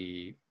is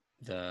the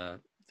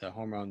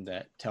hormone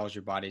that tells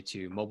your body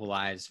to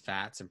mobilize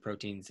fats and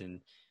proteins and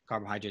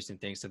carbohydrates and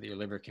things so that your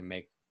liver can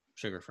make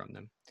sugar from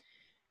them.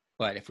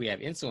 But if we have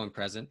insulin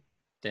present,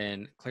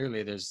 then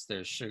clearly there's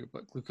sugar,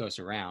 glucose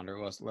around,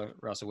 or else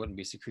it wouldn't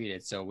be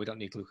secreted. So we don't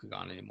need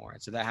glucagon anymore.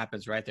 And so that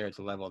happens right there at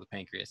the level of the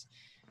pancreas.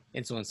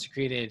 Insulin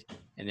secreted,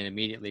 and then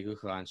immediately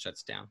glucagon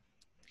shuts down.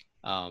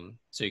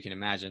 So you can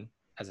imagine,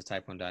 as a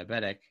type 1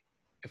 diabetic,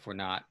 if we're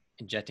not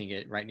injecting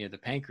it right near the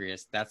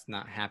pancreas, that's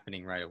not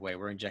happening right away.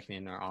 We're injecting it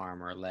in our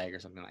arm or a leg or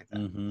something like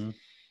that.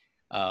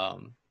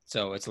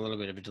 So it's a little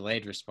bit of a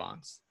delayed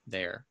response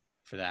there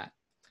for that.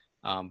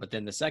 But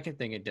then the second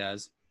thing it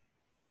does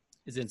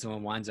is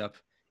insulin winds up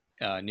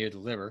near the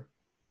liver,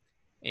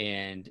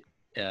 and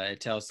it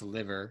tells the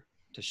liver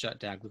to shut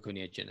down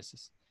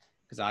gluconeogenesis.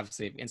 Because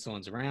obviously if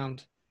insulin's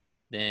around,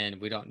 then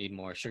we don't need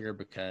more sugar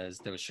because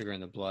there was sugar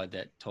in the blood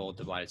that told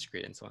the body to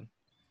secrete insulin.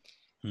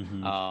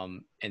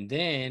 And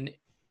then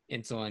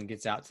insulin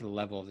gets out to the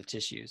level of the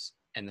tissues.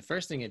 And the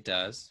first thing it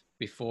does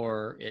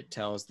before it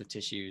tells the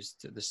tissues,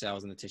 the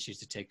cells in the tissues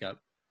to take up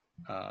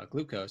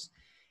glucose,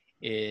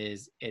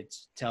 is it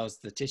tells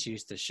the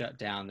tissues to shut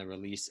down the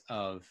release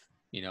of,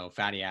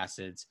 fatty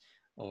acids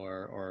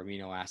or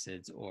amino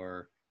acids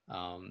or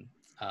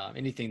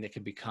anything that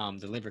could become,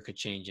 the liver could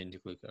change into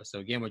glucose. So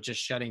again, we're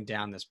just shutting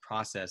down this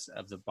process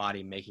of the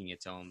body making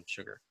its own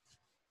sugar,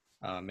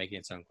 making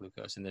its own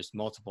glucose. And there's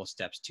multiple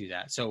steps to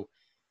that. So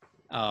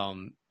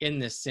in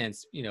this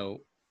sense,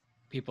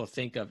 people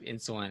think of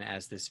insulin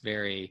as this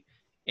very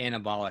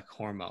anabolic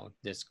hormone,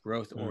 this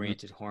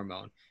growth-oriented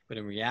hormone, but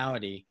in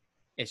reality,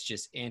 it's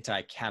just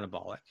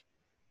anti-catabolic.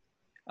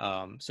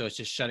 So it's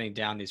just shutting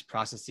down these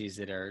processes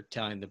that are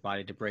telling the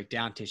body to break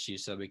down tissue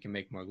so we can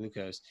make more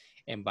glucose.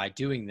 And by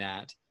doing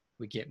that,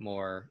 we get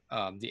more,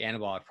 the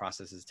anabolic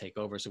processes take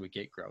over, so we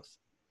get growth,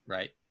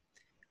 right?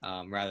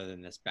 Rather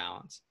than this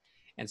balance.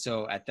 And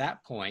so at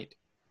that point,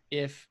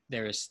 if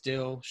there is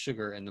still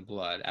sugar in the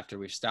blood, after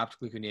we've stopped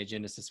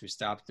gluconeogenesis, we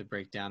stopped the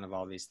breakdown of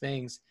all these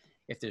things,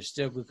 if there's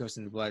still glucose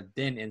in the blood,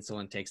 then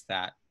insulin takes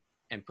that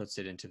and puts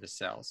it into the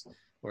cells,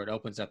 or it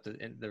opens up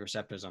the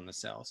receptors on the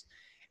cells.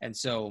 And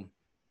so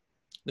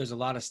there's a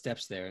lot of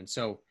steps there. And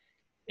so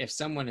if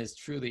someone is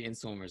truly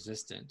insulin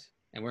resistant,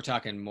 and we're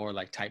talking more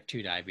like type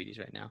 2 diabetes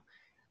right now,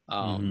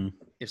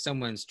 if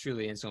someone's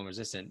truly insulin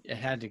resistant, it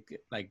had to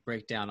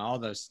break down all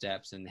those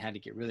steps and had to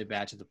get really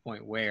bad to the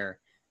point where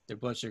their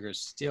blood sugar is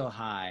still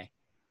high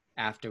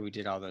after we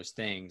did all those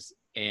things.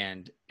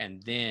 And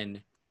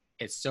then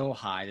it's so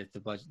high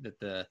that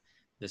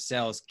the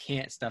cells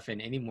can't stuff in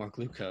any more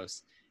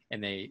glucose,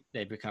 and they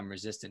become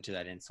resistant to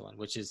that insulin,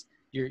 which is,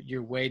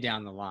 you're way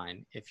down the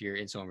line if you're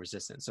insulin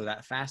resistant. So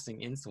that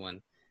fasting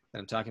insulin that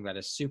I'm talking about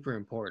is super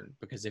important,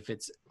 because if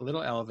it's a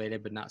little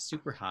elevated but not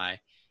super high,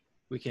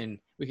 we can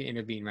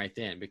intervene right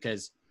then.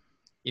 Because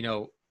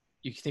you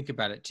think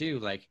about it too,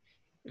 like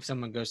if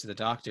someone goes to the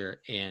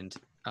doctor and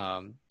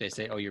they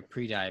say, oh, you're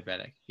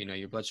pre-diabetic,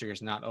 your blood sugar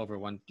is not over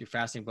your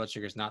fasting blood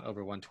sugar is not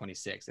over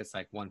 126, it's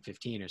like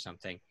 115 or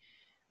something,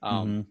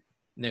 and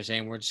they're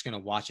saying we're just going to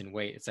watch and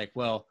wait. It's like,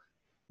 well,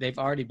 they've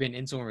already been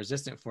insulin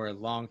resistant for a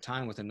long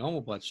time with a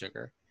normal blood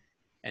sugar.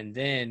 And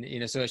then,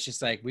 so it's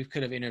just like, we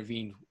could have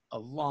intervened a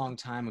long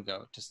time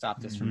ago to stop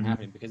this from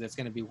happening, because it's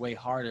going to be way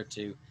harder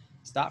to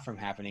stop from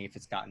happening if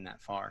it's gotten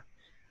that far.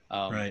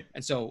 Right.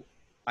 And so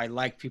I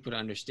like people to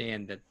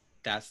understand that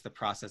that's the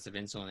process of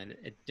insulin. And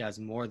it does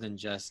more than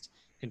just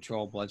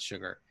control blood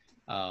sugar.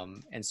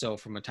 And so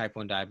from a type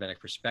 1 diabetic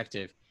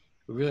perspective,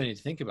 we really need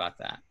to think about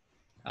that.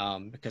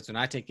 Because when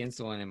I take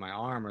insulin in my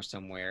arm or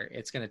somewhere,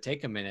 it's going to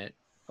take a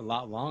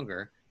lot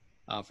longer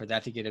for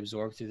that to get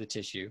absorbed through the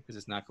tissue, because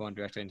it's not going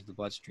directly into the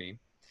bloodstream,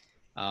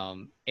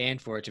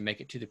 and for it to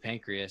make it to the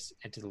pancreas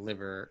and to the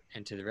liver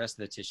and to the rest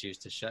of the tissues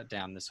to shut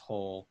down this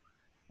whole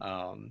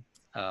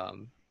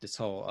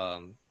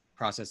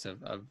process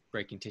of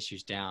breaking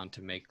tissues down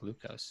to make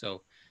glucose.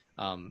 So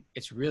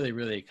it's really,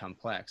 really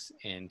complex,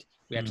 and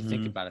we have to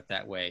think about it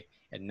that way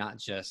and not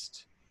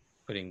just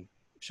putting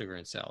sugar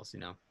in cells,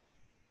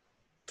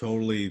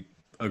 Totally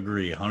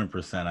agree,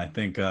 100%. I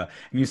think, and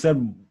you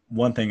said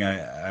one thing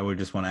I would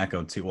just want to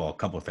echo too. Well, a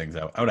couple of things.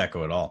 I would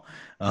echo it all.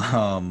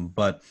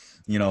 But,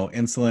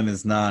 insulin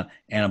is not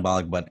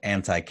anabolic, but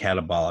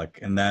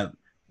anti-catabolic, and that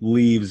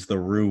leaves the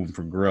room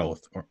for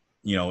growth. Or,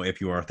 if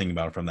you are thinking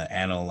about it from the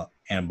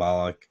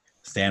anabolic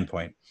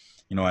standpoint,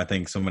 I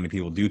think so many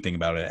people do think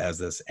about it as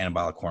this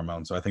anabolic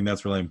hormone. So I think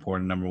that's really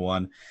important, number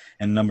one.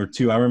 And number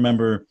two, I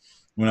remember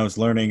when I was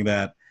learning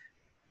that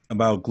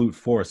about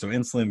GLUT4. So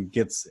insulin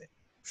gets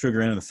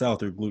sugar into the cell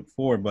through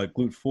GLUT4, but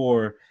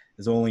GLUT4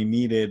 is only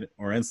needed,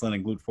 or insulin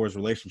and GLUT4's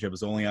relationship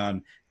is only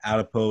on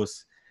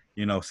adipose,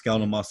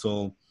 skeletal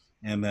muscle,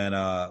 and then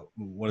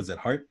what is it?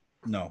 Heart?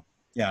 No,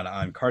 yeah,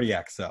 on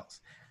cardiac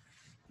cells.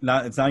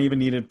 It's not even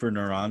needed for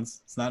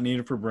neurons. It's not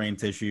needed for brain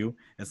tissue.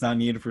 It's not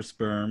needed for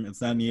sperm.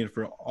 It's not needed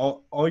for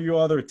all your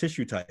other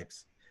tissue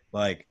types.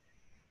 Like,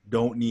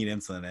 don't need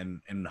insulin.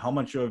 And how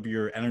much of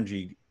your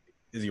energy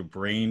is your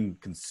brain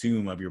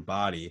consume of your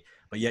body,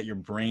 but yet your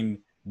brain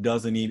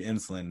doesn't need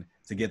insulin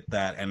to get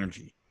that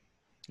energy.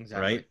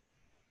 Exactly. Right?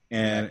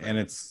 And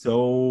it's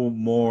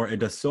it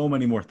does so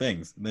many more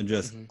things than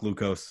just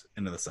glucose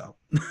into the cell.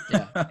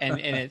 Yeah.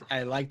 And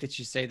I like that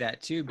you say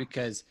that too,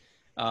 because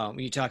when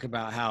you talk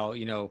about how,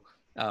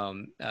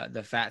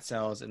 the fat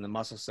cells and the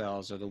muscle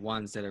cells are the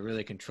ones that are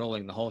really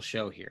controlling the whole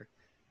show here.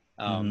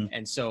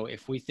 And so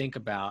if we think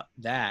about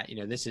that,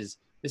 this is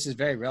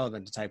very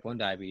relevant to type 1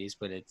 diabetes,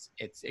 but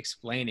it's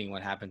explaining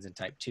what happens in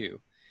type 2.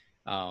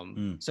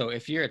 So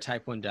if you're a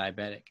type 1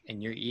 diabetic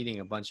and you're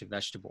eating a bunch of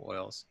vegetable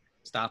oils,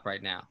 stop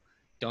right now.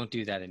 Don't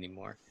do that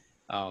anymore.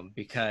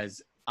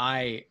 Because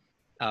I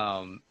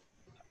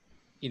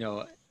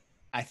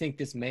think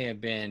this may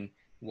have been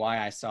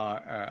why I saw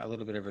a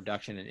little bit of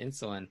reduction in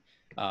insulin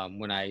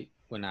when I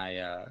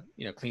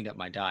cleaned up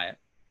my diet,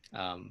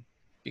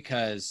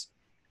 because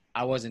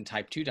I wasn't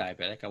type 2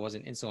 diabetic. I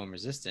wasn't insulin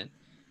resistant,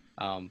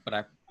 but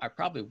I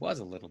probably was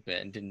a little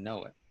bit and didn't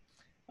know it,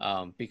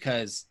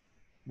 because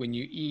when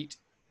you eat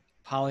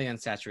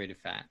polyunsaturated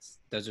fats,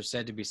 those are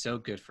said to be so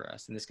good for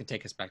us, and this can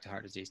take us back to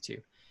heart disease too.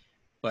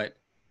 But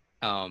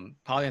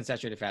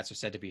polyunsaturated fats are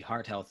said to be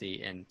heart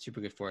healthy and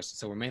super good for us.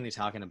 So we're mainly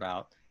talking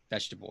about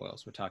vegetable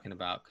oils. We're talking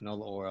about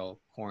canola oil,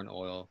 corn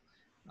oil,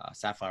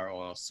 safflower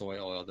oil, soy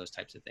oil, those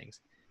types of things.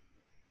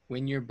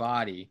 When your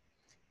body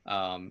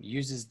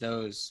uses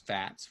those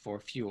fats for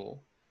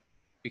fuel,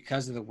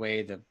 because of the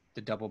way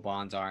the double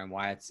bonds are and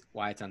why it's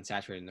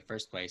unsaturated in the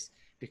first place,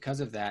 because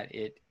of that,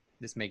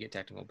 this may get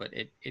technical, but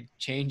it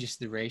changes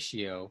the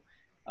ratio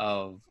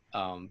of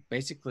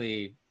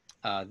basically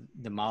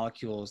the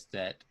molecules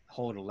that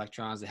hold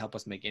electrons that help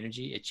us make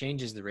energy. It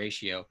changes the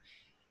ratio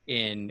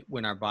in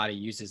when our body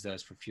uses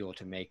those for fuel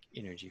to make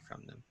energy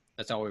from them.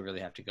 That's all we really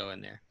have to go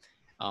in there.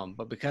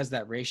 But because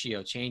that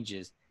ratio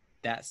changes,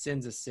 that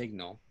sends a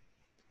signal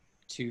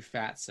to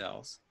fat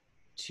cells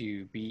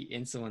to be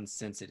insulin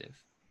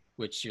sensitive,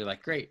 which you're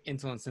like, great,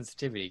 insulin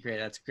sensitivity, great,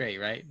 that's great,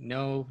 right?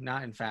 No,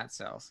 not in fat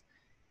cells.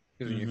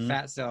 Because when your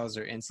fat cells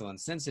are insulin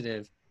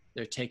sensitive,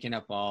 they're taking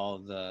up all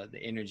the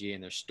energy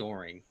and they're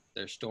storing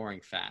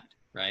fat,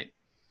 right?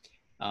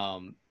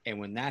 And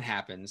when that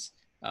happens,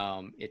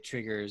 it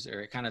triggers,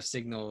 or it kind of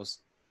signals,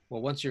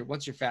 well, once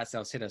your fat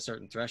cells hit a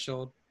certain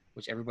threshold,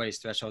 which everybody's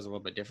threshold is a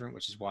little bit different,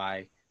 which is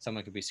why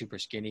someone could be super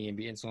skinny and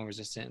be insulin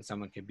resistant, and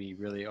someone could be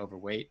really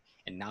overweight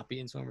and not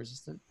be insulin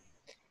resistant.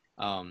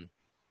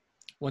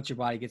 Once your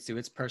body gets to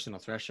its personal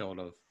threshold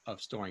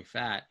of storing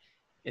fat,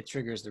 it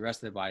triggers the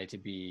rest of the body to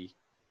be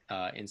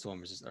insulin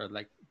resistant, or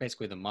like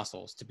basically the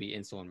muscles to be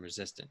insulin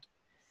resistant.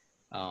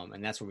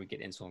 And that's where we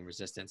get insulin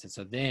resistance. And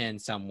so then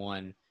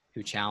someone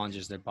who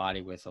challenges their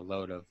body with a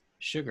load of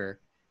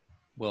sugar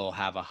will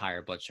have a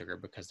higher blood sugar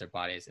because their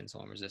body is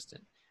insulin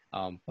resistant.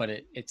 But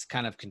it's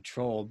kind of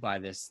controlled by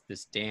this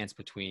dance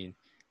between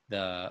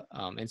the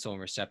insulin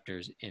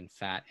receptors in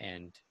fat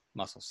and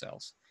muscle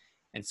cells.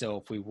 And so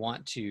if we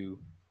want to,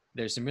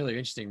 there's some really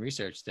interesting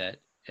research that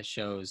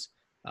shows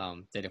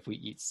that if we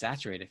eat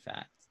saturated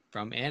fat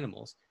from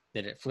animals,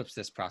 that it flips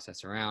this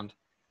process around.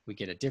 We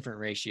get a different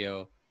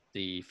ratio.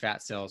 The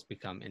fat cells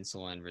become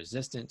insulin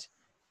resistant,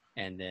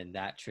 and then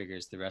that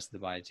triggers the rest of the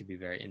body to be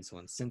very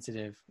insulin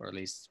sensitive, or at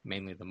least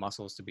mainly the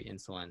muscles to be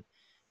insulin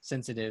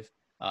sensitive.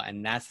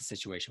 And that's the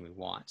situation we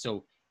want.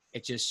 So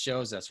it just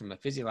shows us from a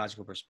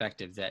physiological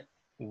perspective that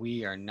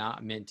we are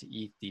not meant to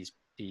eat these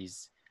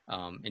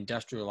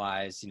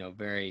industrialized,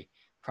 very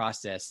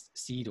processed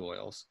seed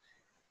oils.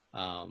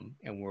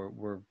 And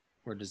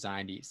we're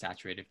designed to eat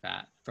saturated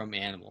fat from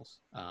animals,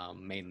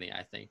 mainly,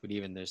 I think, but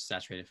even there's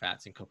saturated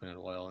fats in coconut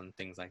oil and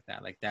things like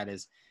that. Like that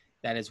is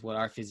what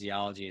our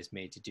physiology is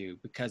made to do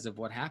because of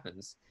what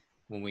happens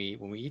when we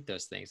eat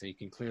those things. So you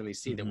can clearly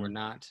see that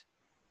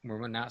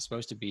we're not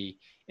supposed to be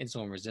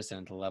insulin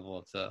resistant at the level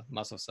of the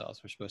muscle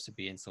cells. We're supposed to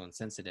be insulin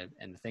sensitive.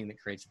 And the thing that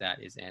creates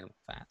that is animal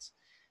fats.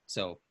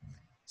 So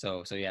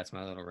yeah, it's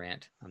my little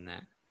rant on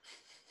that.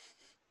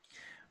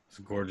 It's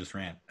a gorgeous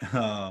rant.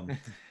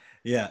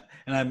 Yeah,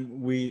 and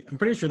I'm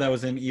pretty sure that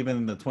was in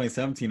even the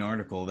 2017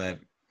 article that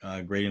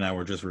Grady and I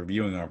were just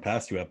reviewing our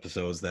past 2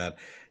 episodes, that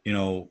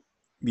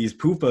these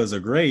PUFAs are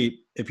great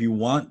if you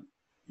want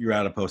your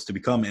adipose to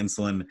become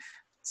insulin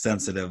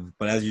sensitive,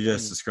 but as you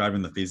just described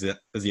in the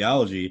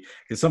physiology,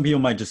 because some people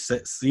might just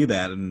see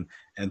that and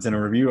it's in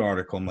a review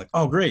article, I'm like,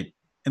 oh great,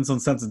 insulin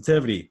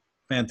sensitivity,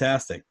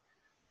 fantastic.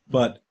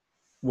 But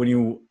when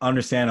you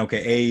understand,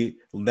 okay,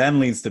 A then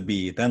leads to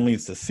B, then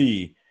leads to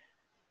C,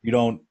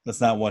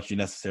 that's not what you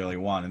necessarily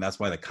want. And that's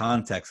why the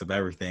context of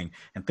everything,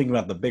 and thinking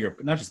about the bigger,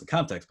 not just the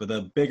context, but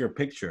the bigger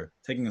picture,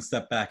 taking a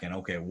step back and,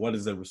 okay, what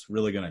is it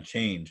really going to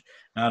change?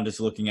 Not just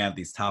looking at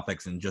these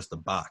topics in just a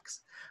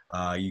box.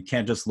 You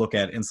can't just look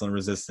at insulin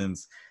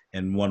resistance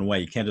in one way.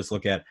 You can't just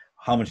look at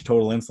how much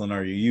total insulin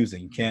are you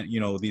using. You can't,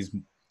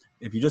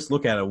 if you just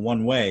look at it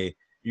one way,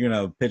 you're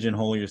going to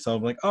pigeonhole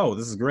yourself like, oh,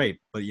 this is great.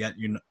 But yet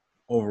your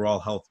overall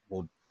health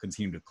will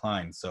continue to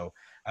decline. So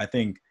I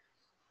think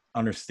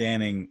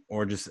understanding,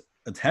 or just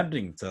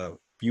attempting to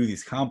view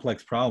these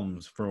complex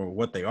problems for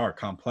what they are,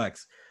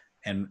 complex,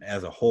 and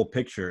as a whole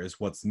picture, is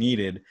what's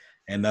needed.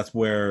 And that's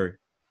where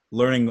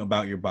learning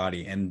about your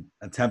body and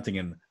attempting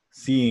and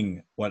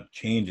seeing what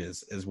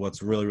changes is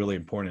what's really, really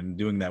important. And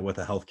doing that with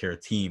a healthcare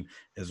team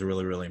is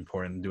really, really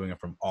important, and doing it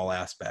from all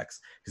aspects,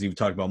 because you've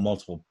talked about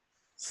multiple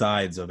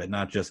sides of it,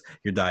 not just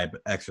your diet,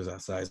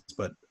 exercise,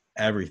 but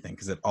everything,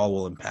 because it all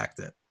will impact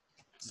it.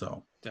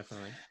 So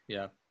definitely.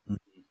 Yeah.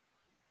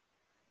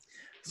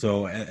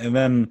 So, and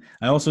then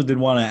I also did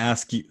want to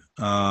ask you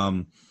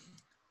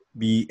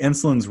the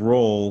insulin's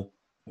role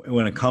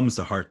when it comes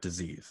to heart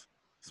disease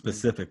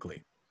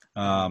specifically,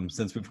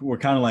 since we're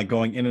kind of like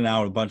going in and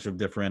out of a bunch of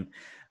different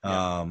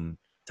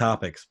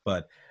topics,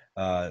 but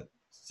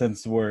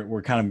since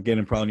we're kind of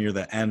getting probably near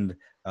the end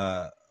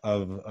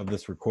of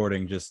this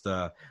recording, just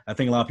I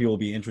think a lot of people will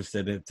be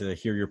interested to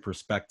hear your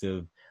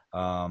perspective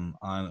on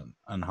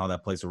how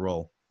that plays a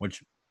role,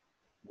 which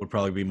would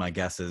probably be my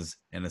guesses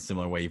in a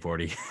similar way. You've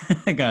already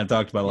kind of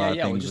talked about a lot of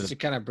Well, things. just to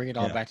kind of bring it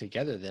all back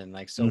together then,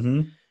 like,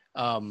 so,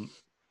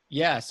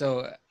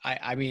 so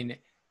I mean,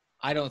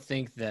 I don't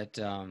think that,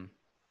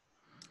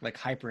 like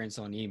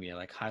hyperinsulinemia,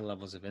 like high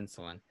levels of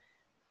insulin,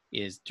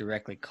 is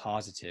directly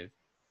causative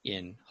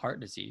in heart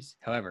disease.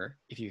 However,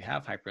 if you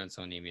have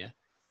hyperinsulinemia,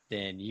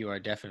 then you are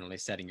definitely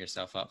setting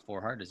yourself up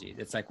for heart disease.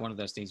 It's like one of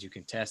those things you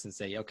can test and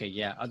say, okay,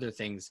 yeah, other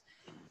things,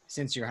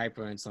 since you're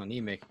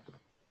hyperinsulinemic,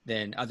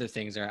 then other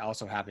things are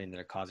also happening that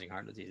are causing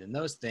heart disease. And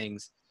those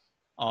things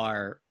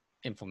are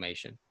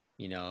inflammation.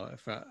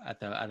 If, at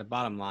the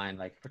bottom line,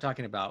 like if we're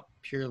talking about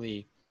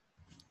purely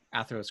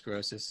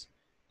atherosclerosis,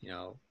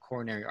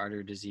 coronary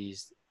artery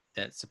disease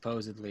that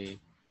supposedly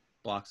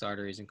blocks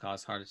arteries and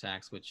causes heart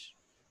attacks, which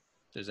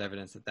there's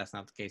evidence that that's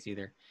not the case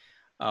either.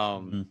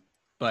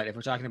 But if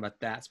we're talking about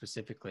that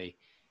specifically,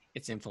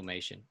 it's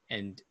inflammation.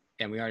 And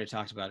we already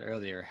talked about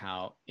earlier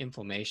how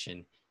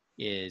inflammation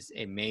is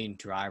a main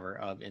driver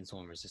of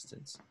insulin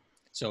resistance.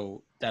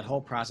 So that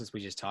whole process we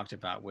just talked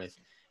about with,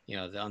 the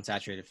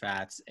unsaturated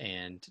fats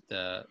and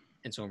the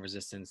insulin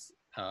resistance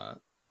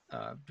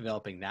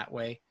developing that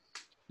way,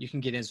 you can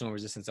get insulin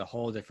resistance a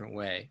whole different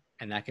way.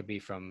 And that could be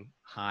from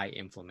high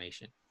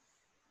inflammation.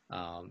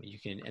 You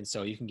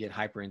can get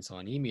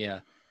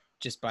hyperinsulinemia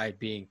just by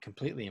being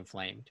completely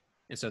inflamed.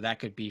 And so that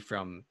could be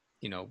from,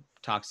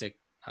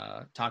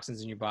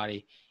 toxins in your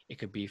body. It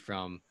could be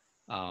from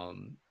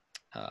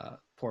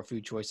poor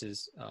food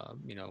choices,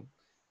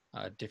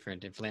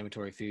 different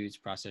inflammatory foods,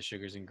 processed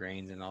sugars and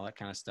grains and all that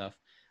kind of stuff.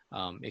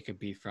 It could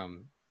be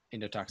from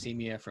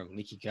endotoxemia, from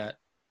leaky gut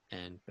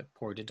and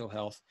poor dental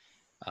health.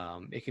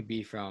 It could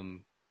be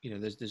from,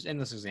 there's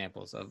endless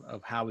examples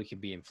of how we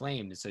could be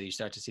inflamed. And so you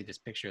start to see this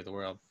picture of the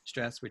world.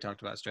 Stress, we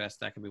talked about stress,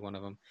 that could be one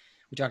of them.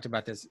 We talked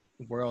about this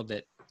world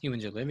that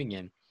humans are living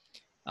in,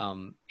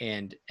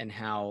 and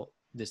how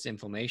this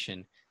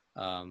inflammation,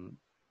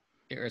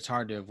 it's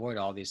hard to avoid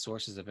all these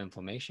sources of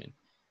inflammation.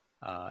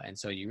 And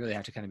so you really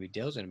have to kind of be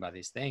diligent about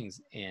these things.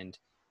 And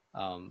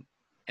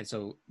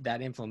so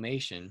that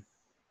inflammation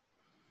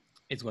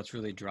is what's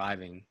really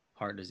driving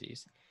heart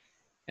disease.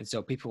 And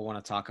so people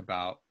want to talk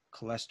about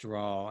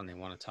cholesterol, and they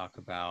want to talk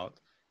about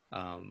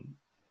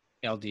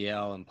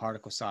LDL and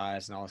particle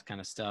size and all this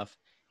kind of stuff.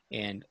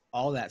 And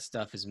all that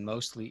stuff is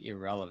mostly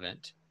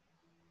irrelevant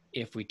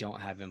if we don't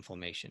have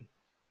inflammation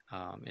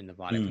in the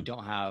body, if we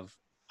don't have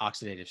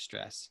oxidative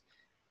stress,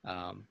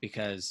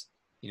 because,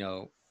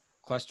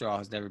 cholesterol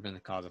has never been the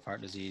cause of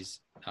heart disease,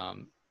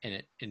 and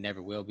it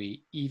never will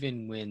be,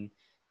 even when,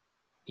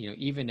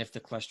 even if the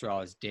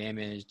cholesterol is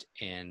damaged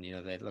and,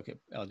 they look at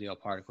LDL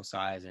particle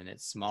size and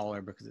it's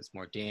smaller because it's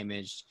more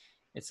damaged.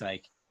 It's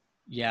like,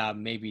 yeah,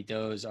 maybe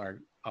those are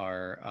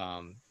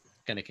going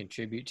to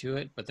contribute to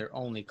it, but they're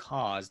only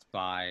caused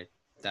by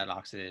that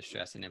oxidative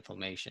stress and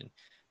inflammation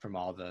from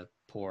all the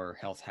poor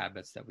health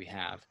habits that we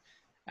have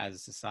as a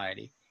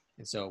society.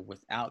 And so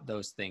without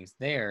those things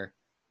there,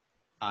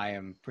 I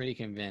am pretty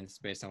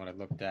convinced, based on what I've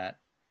looked at,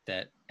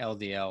 that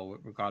LDL,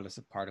 regardless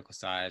of particle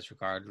size,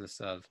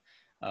 regardless of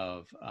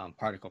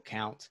particle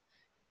count,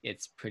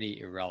 it's pretty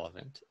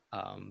irrelevant.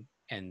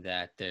 And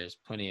that there's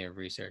plenty of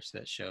research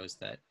that shows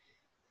that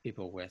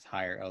people with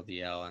higher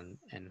LDL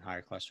and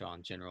higher cholesterol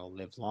in general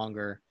live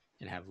longer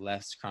and have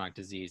less chronic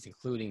disease,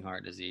 including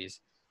heart disease,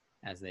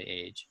 as they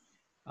age.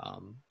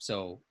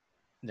 So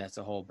that's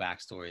a whole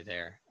backstory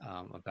there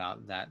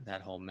about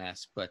that whole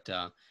mess. But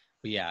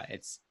yeah,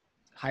 it's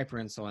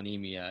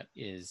hyperinsulinemia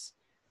is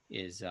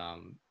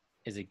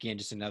again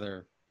just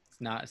another.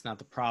 It's not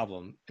the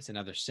problem. It's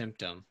another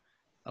symptom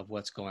of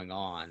what's going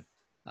on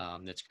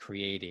that's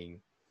creating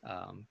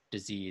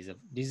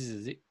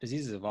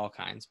diseases of all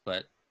kinds,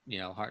 but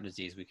heart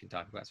disease we can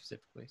talk about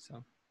specifically.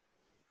 So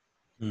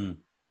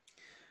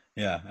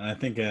Yeah, and I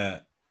think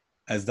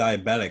as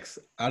diabetics,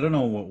 I don't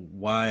know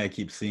why I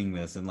keep seeing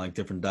this in like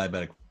different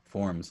diabetic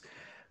forms,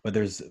 but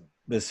there's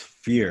this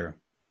fear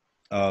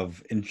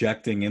of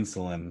injecting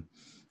insulin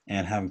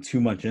and having too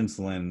much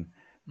insulin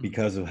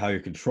because of how you're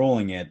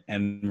controlling it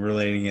and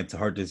relating it to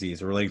heart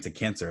disease or relating to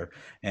cancer.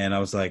 And I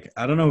was like,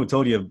 I don't know who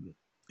told you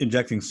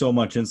injecting so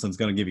much insulin is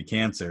going to give you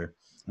cancer.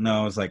 And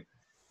I was like,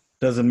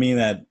 doesn't mean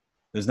that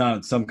there's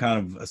not some kind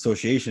of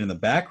association in the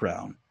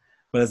background.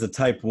 But as a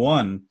type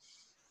 1,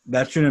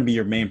 that shouldn't be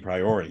your main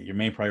priority. Your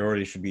main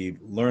priority should be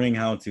learning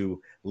how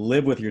to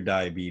live with your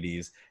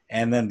diabetes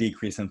and then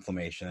decrease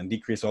inflammation and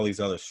decrease all these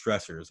other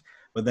stressors.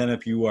 But then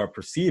if you are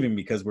perceiving,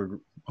 because we're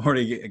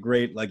already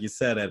great, like you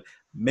said, at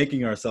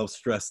making ourselves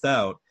stressed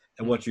out,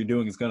 and what you're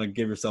doing is going to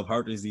give yourself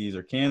heart disease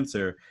or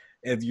cancer,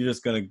 and you're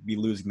just going to be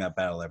losing that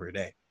battle every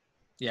day.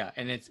 Yeah,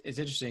 and it's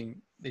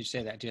interesting that you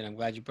say that too, and I'm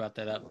glad you brought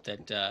that up.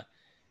 That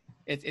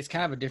it's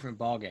kind of a different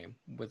ball game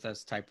with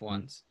us type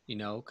 1s,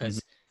 because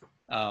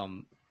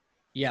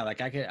yeah,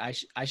 like I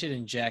should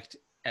inject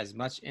as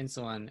much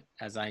insulin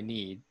as I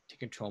need to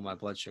control my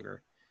blood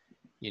sugar,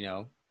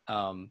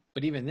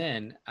 but even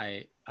then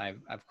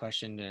I've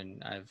questioned,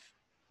 and I've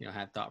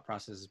had thought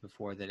processes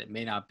before that it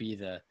may not be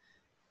the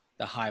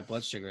high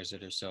blood sugars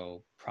that are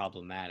so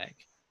problematic.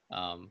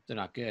 They're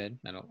not good.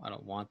 I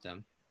don't want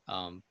them.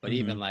 But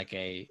even like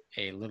a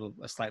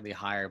slightly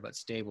higher but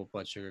stable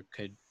blood sugar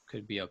could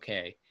be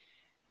okay.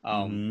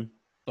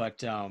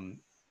 But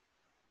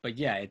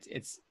yeah,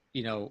 it's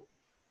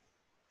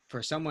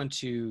for someone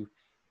to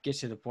get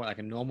to the point, like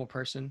a normal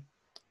person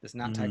that's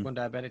not type 1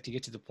 diabetic, to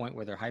get to the point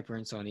where they're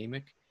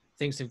hyperinsulinemic,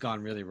 things have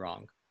gone really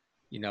wrong,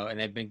 and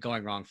they've been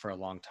going wrong for a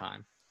long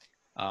time.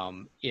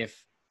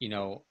 If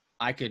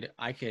I could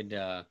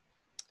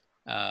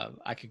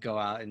go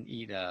out and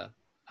eat a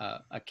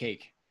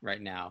cake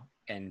right now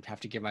and have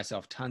to give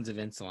myself tons of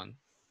insulin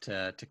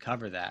to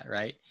cover that,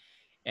 right?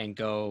 And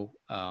go,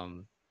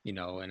 in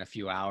a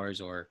few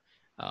hours, or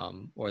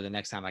the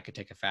next time I could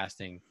take a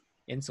fasting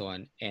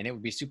insulin, and it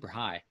would be super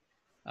high,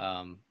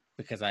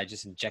 because I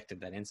just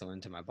injected that insulin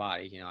into my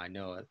body. I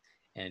know it,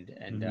 and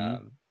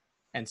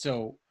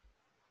so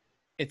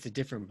it's a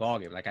different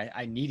ballgame. Like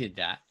I needed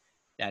that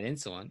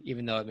insulin,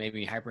 even though it made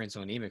me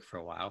hyperinsulinemic for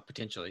a while,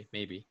 potentially,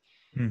 maybe.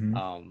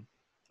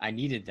 I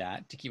needed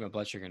that to keep my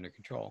blood sugar under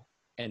control.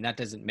 And that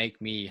doesn't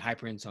make me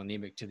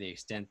hyperinsulinemic to the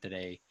extent that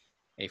a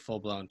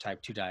full-blown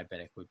type 2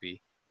 diabetic would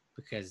be,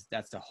 because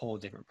that's a whole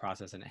different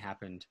process, and it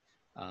happened.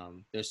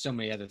 There's so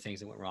many other things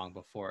that went wrong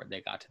before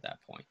they got to that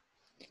point.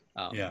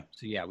 So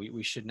yeah,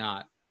 we should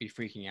not be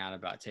freaking out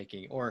about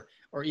taking, or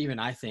even,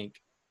 I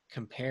think,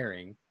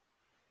 comparing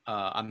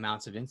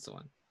amounts of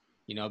insulin,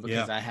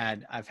 because I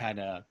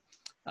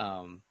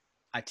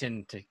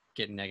tend to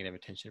get negative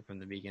attention from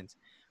the vegans,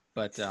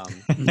 but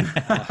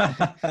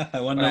I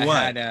wonder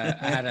why.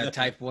 I had a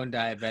type 1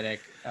 diabetic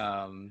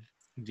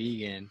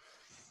vegan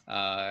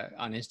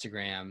on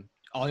Instagram.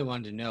 All he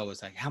wanted to know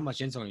was like, how much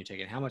insulin you're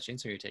taking, how much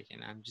insulin you're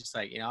taking. I'm just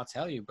like, I'll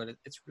tell you, but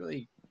it's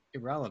really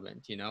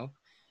irrelevant,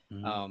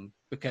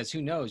 because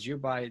who knows, your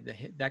body,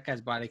 that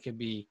guy's body could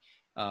be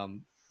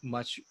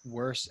much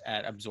worse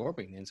at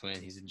absorbing the insulin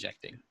he's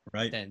injecting,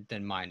 right,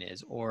 than mine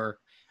is. Or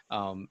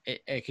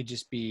it could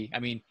just be, I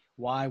mean,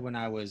 why, when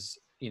I was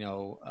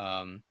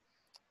 10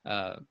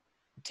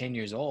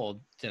 years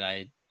old, did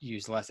I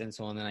use less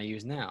insulin than I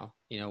use now?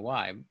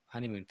 Why?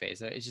 Honeymoon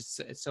phase. It's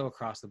so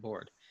across the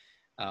board.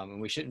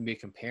 And we shouldn't be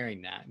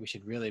comparing that. We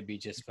should really be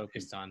just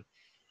focused on,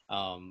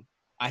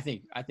 I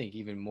think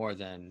even more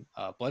than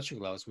blood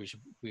sugar levels, we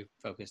should be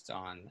focused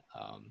on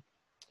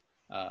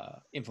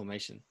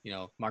inflammation,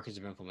 markers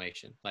of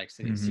inflammation, like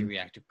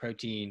C-reactive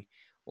protein,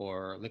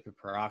 or lipid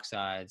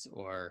peroxides,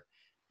 or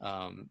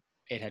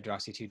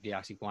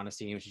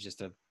 8-hydroxy-2-deoxyguanosine, which is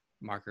just a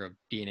marker of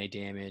DNA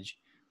damage,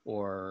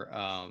 or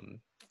I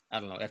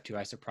don't know, F2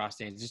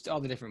 isoprostanes, just all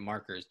the different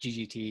markers,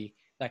 GGT,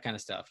 that kind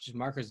of stuff, just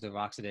markers of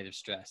oxidative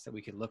stress that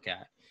we could look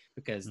at,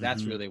 because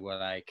that's really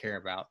what I care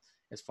about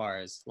as far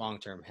as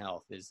long-term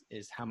health, is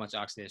how much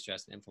oxidative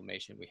stress and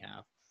inflammation we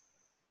have.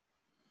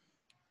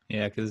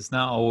 Yeah, because it's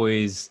not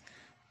always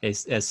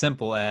as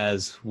simple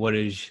as what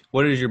is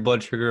your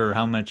blood sugar or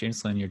how much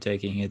insulin you're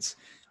taking. It's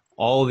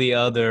all the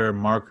other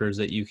markers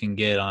that you can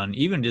get on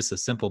even just a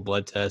simple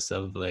blood test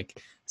of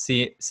like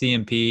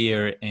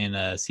CMP and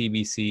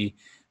CBC.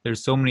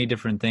 There's so many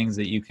different things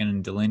that you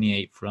can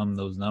delineate from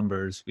those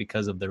numbers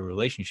because of their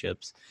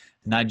relationships,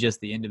 not just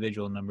the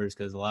individual numbers.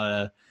 Because a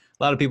lot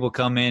of people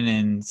come in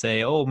and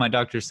say, "Oh, my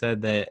doctor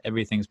said that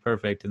everything's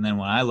perfect," and then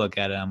when I look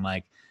at it, I'm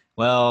like,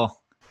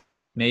 "Well,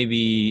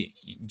 maybe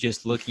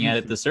just looking at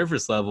it at the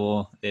surface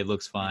level, it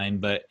looks fine,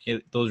 but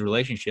those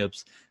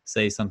relationships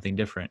say something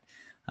different."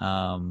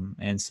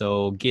 And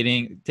so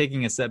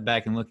taking a step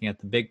back and looking at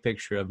the big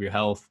picture of your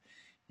health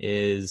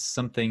is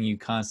something you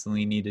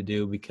constantly need to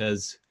do,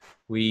 because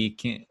we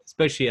can,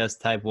 especially us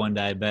type 1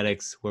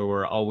 diabetics, where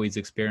we're always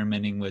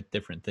experimenting with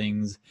different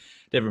things,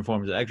 different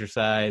forms of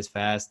exercise,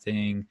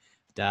 fasting,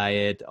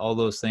 diet, all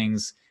those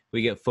things.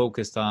 We get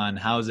focused on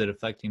how is it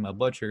affecting my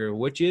blood sugar,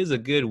 which is a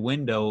good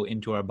window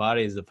into our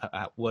bodies of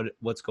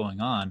what's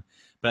going on.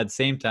 But at the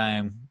same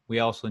time, we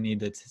also need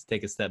to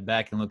take a step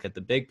back and look at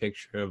the big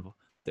picture of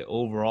the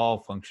overall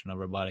function of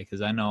our body.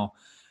 Because I know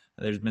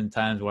there's been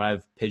times where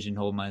I've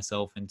pigeonholed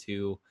myself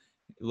into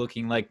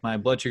looking like my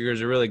blood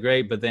sugars are really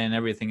great, but then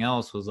everything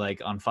else was like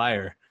on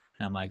fire.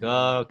 And I'm like,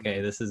 oh,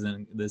 okay, this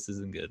isn't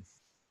good.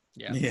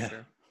 Yeah, Yeah. for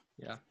sure.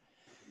 Yeah.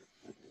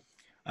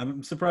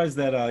 I'm surprised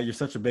that you're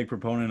such a big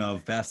proponent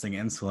of fasting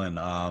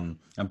insulin,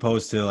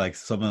 opposed to like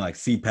something like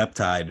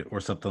C-peptide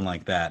or something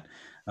like that,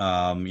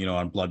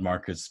 on blood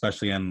markers,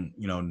 especially on,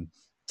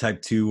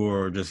 type 2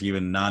 or just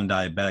even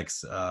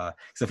non-diabetics.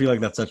 Because I feel like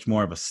that's such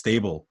more of a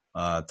stable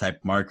type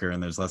marker,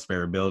 and there's less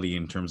variability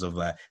in terms of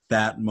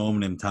that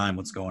moment in time,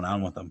 what's going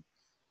on with them.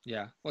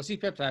 Yeah. Well,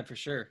 C-peptide for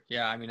sure.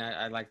 Yeah. I mean,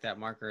 I like that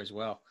marker as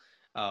well.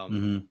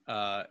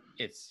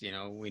 It's,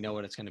 we know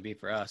what it's going to be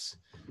for us.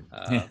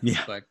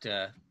 Yeah.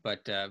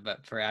 But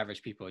for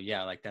average people,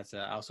 yeah, like that's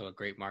also a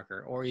great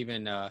marker. Or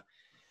even the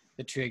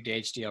trig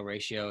to HDL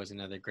ratio is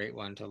another great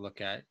one to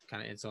look at,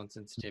 kind of insulin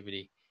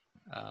sensitivity.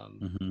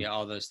 Yeah,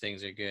 all those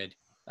things are good.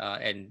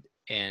 The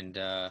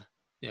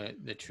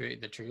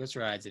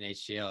triglycerides and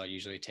HDL are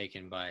usually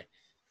taken by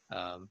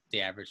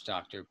the average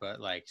doctor,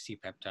 but like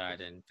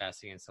C-peptide and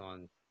fasting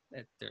insulin,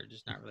 they're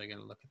just not really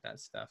going to look at that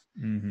stuff.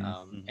 And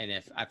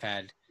if I've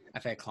had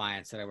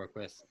clients that I work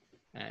with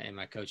in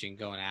my coaching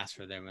go and ask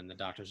for them, and the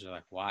doctors are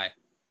like, "Why?"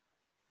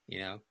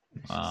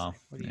 Wow.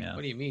 Like,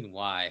 what do you mean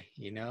why?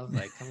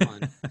 Like,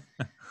 come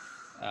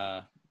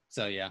on.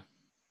 So yeah,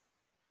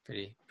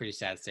 pretty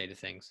sad state of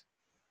things.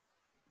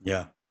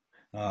 Yeah.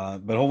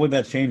 But hopefully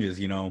that changes.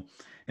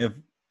 If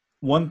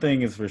one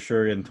thing is for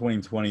sure in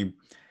 2020,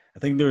 I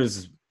think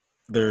there's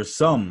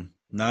some,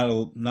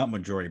 not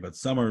majority, but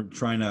some are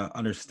trying to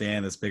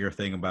understand this bigger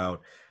thing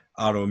about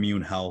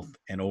autoimmune health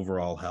and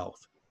overall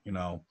health.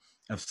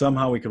 If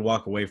somehow we could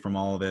walk away from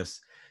all of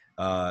this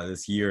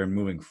this year and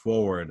moving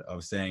forward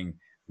of saying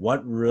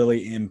what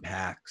really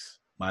impacts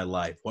my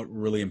life, what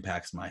really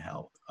impacts my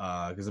health.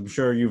 Because I'm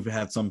sure you've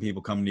had some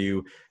people come to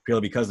you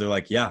purely because they're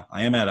like, yeah,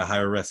 I am at a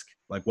higher risk.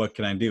 Like, what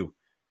can I do?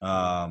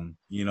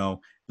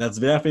 That's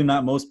definitely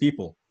not most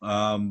people.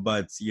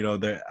 But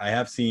I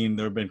have seen,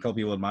 there have been a couple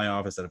people in my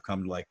office that have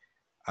come to like,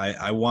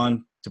 I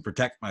want to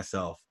protect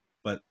myself,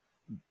 but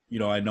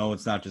I know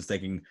it's not just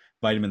taking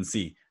vitamin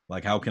C.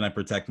 Like, how can I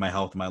protect my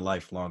health, my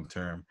life long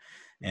term?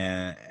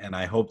 And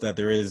I hope that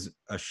there is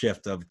a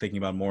shift of thinking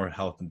about more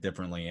health and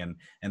differently, and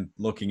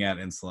looking at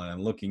insulin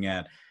and looking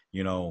at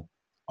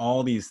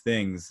all these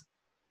things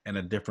in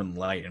a different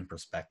light and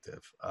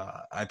perspective.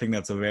 I think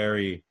that's a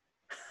very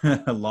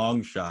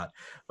long shot,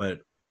 but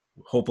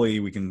hopefully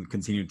we can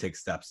continue to take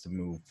steps to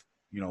move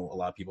a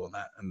lot of people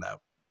in that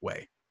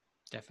way.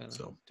 Definitely.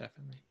 So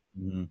Definitely.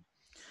 mm-hmm.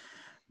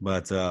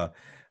 But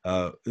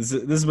this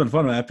has been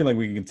fun. I feel like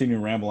we can continue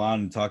to ramble on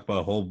and talk about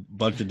a whole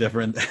bunch of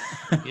different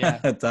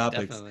topics.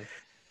 Definitely.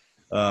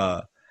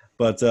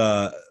 But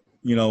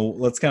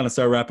let's kind of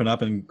start wrapping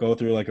up and go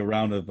through like a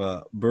round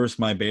of burst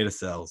my beta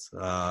cells.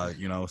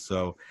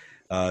 So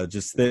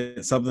just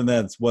something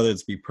that's, whether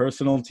it's be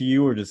personal to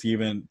you or just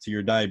even to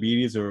your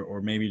diabetes,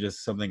 or maybe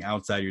just something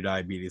outside your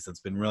diabetes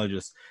that's been really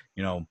just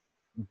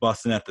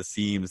busting at the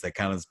seams, that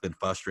kind of has been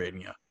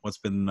frustrating you. What's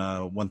been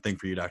one thing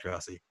for you, Dr.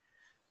 Hussey?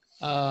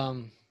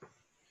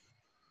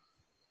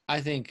 I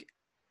think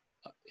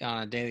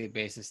on a daily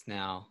basis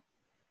now,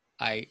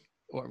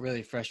 what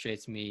really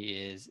frustrates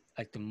me is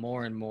like the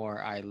more and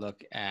more I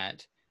look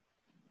at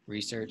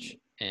research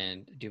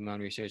and do my own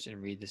research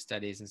and read the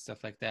studies and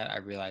stuff like that, I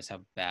realize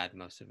how bad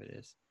most of it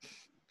is.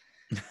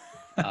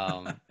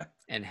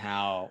 And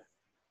how,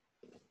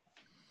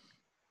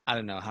 I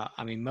don't know how,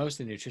 I mean, most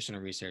of the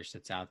nutritional research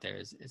that's out there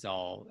is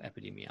all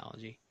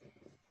epidemiology,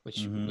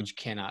 which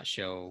cannot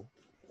show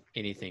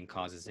anything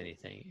causes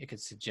anything. It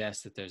could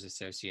suggest that there's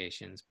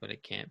associations, but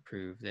it can't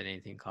prove that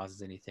anything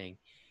causes anything.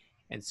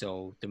 And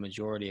so the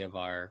majority of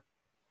our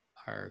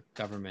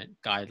government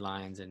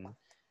guidelines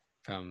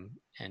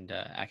and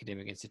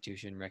academic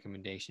institution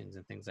recommendations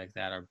and things like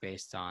that are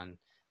based on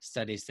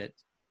studies that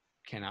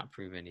cannot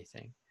prove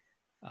anything,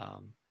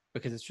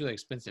 because it's really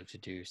expensive to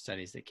do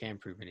studies that can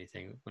prove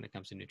anything when it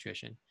comes to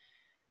nutrition.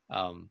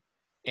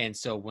 And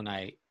so when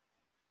I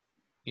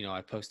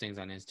post things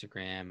on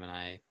Instagram, and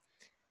I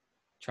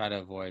try to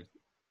avoid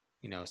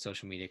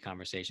social media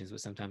conversations,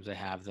 but sometimes I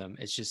have them.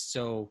 It's just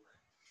so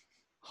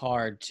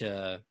hard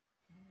to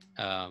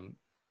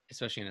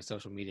especially in a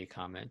social media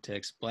comment, to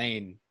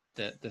explain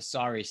the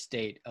sorry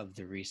state of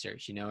the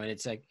research, and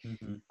it's like,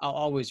 I'll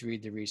always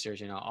read the research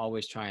and I'll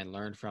always try and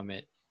learn from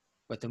it.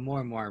 But the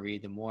more and more I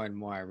read, the more and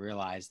more I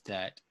realize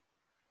that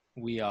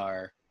we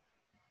are,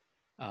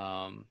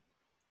 I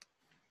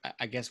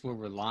guess we're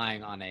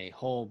relying on a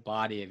whole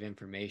body of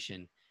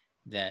information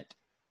that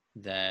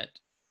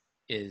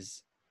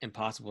is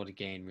impossible to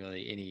gain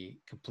really any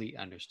complete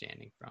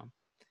understanding from.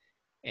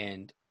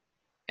 and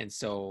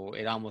so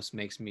it almost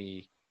makes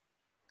me,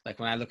 like,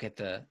 when I look at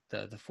the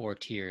 4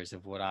 tiers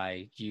of what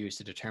I use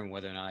to determine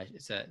whether or not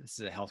this is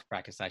a health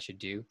practice I should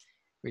do,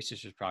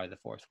 research is probably the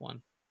fourth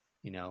one.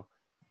 You know,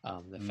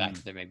 the fact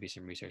that there may be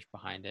some research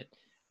behind it,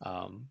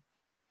 um,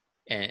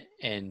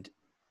 and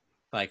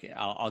like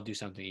I'll do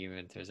something even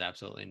if there's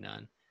absolutely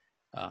none.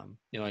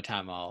 The only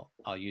time I'll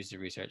use the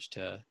research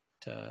to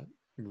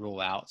rule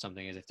out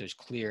something is if there's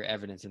clear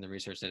evidence in the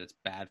research that it's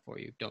bad for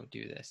you. Don't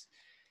do this.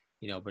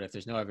 But if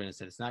there's no evidence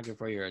that it's not good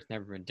for you or it's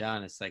never been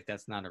done, it's like,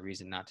 that's not a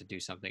reason not to do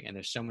something. And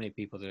there's so many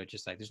people that are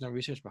just like, there's no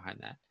research behind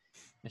that.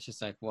 It's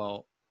just like,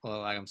 well,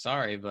 like, I'm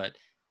sorry, but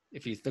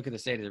if you look at the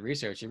state of the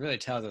research, it really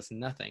tells us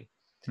nothing.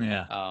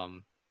 Yeah.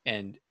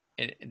 And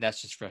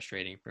that's just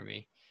frustrating for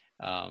me.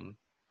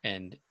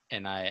 And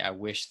I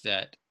wish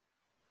that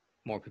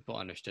more people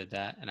understood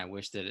that. And I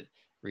wish that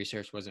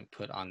research wasn't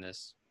put on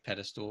this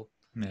pedestal.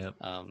 Yep.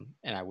 And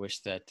I wish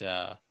that,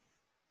 the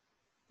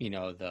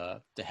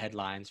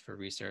headlines for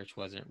research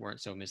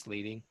weren't so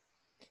misleading,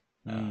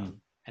 and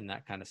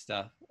that kind of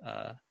stuff.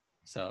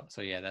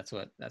 So yeah, that's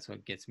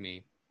what gets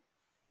me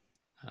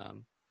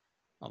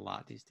a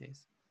lot these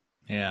days.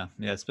 Yeah,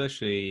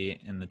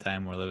 especially in the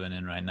time we're living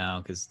in right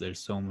now, because there's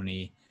so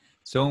many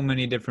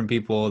different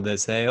people that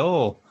say,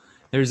 "Oh,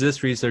 there's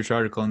this research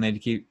article," and they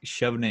keep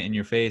shoving it in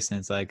your face, and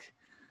it's like,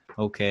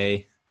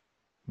 okay,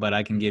 but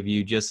I can give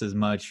you just as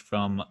much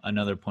from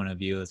another point of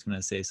view that's going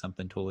to say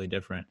something totally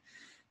different.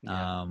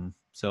 Yeah.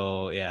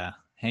 So yeah,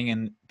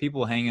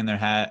 people hanging their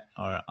hat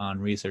on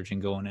research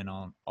and going in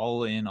on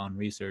all in on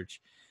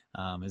research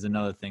is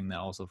another thing that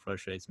also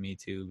frustrates me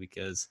too,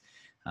 because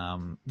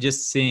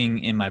just seeing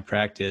in my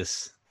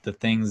practice the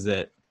things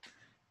that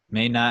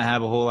may not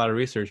have a whole lot of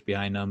research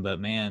behind them, but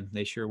man,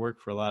 they sure work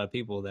for a lot of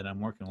people that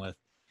I'm working with.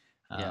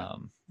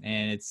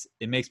 And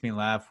it makes me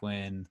laugh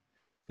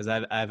because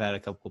I've had a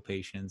couple of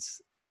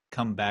patients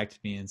come back to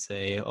me and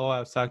say, "Oh, I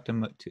was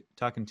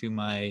talking to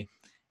my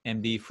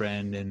MD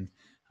friend,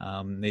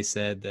 and they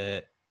said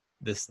that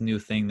this new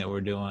thing that we're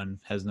doing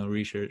has no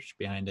research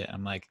behind it."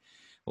 I'm like,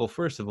 well,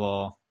 first of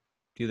all,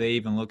 do they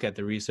even look at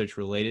the research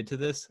related to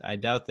this? I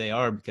doubt they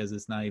are, because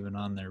it's not even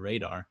on their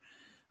radar.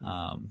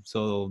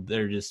 So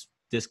they're just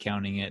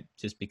discounting it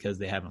just because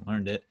they haven't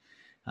learned it.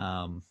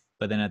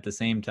 But then at the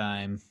same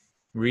time,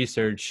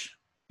 research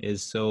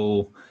is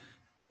so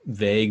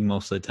vague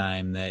most of the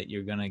time that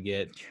you're gonna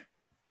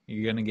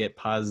get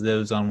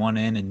positives on one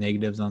end and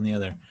negatives on the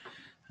other.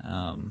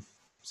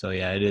 So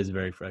yeah, it is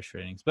very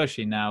frustrating,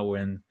 especially now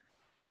when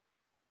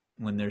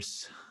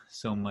there's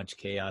so much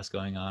chaos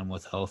going on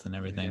with health and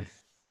everything.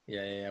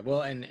 Yeah.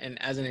 Well,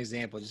 and as an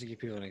example, just to give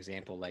people an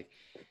example, like,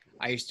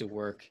 I used to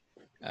work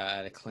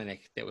at a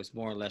clinic that was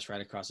more or less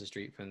right across the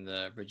street from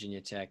the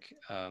Virginia Tech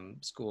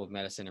School of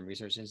Medicine and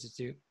Research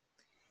Institute.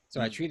 So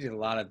I treated a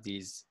lot of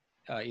these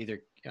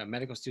either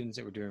medical students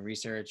that were doing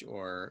research,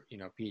 or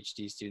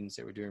PhD students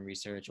that were doing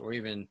research, or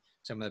even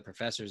some of the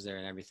professors there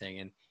and everything.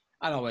 And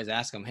I'd always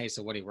ask them, "Hey,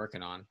 so what are you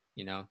working on?"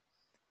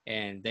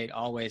 And they'd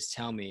always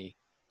tell me,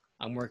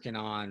 "I'm working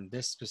on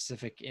this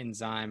specific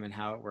enzyme and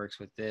how it works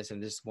with this,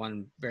 and this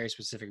one very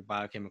specific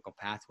biochemical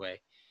pathway."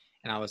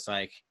 And I was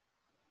like,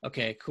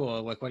 "Okay,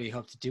 cool. Like, what do you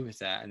hope to do with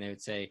that?" And they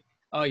would say,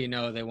 "Oh,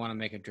 they want to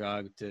make a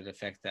drug to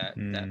affect that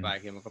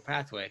biochemical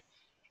pathway."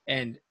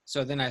 And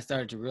so then I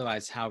started to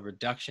realize how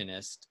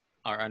reductionist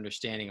our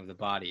understanding of the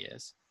body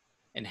is,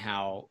 and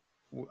how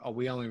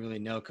we only really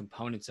know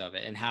components of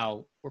it, and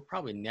how we're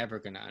probably never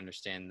going to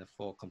understand the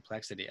full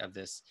complexity of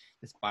this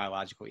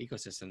biological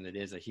ecosystem that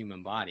is a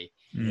human body.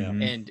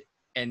 Mm-hmm.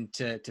 And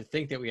to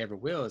think that we ever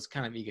will is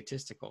kind of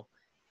egotistical.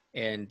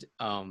 And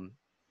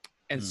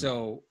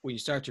so when you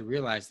start to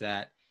realize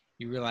that,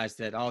 you realize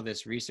that all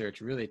this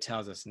research really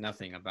tells us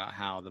nothing about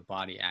how the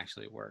body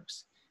actually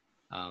works.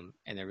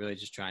 And they're really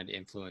just trying to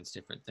influence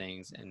different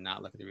things and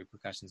not look at the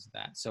repercussions of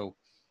that. So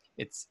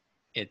it's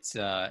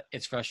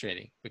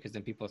frustrating, because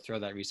then people throw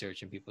that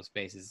research in people's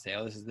faces and say,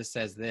 "Oh, this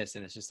says this,"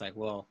 and it's just like,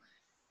 well,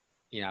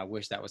 I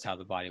wish that was how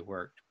the body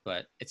worked.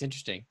 But it's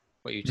interesting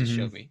what you just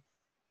showed me,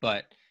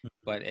 but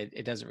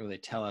it doesn't really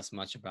tell us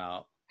much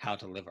about how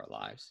to live our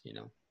lives.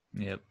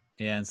 Yep.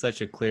 Yeah, and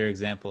such a clear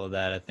example of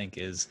that, I think,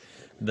 is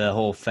the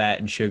whole fat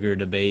and sugar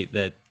debate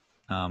that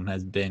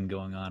has been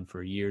going on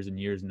for years and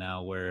years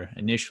now, where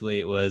initially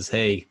it was,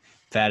 hey,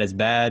 fat is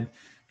bad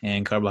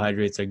and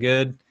carbohydrates are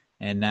good.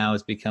 And now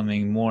it's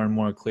becoming more and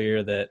more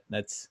clear that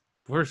that's,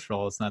 first of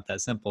all, it's not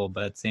that simple,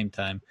 but at the same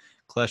time,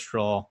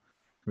 cholesterol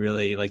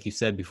really, like you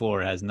said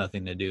before, has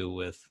nothing to do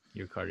with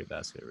your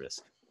cardiovascular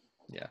risk.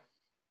 Yeah.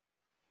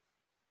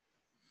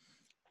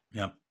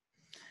 Yep.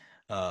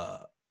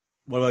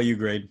 What about you,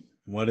 Grade?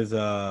 What is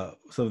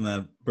something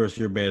that bursts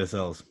your beta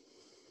cells?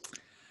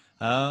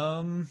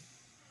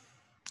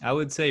 I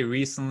would say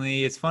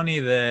recently, it's funny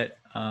that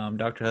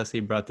Dr. Hussey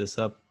brought this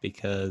up,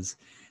 because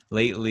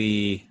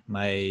lately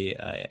my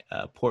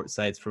port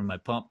sites for my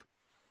pump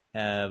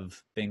have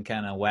been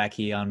kind of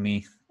wacky on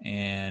me,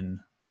 and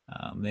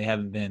they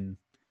haven't been,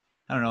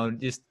 I don't know,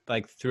 just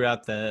like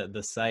throughout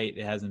the site,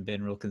 it hasn't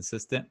been real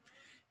consistent.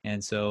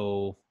 And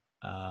so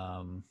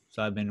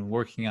So I've been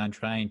working on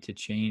trying to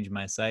change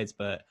my sights,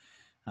 but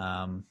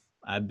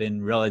I've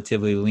been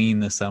relatively lean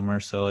this summer,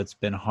 so it's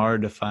been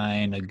hard to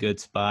find a good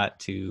spot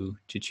to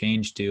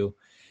change to.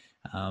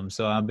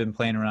 So I've been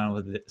playing around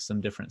with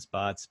some different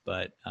spots,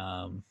 but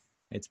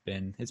it's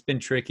been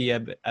tricky.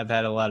 I've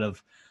had a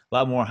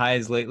lot more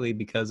highs lately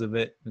because of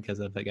it, because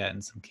I've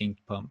gotten some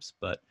kinked pumps,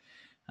 but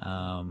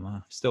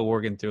still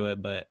working through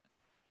it. But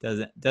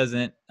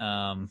doesn't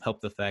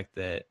help the fact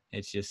that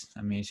it's just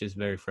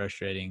very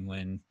frustrating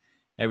when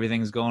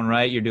everything's going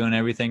right, you're doing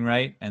everything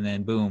right, and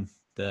then boom,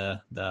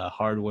 the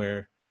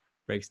hardware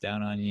breaks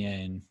down on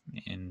you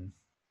and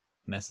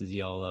messes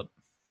you all up.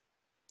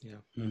 Yeah.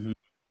 Mm-hmm.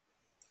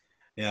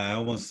 Yeah, I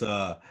almost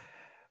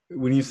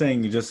when you're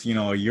saying just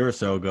a year or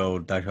so ago,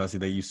 Dr. Hussey,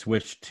 that you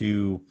switched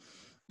to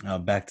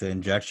back to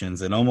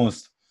injections, and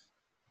almost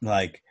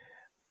like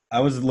I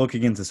was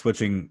looking into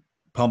switching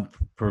pump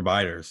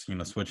providers,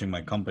 switching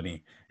my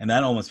company, and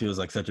that almost feels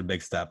like such a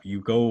big step.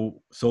 You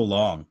go so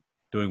long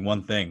doing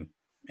one thing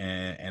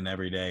and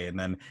every day, and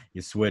then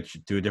you switch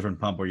to a different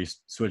pump, or you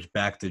switch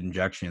back to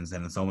injections,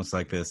 and it's almost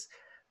like this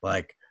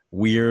like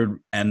weird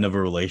end of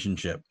a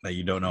relationship that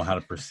you don't know how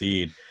to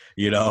proceed,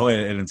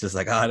 and it's just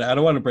like, I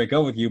don't want to break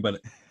up with you,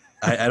 but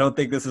I don't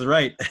think this is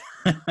right.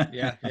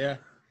 Yeah.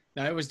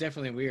 No, it was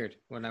definitely weird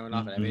when I went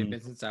off it. I mean, it's Mm-hmm.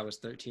 been since I was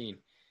 13,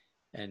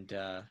 and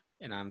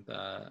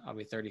I'll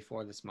be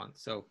 34 this month.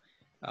 So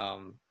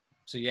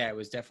yeah, it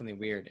was definitely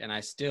weird. And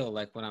I still,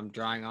 like, when I'm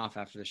drying off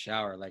after the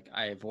shower, like,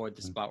 I avoid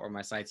the spot where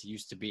my sights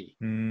used to be.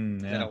 I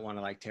Yeah. don't want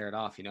to like tear it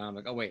off, I'm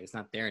like, oh wait, it's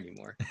not there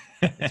anymore.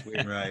 It's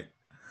weird.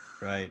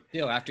 Right.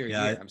 Still, after a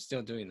Yeah, year, I'm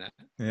still doing that.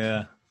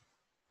 Yeah.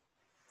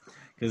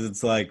 because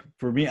it's like,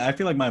 for me, I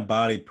feel like my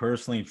body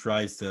personally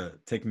tries to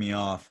tick me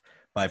off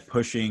by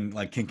pushing,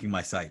 like kinking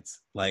my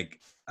sights. Like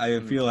I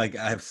feel like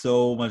I have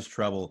so much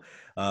trouble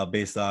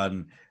based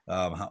on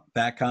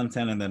fat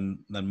content and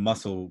then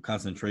muscle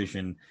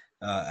concentration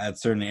at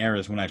certain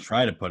areas when I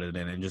try to put it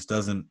in. It just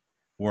doesn't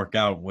work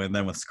out.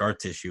 Then with scar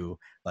tissue,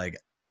 like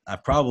I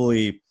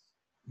probably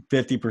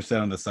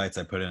 50% of the sites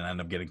I put in end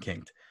up getting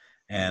kinked,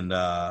 and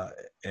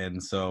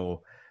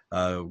so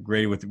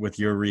great with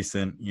your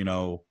recent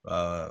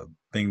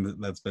thing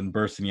that's been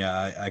bursting.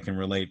 Yeah, I can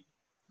relate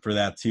for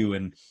that too,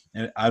 and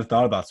I've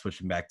thought about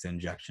switching back to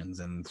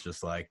injections, and it's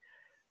just like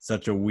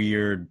such a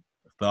weird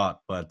thought,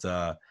 but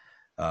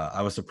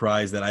I was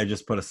surprised that I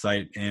just put a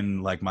site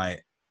in like my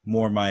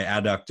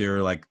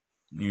adductor, like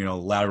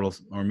lateral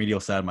or medial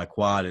side of my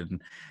quad,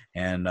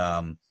 and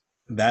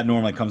that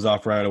normally comes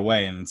off right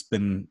away, and it's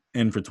been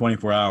in for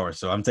 24 hours.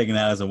 So I'm taking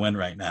that as a win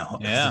right now.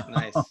 Yeah.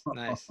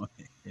 Nice.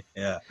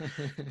 Yeah.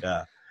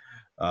 Yeah.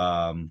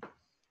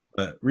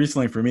 But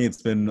recently for me,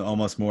 it's been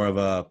almost more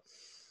of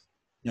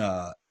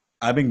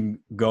I've been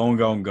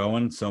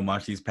going so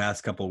much these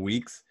past couple of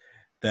weeks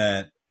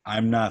that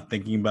I'm not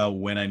thinking about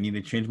when I need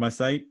to change my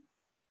site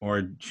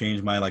or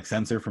change my like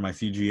sensor for my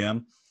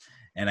CGM.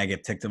 And I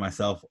get ticked at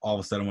myself all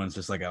of a sudden when it's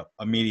just like a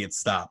immediate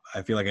stop.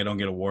 I feel like I don't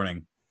get a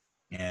warning.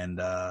 And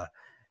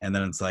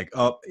then it's like,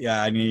 oh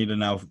yeah, I need to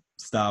now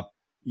stop,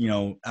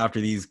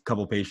 after these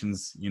couple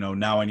patients,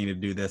 now I need to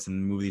do this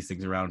and move these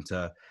things around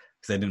because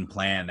I didn't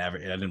plan I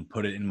didn't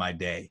put it in my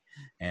day,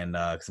 and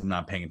because I'm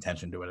not paying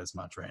attention to it as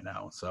much right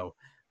now. So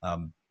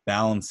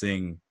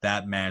balancing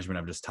that management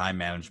of just time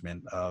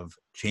management of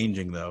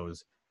changing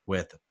those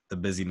with the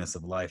busyness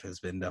of life has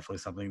been definitely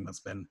something that's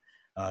been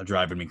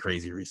driving me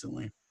crazy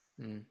recently.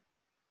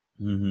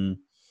 Mm-hmm.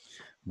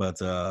 But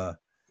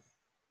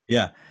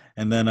yeah.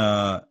 And then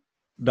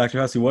Dr.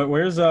 Hussey,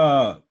 where's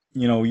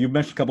you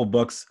mentioned a couple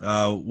books.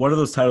 What are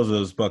those titles of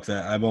those books?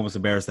 I'm almost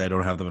embarrassed that I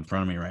don't have them in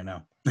front of me right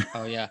now.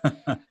 Oh yeah.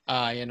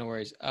 Yeah, no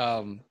worries.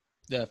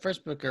 The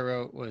first book I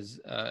wrote was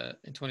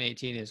in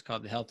 2018 is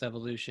called The Health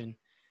Evolution.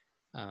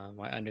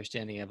 Why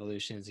Understanding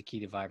Evolution is the Key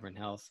to Vibrant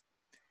Health.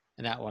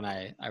 And that one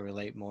I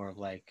relate more of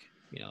like,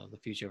 the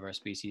future of our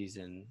species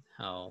and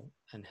how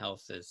and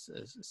health is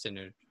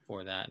centered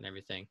for that and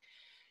everything.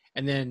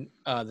 And then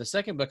the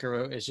second book I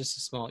wrote is just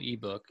a small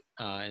ebook,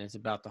 and it's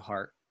about the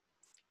heart.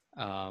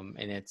 And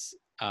it's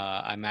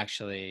I've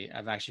actually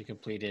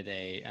completed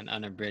an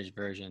unabridged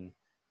version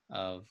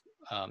of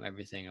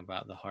everything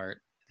about the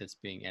heart that's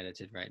being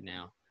edited right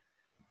now.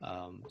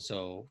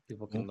 So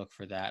people can look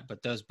for that.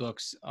 But those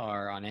books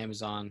are on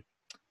Amazon.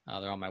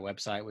 They're on my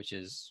website, which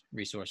is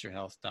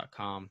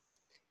resourceyourhealth.com.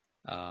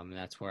 And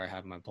that's where I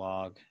have my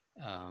blog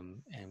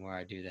and where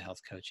I do the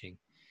health coaching.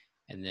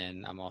 And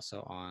then I'm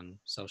also on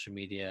social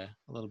media,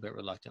 a little bit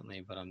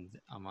reluctantly, but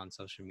I'm on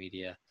social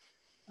media.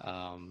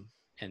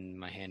 And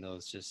my handle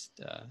is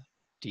just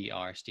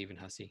Dr. Stephen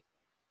Hussey.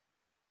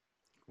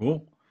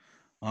 Cool.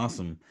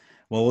 Awesome.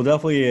 Well, we'll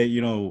definitely,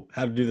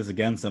 have to do this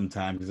again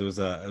sometime, because it was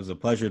a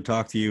pleasure to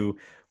talk to you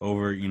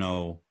over,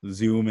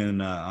 Zoom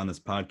and on this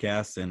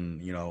podcast.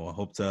 And, I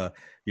hope to,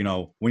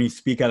 when you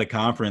speak at a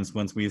conference,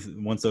 once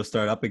those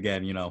start up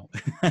again,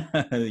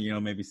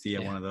 maybe see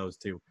at one of those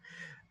too.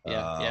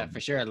 Yeah,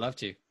 for sure. I'd love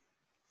to.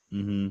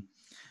 Mm-hmm.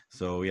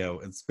 So yeah,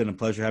 it's been a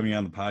pleasure having you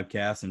on the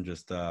podcast, and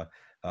just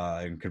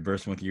and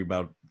conversing with you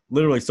about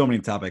literally so many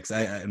topics.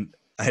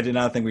 I did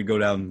not think we'd go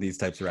down these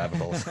types of rabbit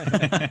holes.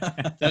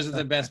 Those are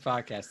the best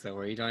podcasts, though,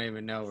 where you don't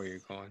even know where you're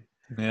going.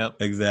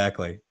 Yep.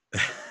 Exactly.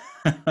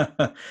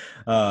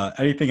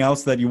 Anything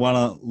else that you want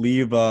to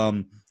leave,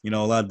 a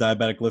lot of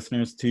diabetic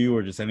listeners to,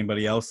 or just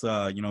anybody else,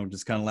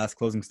 just kind of last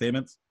closing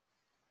statements?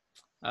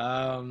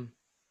 I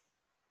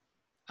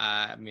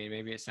mean,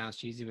 maybe it sounds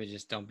cheesy, but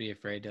just don't be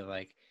afraid to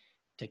like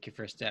take your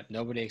first step.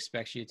 Nobody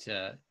expects you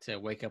to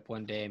wake up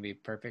one day and be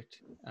perfect.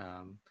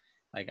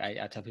 Like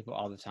I tell people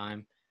all the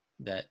time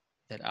that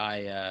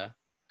I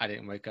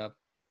didn't wake up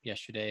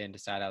yesterday and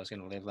decide I was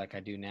going to live like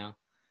I do now.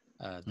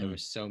 There were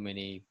so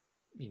many,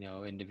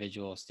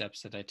 individual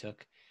steps that I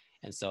took.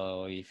 And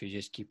so if you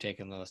just keep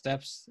taking little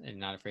steps and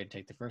not afraid to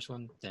take the first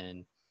one,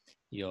 then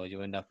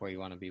you'll end up where you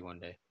want to be one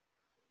day.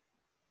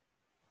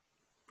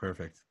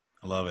 Perfect.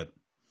 I love it.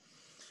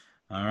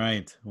 All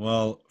right.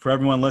 Well, for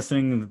everyone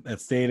listening that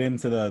stayed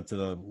into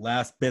the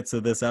last bits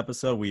of this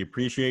episode, we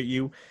appreciate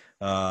you.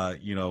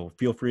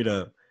 Feel free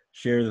to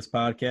share this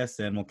podcast,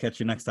 and we'll catch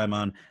you next time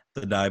on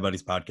the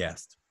Diabuddies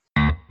podcast.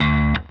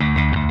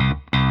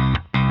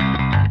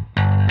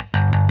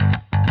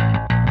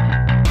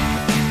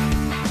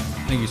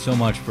 Thank you so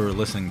much for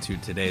listening to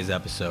today's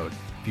episode.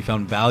 If you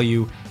found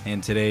value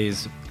in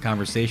today's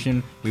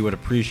conversation, we would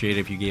appreciate it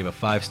if you gave a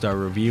 5-star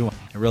review.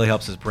 It really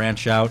helps us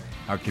branch out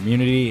our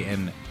community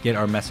and get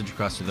our message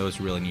across to those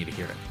who really need to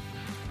hear it.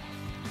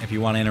 If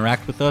you want to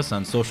interact with us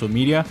on social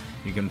media,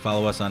 you can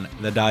follow us on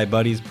the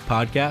Diabuddies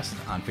podcast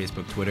on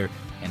Facebook, Twitter,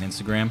 and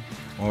Instagram.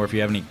 Or if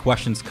you have any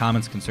questions,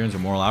 comments, concerns, or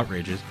moral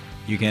outrages,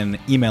 you can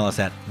email us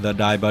at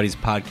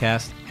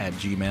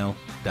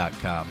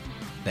thediabuddiespodcast@gmail.com.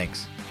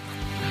 Thanks.